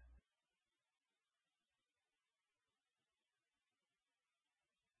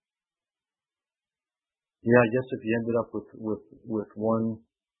 Yeah, I guess if you ended up with one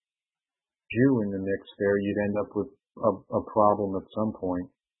Jew in the mix there, you'd end up with a problem at some point.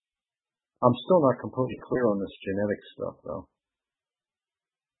 I'm still not completely clear on this genetic stuff, though.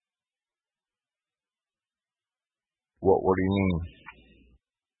 What do you mean?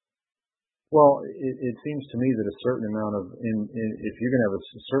 Well, it seems to me that a certain amount of if you're going to have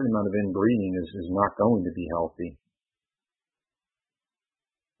a certain amount of inbreeding is not going to be healthy.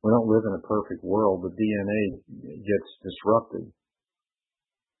 We don't live in a perfect world. The DNA gets disrupted.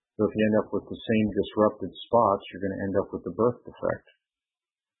 So if you end up with the same disrupted spots, you're going to end up with the birth defect.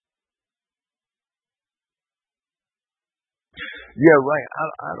 Yeah, right.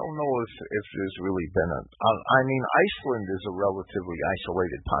 I don't know if there's really been I mean, Iceland is a relatively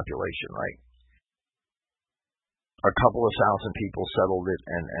isolated population, right? A couple of thousand people settled it,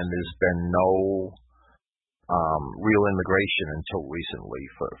 and there's been no real immigration until recently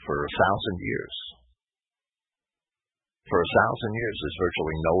for 1,000 years. For 1,000 years, there's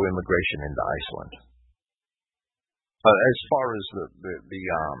virtually no immigration into Iceland. As far as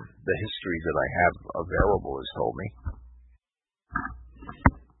the history that I have available has told me.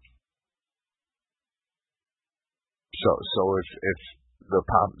 So if the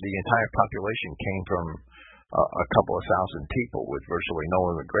entire population came from a couple of thousand people with virtually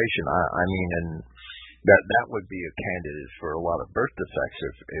no immigration, I mean, and that would be a candidate for a lot of birth defects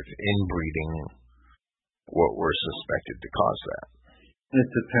if inbreeding were suspected to cause that. It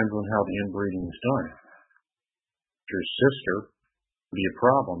depends on how the inbreeding is done. If your sister would be a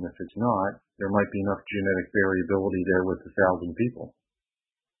problem. If it's not, there might be enough genetic variability there with 1,000 people.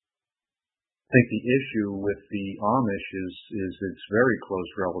 I think the issue with the Amish is it's very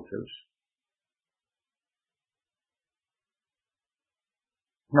close relatives.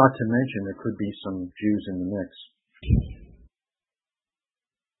 Not to mention there could be some Jews in the mix.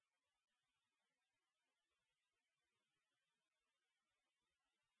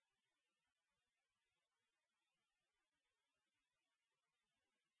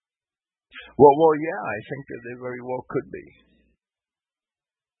 Well, yeah, I think that they very well could be.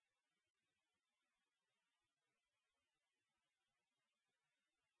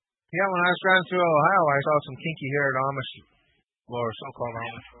 Yeah, when I was driving through Ohio, I saw some kinky-haired Amish, or so-called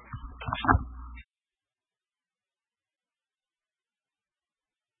Amish.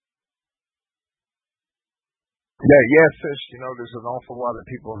 Yeah, yes, there's an awful lot of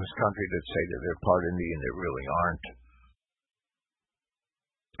people in this country that say that they're part Indian that really aren't.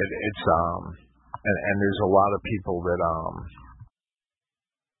 And there's a lot of people that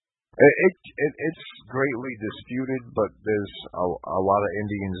it's greatly disputed, but there's a lot of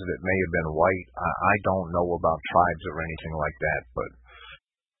Indians that may have been white. I don't know about tribes or anything like that, but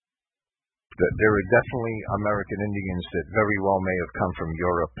there are definitely American Indians that very well may have come from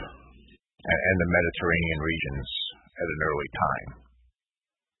Europe and the Mediterranean regions at an early time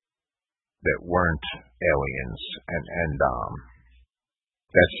that weren't aliens, and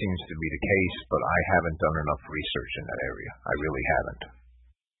that seems to be the case, but I haven't done enough research in that area. I really haven't.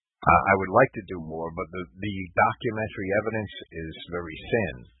 I would like to do more, but the documentary evidence is very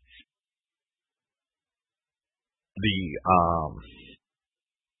thin.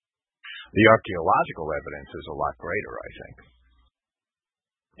 The archaeological evidence is a lot greater, I think.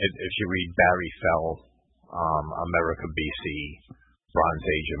 If you read Barry Fell, America BC, Bronze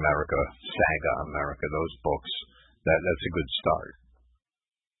Age America, Saga America, those books, that's a good start.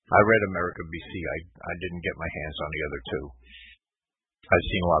 I read America BC. I didn't get my hands on the other two. I've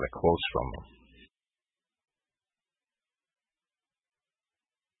seen a lot of quotes from them.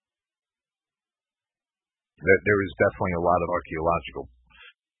 There is definitely a lot of archaeological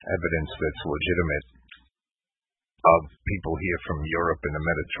evidence that's legitimate of people here from Europe and the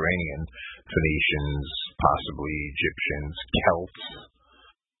Mediterranean, Phoenicians, possibly Egyptians, Celts,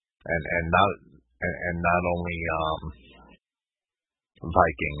 and not only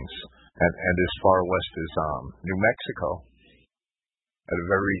Vikings, and as far west as New Mexico at a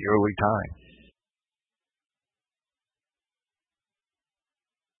very early time.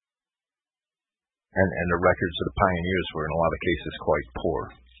 And the records of the pioneers were in a lot of cases quite poor.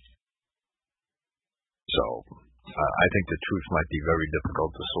 So I think the truth might be very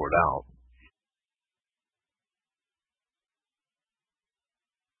difficult to sort out.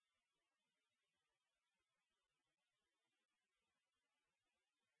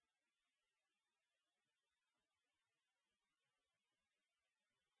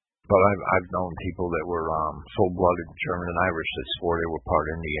 But I've known people that were full-blooded German and Irish that swore they were part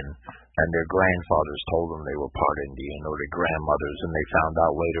Indian, and their grandfathers told them they were part Indian, or their grandmothers, and they found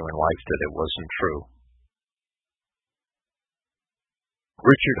out later in life that it wasn't true.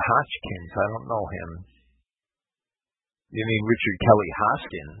 Richard Hotchkins, I don't know him. You mean Richard Kelly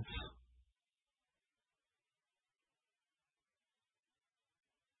Hoskins?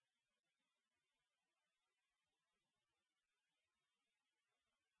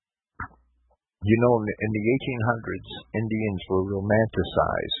 You know, in the 1800s, Indians were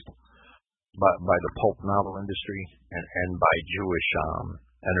romanticized by the pulp novel industry and by Jewish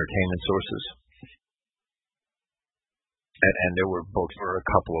entertainment sources. And there were a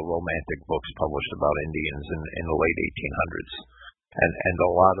couple of romantic books published about Indians in the late 1800s. And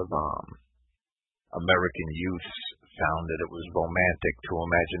a lot of American youths found that it was romantic to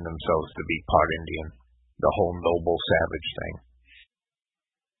imagine themselves to be part Indian, the whole noble savage thing.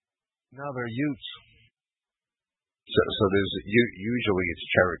 Now they're Utes. So there's usually it's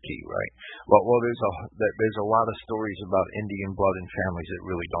Cherokee, right? Well, there's a lot of stories about Indian blood in families that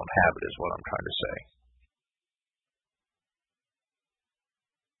really don't have it, is what I'm trying to say.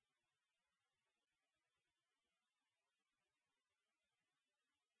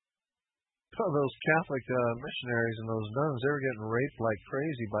 Oh, those Catholic missionaries and those nuns, they were getting raped like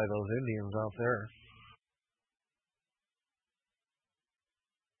crazy by those Indians out there.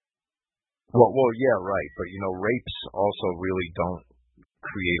 Well, yeah, right. But rapes also really don't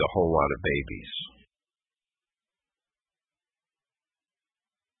create a whole lot of babies.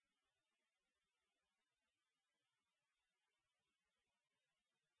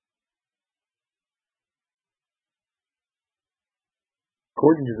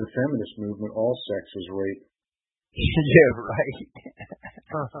 According to the feminist movement, all sex is rape. Yeah, right.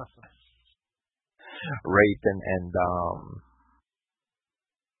 Rape and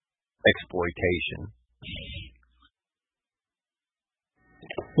exploitation.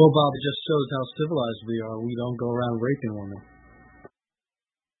 Well, Bob, it just shows how civilized we are. We don't go around raping women.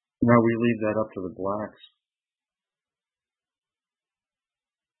 No, we leave that up to the blacks.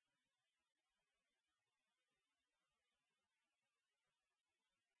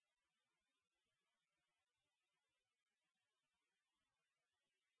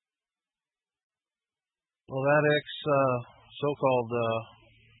 Well, that so-called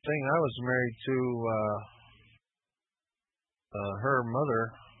thing I was married to, her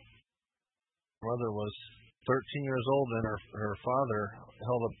mother was 13 years old, and her father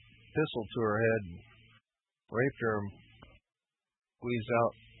held a pistol to her head, raped her, squeezed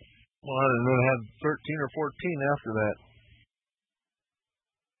out blood, and then had 13 or 14 after that.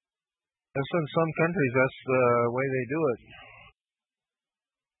 That's in some countries, that's the way they do it.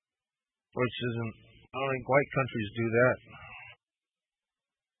 Which isn't, I don't think white countries do that.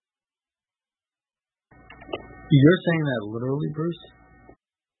 You're saying that literally, Bruce?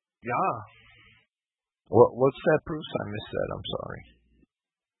 Yeah. What's that, Bruce? I missed that. I'm sorry.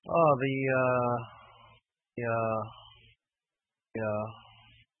 Oh,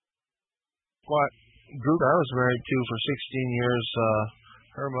 what group I was married to for 16 years,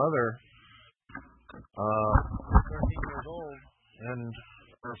 her mother, 13 years old, and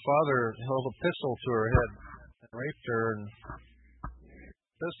her father held a pistol to her head and raped her, and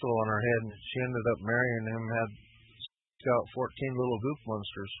pistol on her head, and she ended up marrying him, had got 14 little goop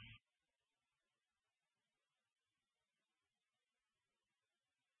monsters.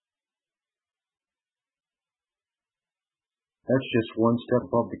 That's just one step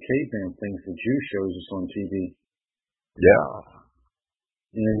above the caveman things the Jew shows us on TV. Yeah.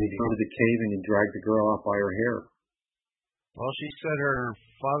 And you go to the cave and you drag the girl out by her hair. Well, she said her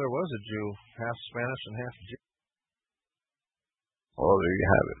father was a Jew, half Spanish and half Jew. Well, there you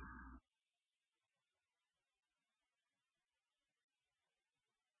have it.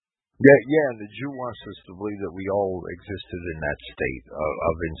 Yeah, and the Jew wants us to believe that we all existed in that state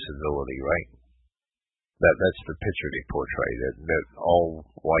of incivility, right? That's the picture they portray, that all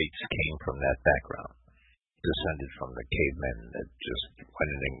whites came from that background, descended from the cavemen that just went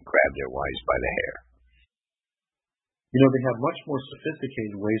in and grabbed their wives by the hair. You know, they have much more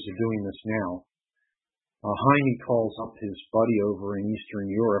sophisticated ways of doing this now. Jaime calls up his buddy over in Eastern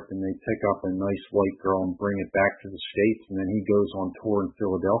Europe, and they pick up a nice white girl and bring it back to the States, and then he goes on tour in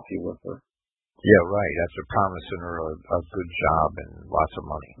Philadelphia with her. Yeah, right, after promising her a good job and lots of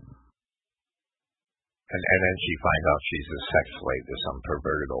money. And then she finds out she's a sex slave to some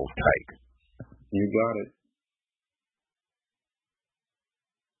perverted old tyke. You got it.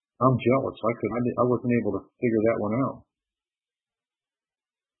 I'm jealous. I wasn't able to figure that one out.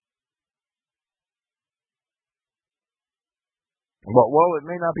 Well, it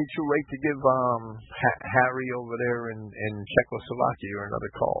may not be too late to give Harry over there in Czechoslovakia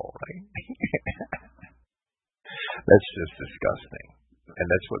another call, right? That's just disgusting, and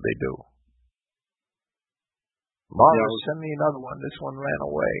that's what they do. Mara, send me another one. This one ran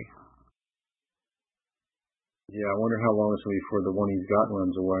away. Yeah, I wonder how long it's going to be before the one he's got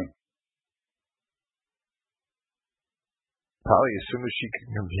runs away. Probably as soon as she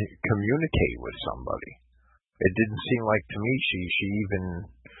can communicate with somebody. It didn't seem like to me she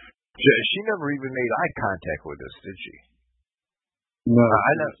never even made eye contact with us, did she? No,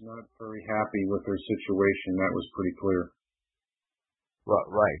 she was not very happy with her situation. That was pretty clear.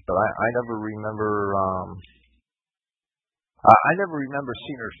 Right, but I never remember. I never remember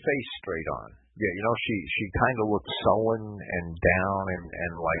seeing her face straight on. Yeah, you know, she kind of looked sullen and down,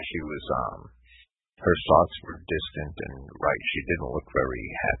 and like she was her thoughts were distant, and right, she didn't look very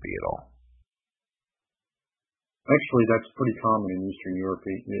happy at all. Actually, that's pretty common in Eastern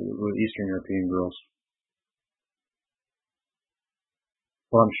European girls.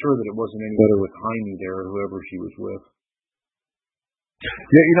 Well, I'm sure that it wasn't any better with Jaime there or whoever she was with.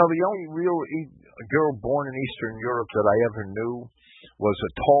 Yeah, you know, the only real girl born in Eastern Europe that I ever knew was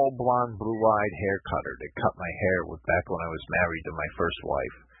a tall, blonde, blue-eyed hair cutter that cut my hair back when I was married to my first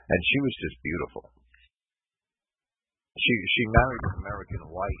wife, and she was just beautiful. She married an American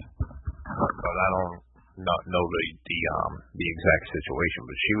white, but I don't not know the exact situation,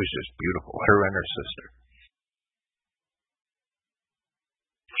 but she was just beautiful. Her and her sister.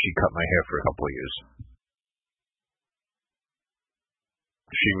 She cut my hair for a couple of years.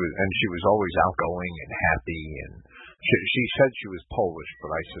 She was always outgoing and happy, and she said she was Polish, but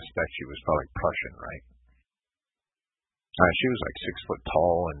I suspect she was probably Prussian, right? She was like 6 foot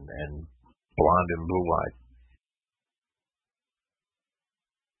tall and blonde and blue-eyed.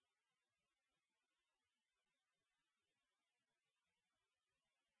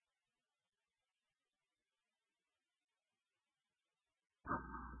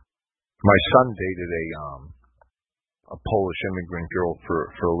 My son dated a Polish immigrant girl for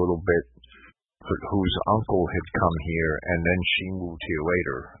a little bit, whose uncle had come here, and then she moved here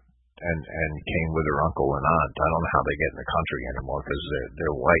later and came with her uncle and aunt. I don't know how they get in the country anymore because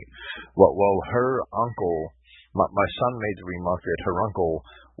they're white. Well, her uncle My son made the remark that her uncle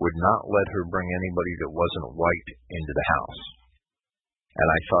would not let her bring anybody that wasn't white into the house. And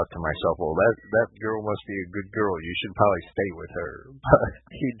I thought to myself, well, that girl must be a good girl. You should probably stay with her. But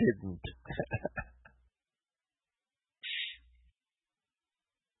he didn't.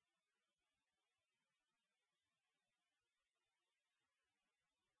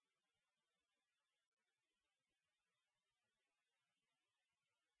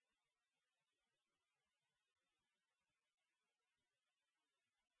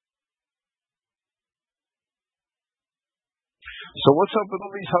 So what's up with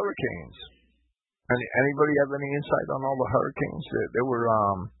all these hurricanes? Anybody have any insight on all the hurricanes? There were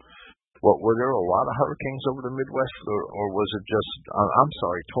were there a lot of hurricanes over the Midwest, or was it just? I'm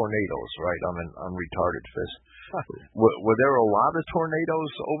sorry, tornadoes. Right, I'm retarded, Fizz. Were there a lot of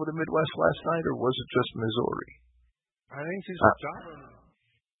tornadoes over the Midwest last night, or was it just Missouri? I think these are Joplin.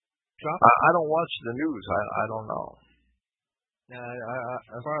 I don't watch the news. I don't know. Yeah,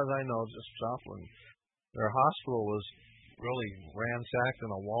 as far as I know, just Joplin. Their hospital was really ransacked, and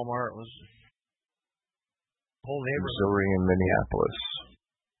a Walmart was whole neighborhood. Missouri and Minneapolis.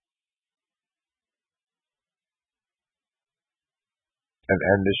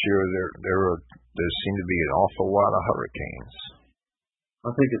 And this year there seem to be an awful lot of hurricanes.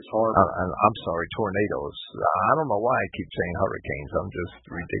 I think it's hard. I'm sorry, tornadoes. I don't know why I keep saying hurricanes. I'm just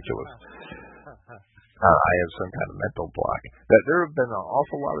ridiculous. I have some kind of mental block. There have been an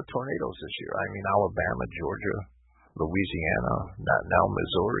awful lot of tornadoes this year. I mean, Alabama, Georgia, Louisiana, now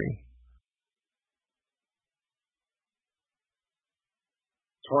Missouri.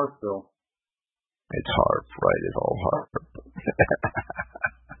 It's hard, Phil. It's hard, right? It's all hard.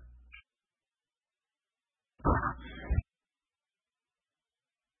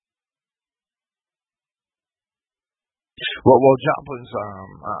 Well, Joplin's,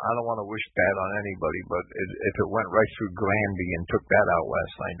 I don't want to wish bad on anybody, but if it went right through Granby and took that out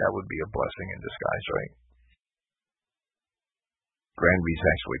last night, that would be a blessing in disguise, right? Granby's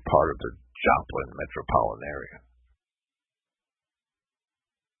actually part of the Joplin metropolitan area.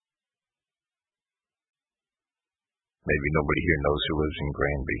 Maybe nobody here knows who lives in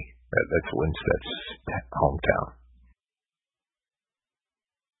Granby. That's Winstead's hometown.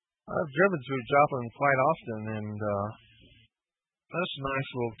 I've driven through Joplin quite often, and that's a nice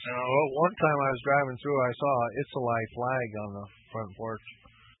little town. Well, one time I was driving through, I saw an Itzalai flag on the front porch.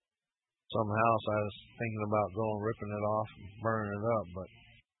 Some house. I was thinking about going ripping it off and burning it up, but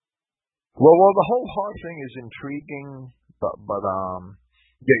well, the whole Har thing is intriguing, but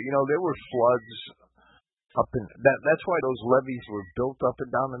yeah, there were floods up in that's why those levees were built up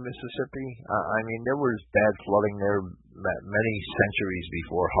and down the Mississippi. I mean, there was bad flooding there many centuries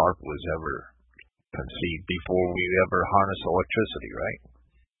before HARP was ever conceived, before we ever harnessed electricity, right?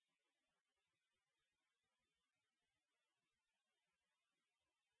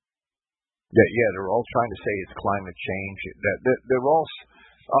 Yeah, they're all trying to say it's climate change. They're all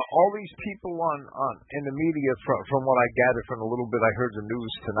these people in the media, from what I gathered from a little bit I heard the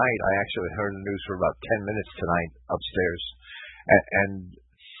news tonight. I actually heard the news for about 10 minutes tonight upstairs, and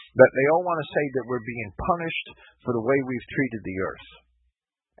that they all want to say that we're being punished for the way we've treated the earth,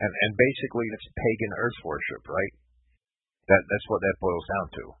 and basically it's pagan earth worship, right? That's what that boils down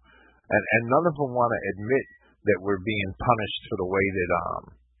to, and none of them want to admit that we're being punished for the way that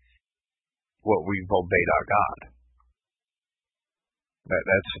what we've obeyed our God.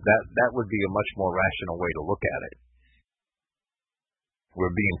 That would be a much more rational way to look at it.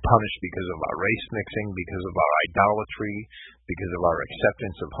 We're being punished because of our race mixing, because of our idolatry, because of our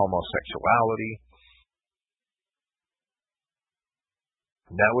acceptance of homosexuality.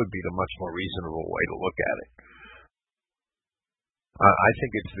 That would be the much more reasonable way to look at it. I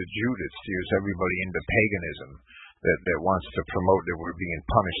think it's the Jew that steers everybody into paganism, that wants to promote that we're being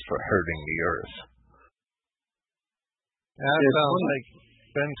punished for hurting the earth. That sounds like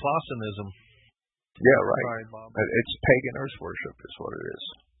Ben Clausenism. Yeah, right. Sorry, Bob. It's pagan earth worship is what it is.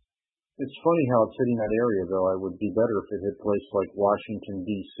 It's funny how it's hitting that area, though. It would be better if it hit places like Washington,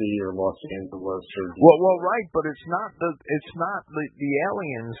 D.C. or Los Angeles. Well, right, but it's not the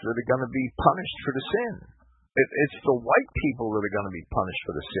aliens that are going to be punished for the sin. It's the white people that are going to be punished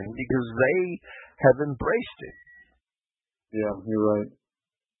for the sin because they have embraced it. Yeah, you're right.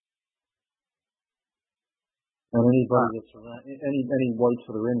 And anybody that's around, any whites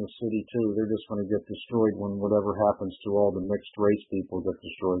that are in the city too, they're just going to get destroyed when whatever happens to all the mixed race people get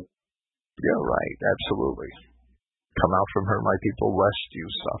destroyed. Yeah, right. Absolutely. Come out from her, my people, lest you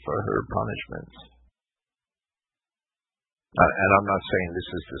suffer her punishments. And I'm not saying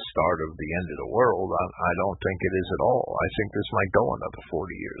this is the start of the end of the world. I don't think it is at all. I think this might go another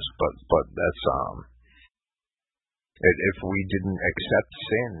 40 years, but that's If we didn't accept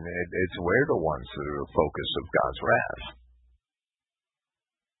sin, we're the ones that are the focus of God's wrath.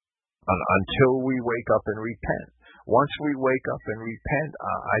 Until we wake up and repent. Once we wake up and repent,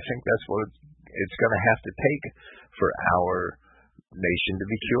 I think that's what it's going to have to take for our nation to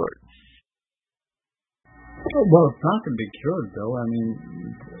be cured. Well, it's not going to be cured, Bill. I mean,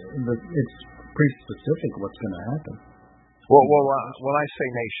 it's pretty specific what's going to happen. Well, when I say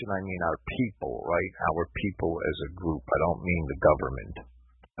nation, I mean our people, right? Our people as a group. I don't mean the government.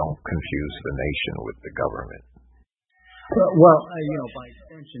 Don't confuse the nation with the government. Well, by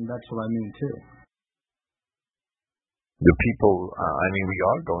extension, that's what I mean too. The people, we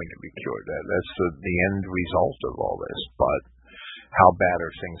are going to be cured. That's the end result of all this. But how bad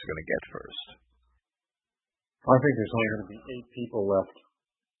are things going to get first? I think there's only going to be 8 people left.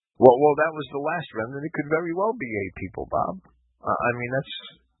 Well, that was the last remnant. It could very well be 8 people, Bob.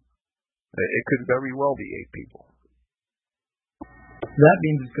 It could very well be 8 people. That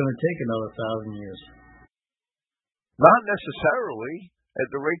means it's going to take another 1,000 years. Not necessarily. At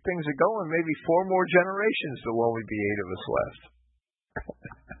the rate things are going, maybe 4 more generations there'll only be 8 of us left.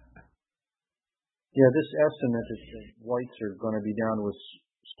 Yeah, this estimate is that whites are going to be down to a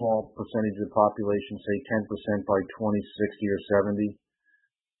small percentage of the population, say 10% by 2060 or 70.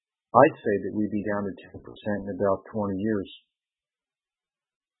 I'd say that we'd be down to 10% in about 20 years.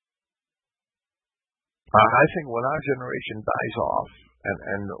 I think when our generation dies off,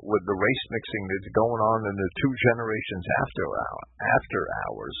 and with the race mixing that's going on in the 2 generations after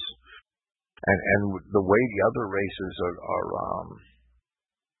ours, and the way the other races are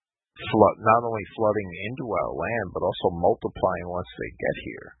not only flooding into our land, but also multiplying once they get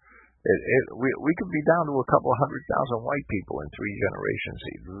here, we could be down to a couple 100,000 white people in 3 generations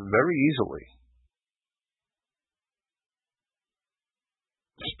very easily.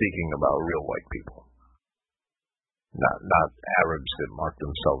 Speaking about real white people. Not Arabs that mark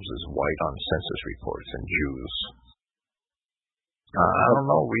themselves as white on census reports and Jews. I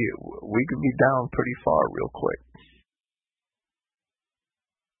don't know. We could be down pretty far real quick.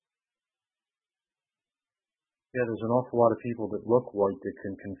 Yeah, there's an awful lot of people that look white that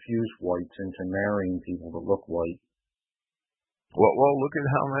can confuse whites into marrying people that look white. Well, look at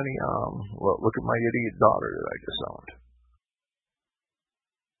how many. Look at my idiot daughter that I just owned.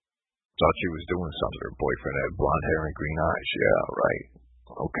 Thought she was doing something. Her boyfriend had blonde hair and green eyes. Yeah, right.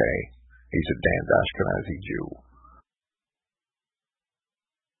 Okay. He's a damned Ashkenazi Jew.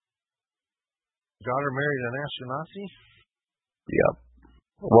 Daughter married an Ashkenazi? Yep.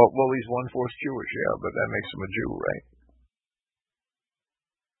 Well, he's 1/4 Jewish, yeah, but that makes him a Jew, right?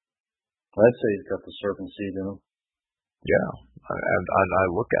 I'd say he's got the serpent seed in him. Yeah, and I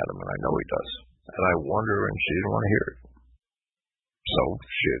look at him and I know he does, and I wonder, and she didn't want to hear it. So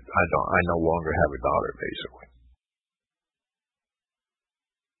shit, I no longer have a daughter, basically.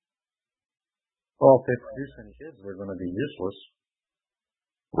 Well, if they produce any kids, they're going to be useless.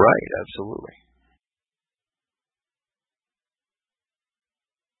 Right, absolutely.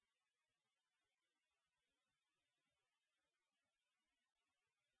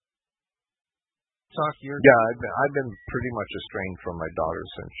 Yeah, I've been pretty much estranged from my daughter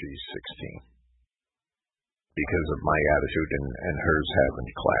since she's 16. Because of my attitude and hers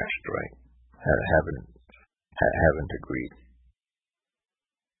haven't clashed, right? Haven't agreed.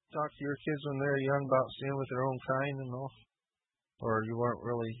 Talk to your kids when they're young about staying with their own kind and all? Or you weren't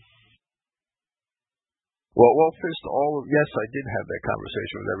really... Well, yes, I did have that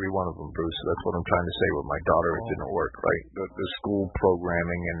conversation with every one of them, Bruce. That's what I'm trying to say with my daughter. It didn't work, right? The school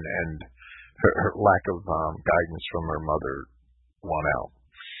programming and her lack of guidance from her mother won out.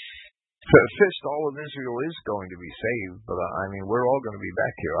 Fist, all of Israel is going to be saved, but we're all going to be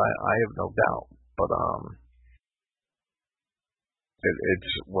back here. I have no doubt. But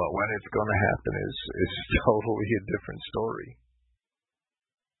when it's going to happen is totally a different story.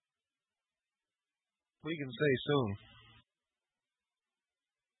 We can say soon.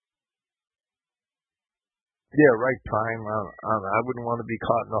 Yeah, right, Prime. I wouldn't want to be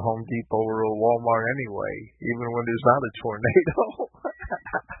caught in a Home Depot or a Walmart anyway, even when there's not a tornado.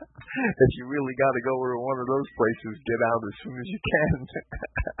 If you really got to go to one of those places, get out as soon as you can.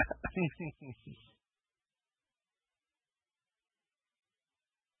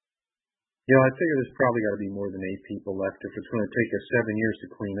 I figure there's probably got to be more than 8 people left if it's going to take us 7 years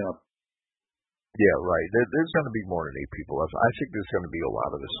to clean up. Yeah, right. There's going to be more than 8 people left. I think there's going to be a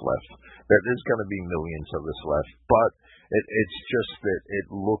lot of us left. There's going to be millions of us left. But it's just that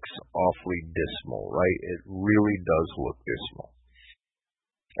it looks awfully dismal, right? It really does look dismal.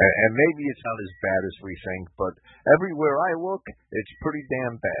 And maybe it's not as bad as we think, but everywhere I look, it's pretty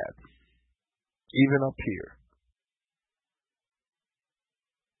damn bad. Even up here.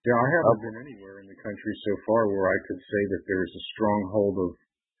 Yeah, I haven't been anywhere in the country so far where I could say that there's a stronghold of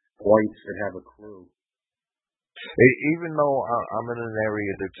whites that have a clue. Even though I'm in an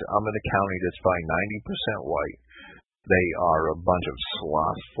area I'm in a county that's by 90% white, they are a bunch of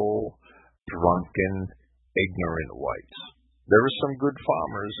slothful, drunken, ignorant whites. There are some good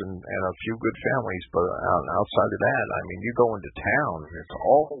farmers and a few good families, but outside of that, I mean, you go into town and it's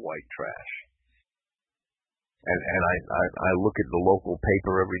all white trash. And I look at the local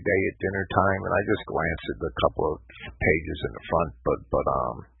paper every day at dinner time, and I just glance at the couple of pages in the front, but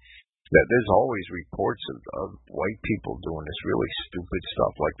that there's always reports of white people doing this really stupid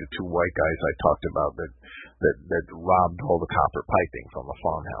stuff, like the two white guys I talked about that robbed all the copper piping from a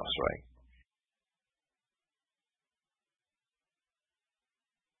farmhouse, right?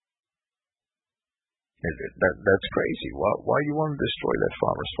 That's crazy. Why you want to destroy that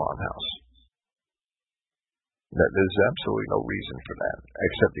farmer's farmhouse? There's absolutely no reason for that,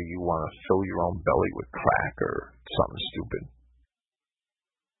 except that you want to fill your own belly with crack or something stupid.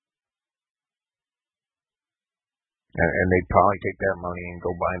 And they'd probably take that money and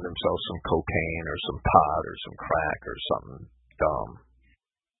go buy themselves some cocaine or some pot or some crack or something dumb.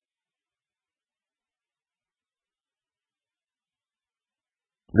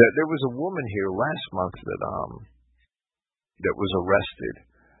 There was a woman here last month that was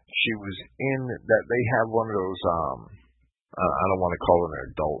arrested. She was in that they have one of those I don't want to call it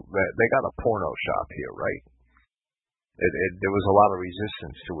an adult. They got a porno shop here, right? There was a lot of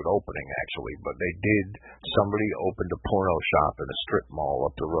resistance to it opening, actually, but they did. Somebody opened a porno shop in a strip mall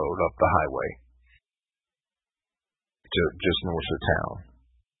up the road, up the highway, just north of town.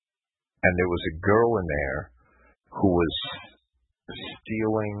 And there was a girl in there who was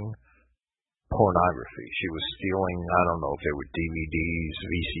stealing pornography. She was stealing, I don't know if they were DVDs,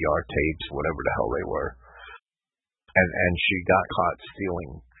 VCR tapes, whatever the hell they were. And she got caught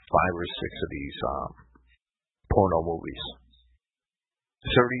stealing 5 or 6 of these porno movies.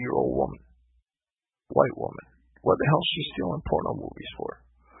 30-year-old woman. White woman. What the hell is she stealing porno movies for?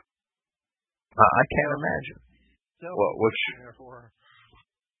 I can't imagine. What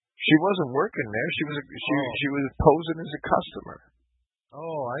she wasn't working there. She was posing as a customer.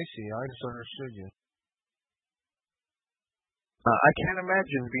 Oh, I see. I just understood you. I can't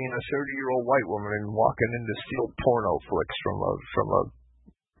imagine being a 30-year-old white woman and walking in to steal porno flicks from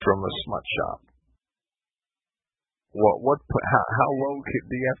a smut shop. How low do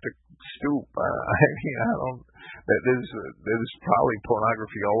you have to stoop? I mean, I don't. There's probably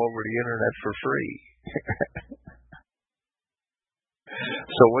pornography all over the internet for free.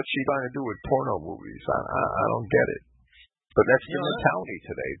 So what's she trying to do with porno movies? I don't get it. But that's the mentality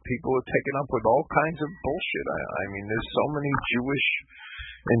today. People are taken up with all kinds of bullshit. I mean, there's so many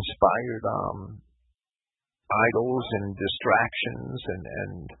Jewish-inspired idols and distractions,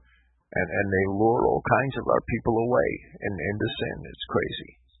 and they lure all kinds of our people away into sin. It's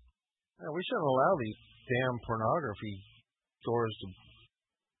crazy. Yeah, we shouldn't allow these damn pornography stores to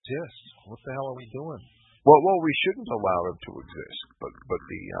exist. What the hell are we doing? Well, we shouldn't allow them to exist, but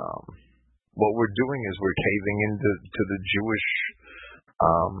what we're doing is we're caving into the Jewish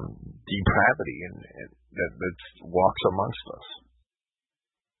depravity and that walks amongst us.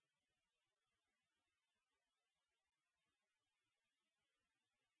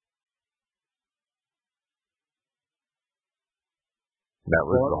 That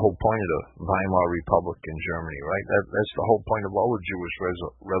was the whole point of the Weimar Republic in Germany, right? That's the whole point of all the Jewish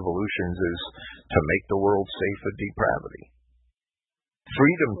revolutions, is to make the world safe of depravity.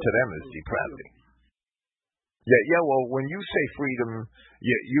 Freedom to them is depravity. Yeah. Well, when you say freedom,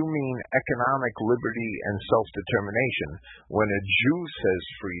 you mean economic liberty and self-determination. When a Jew says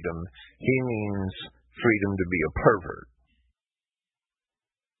freedom, he means freedom to be a pervert.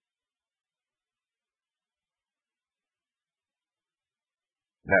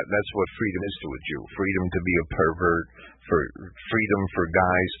 That's what freedom is to a Jew. Freedom to be a pervert, freedom for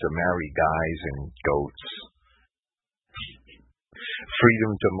guys to marry guys and goats.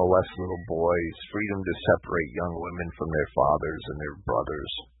 Freedom to molest little boys, freedom to separate young women from their fathers and their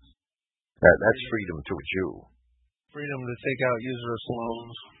brothers. That's freedom to a Jew. Freedom to take out useless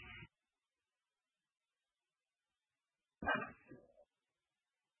loans.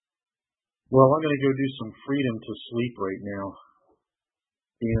 Well, I'm going to go do some freedom to sleep right now,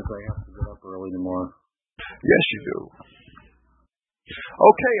 seeing as I have to get up early tomorrow. Yes, you do.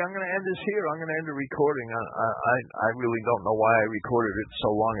 Okay, I'm going to end this here. I'm going to end the recording. I really don't know why I recorded it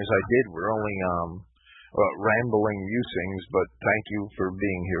so long as I did. We're only rambling musings, but thank you for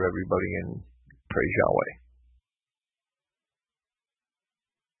being here, everybody, and praise Yahweh.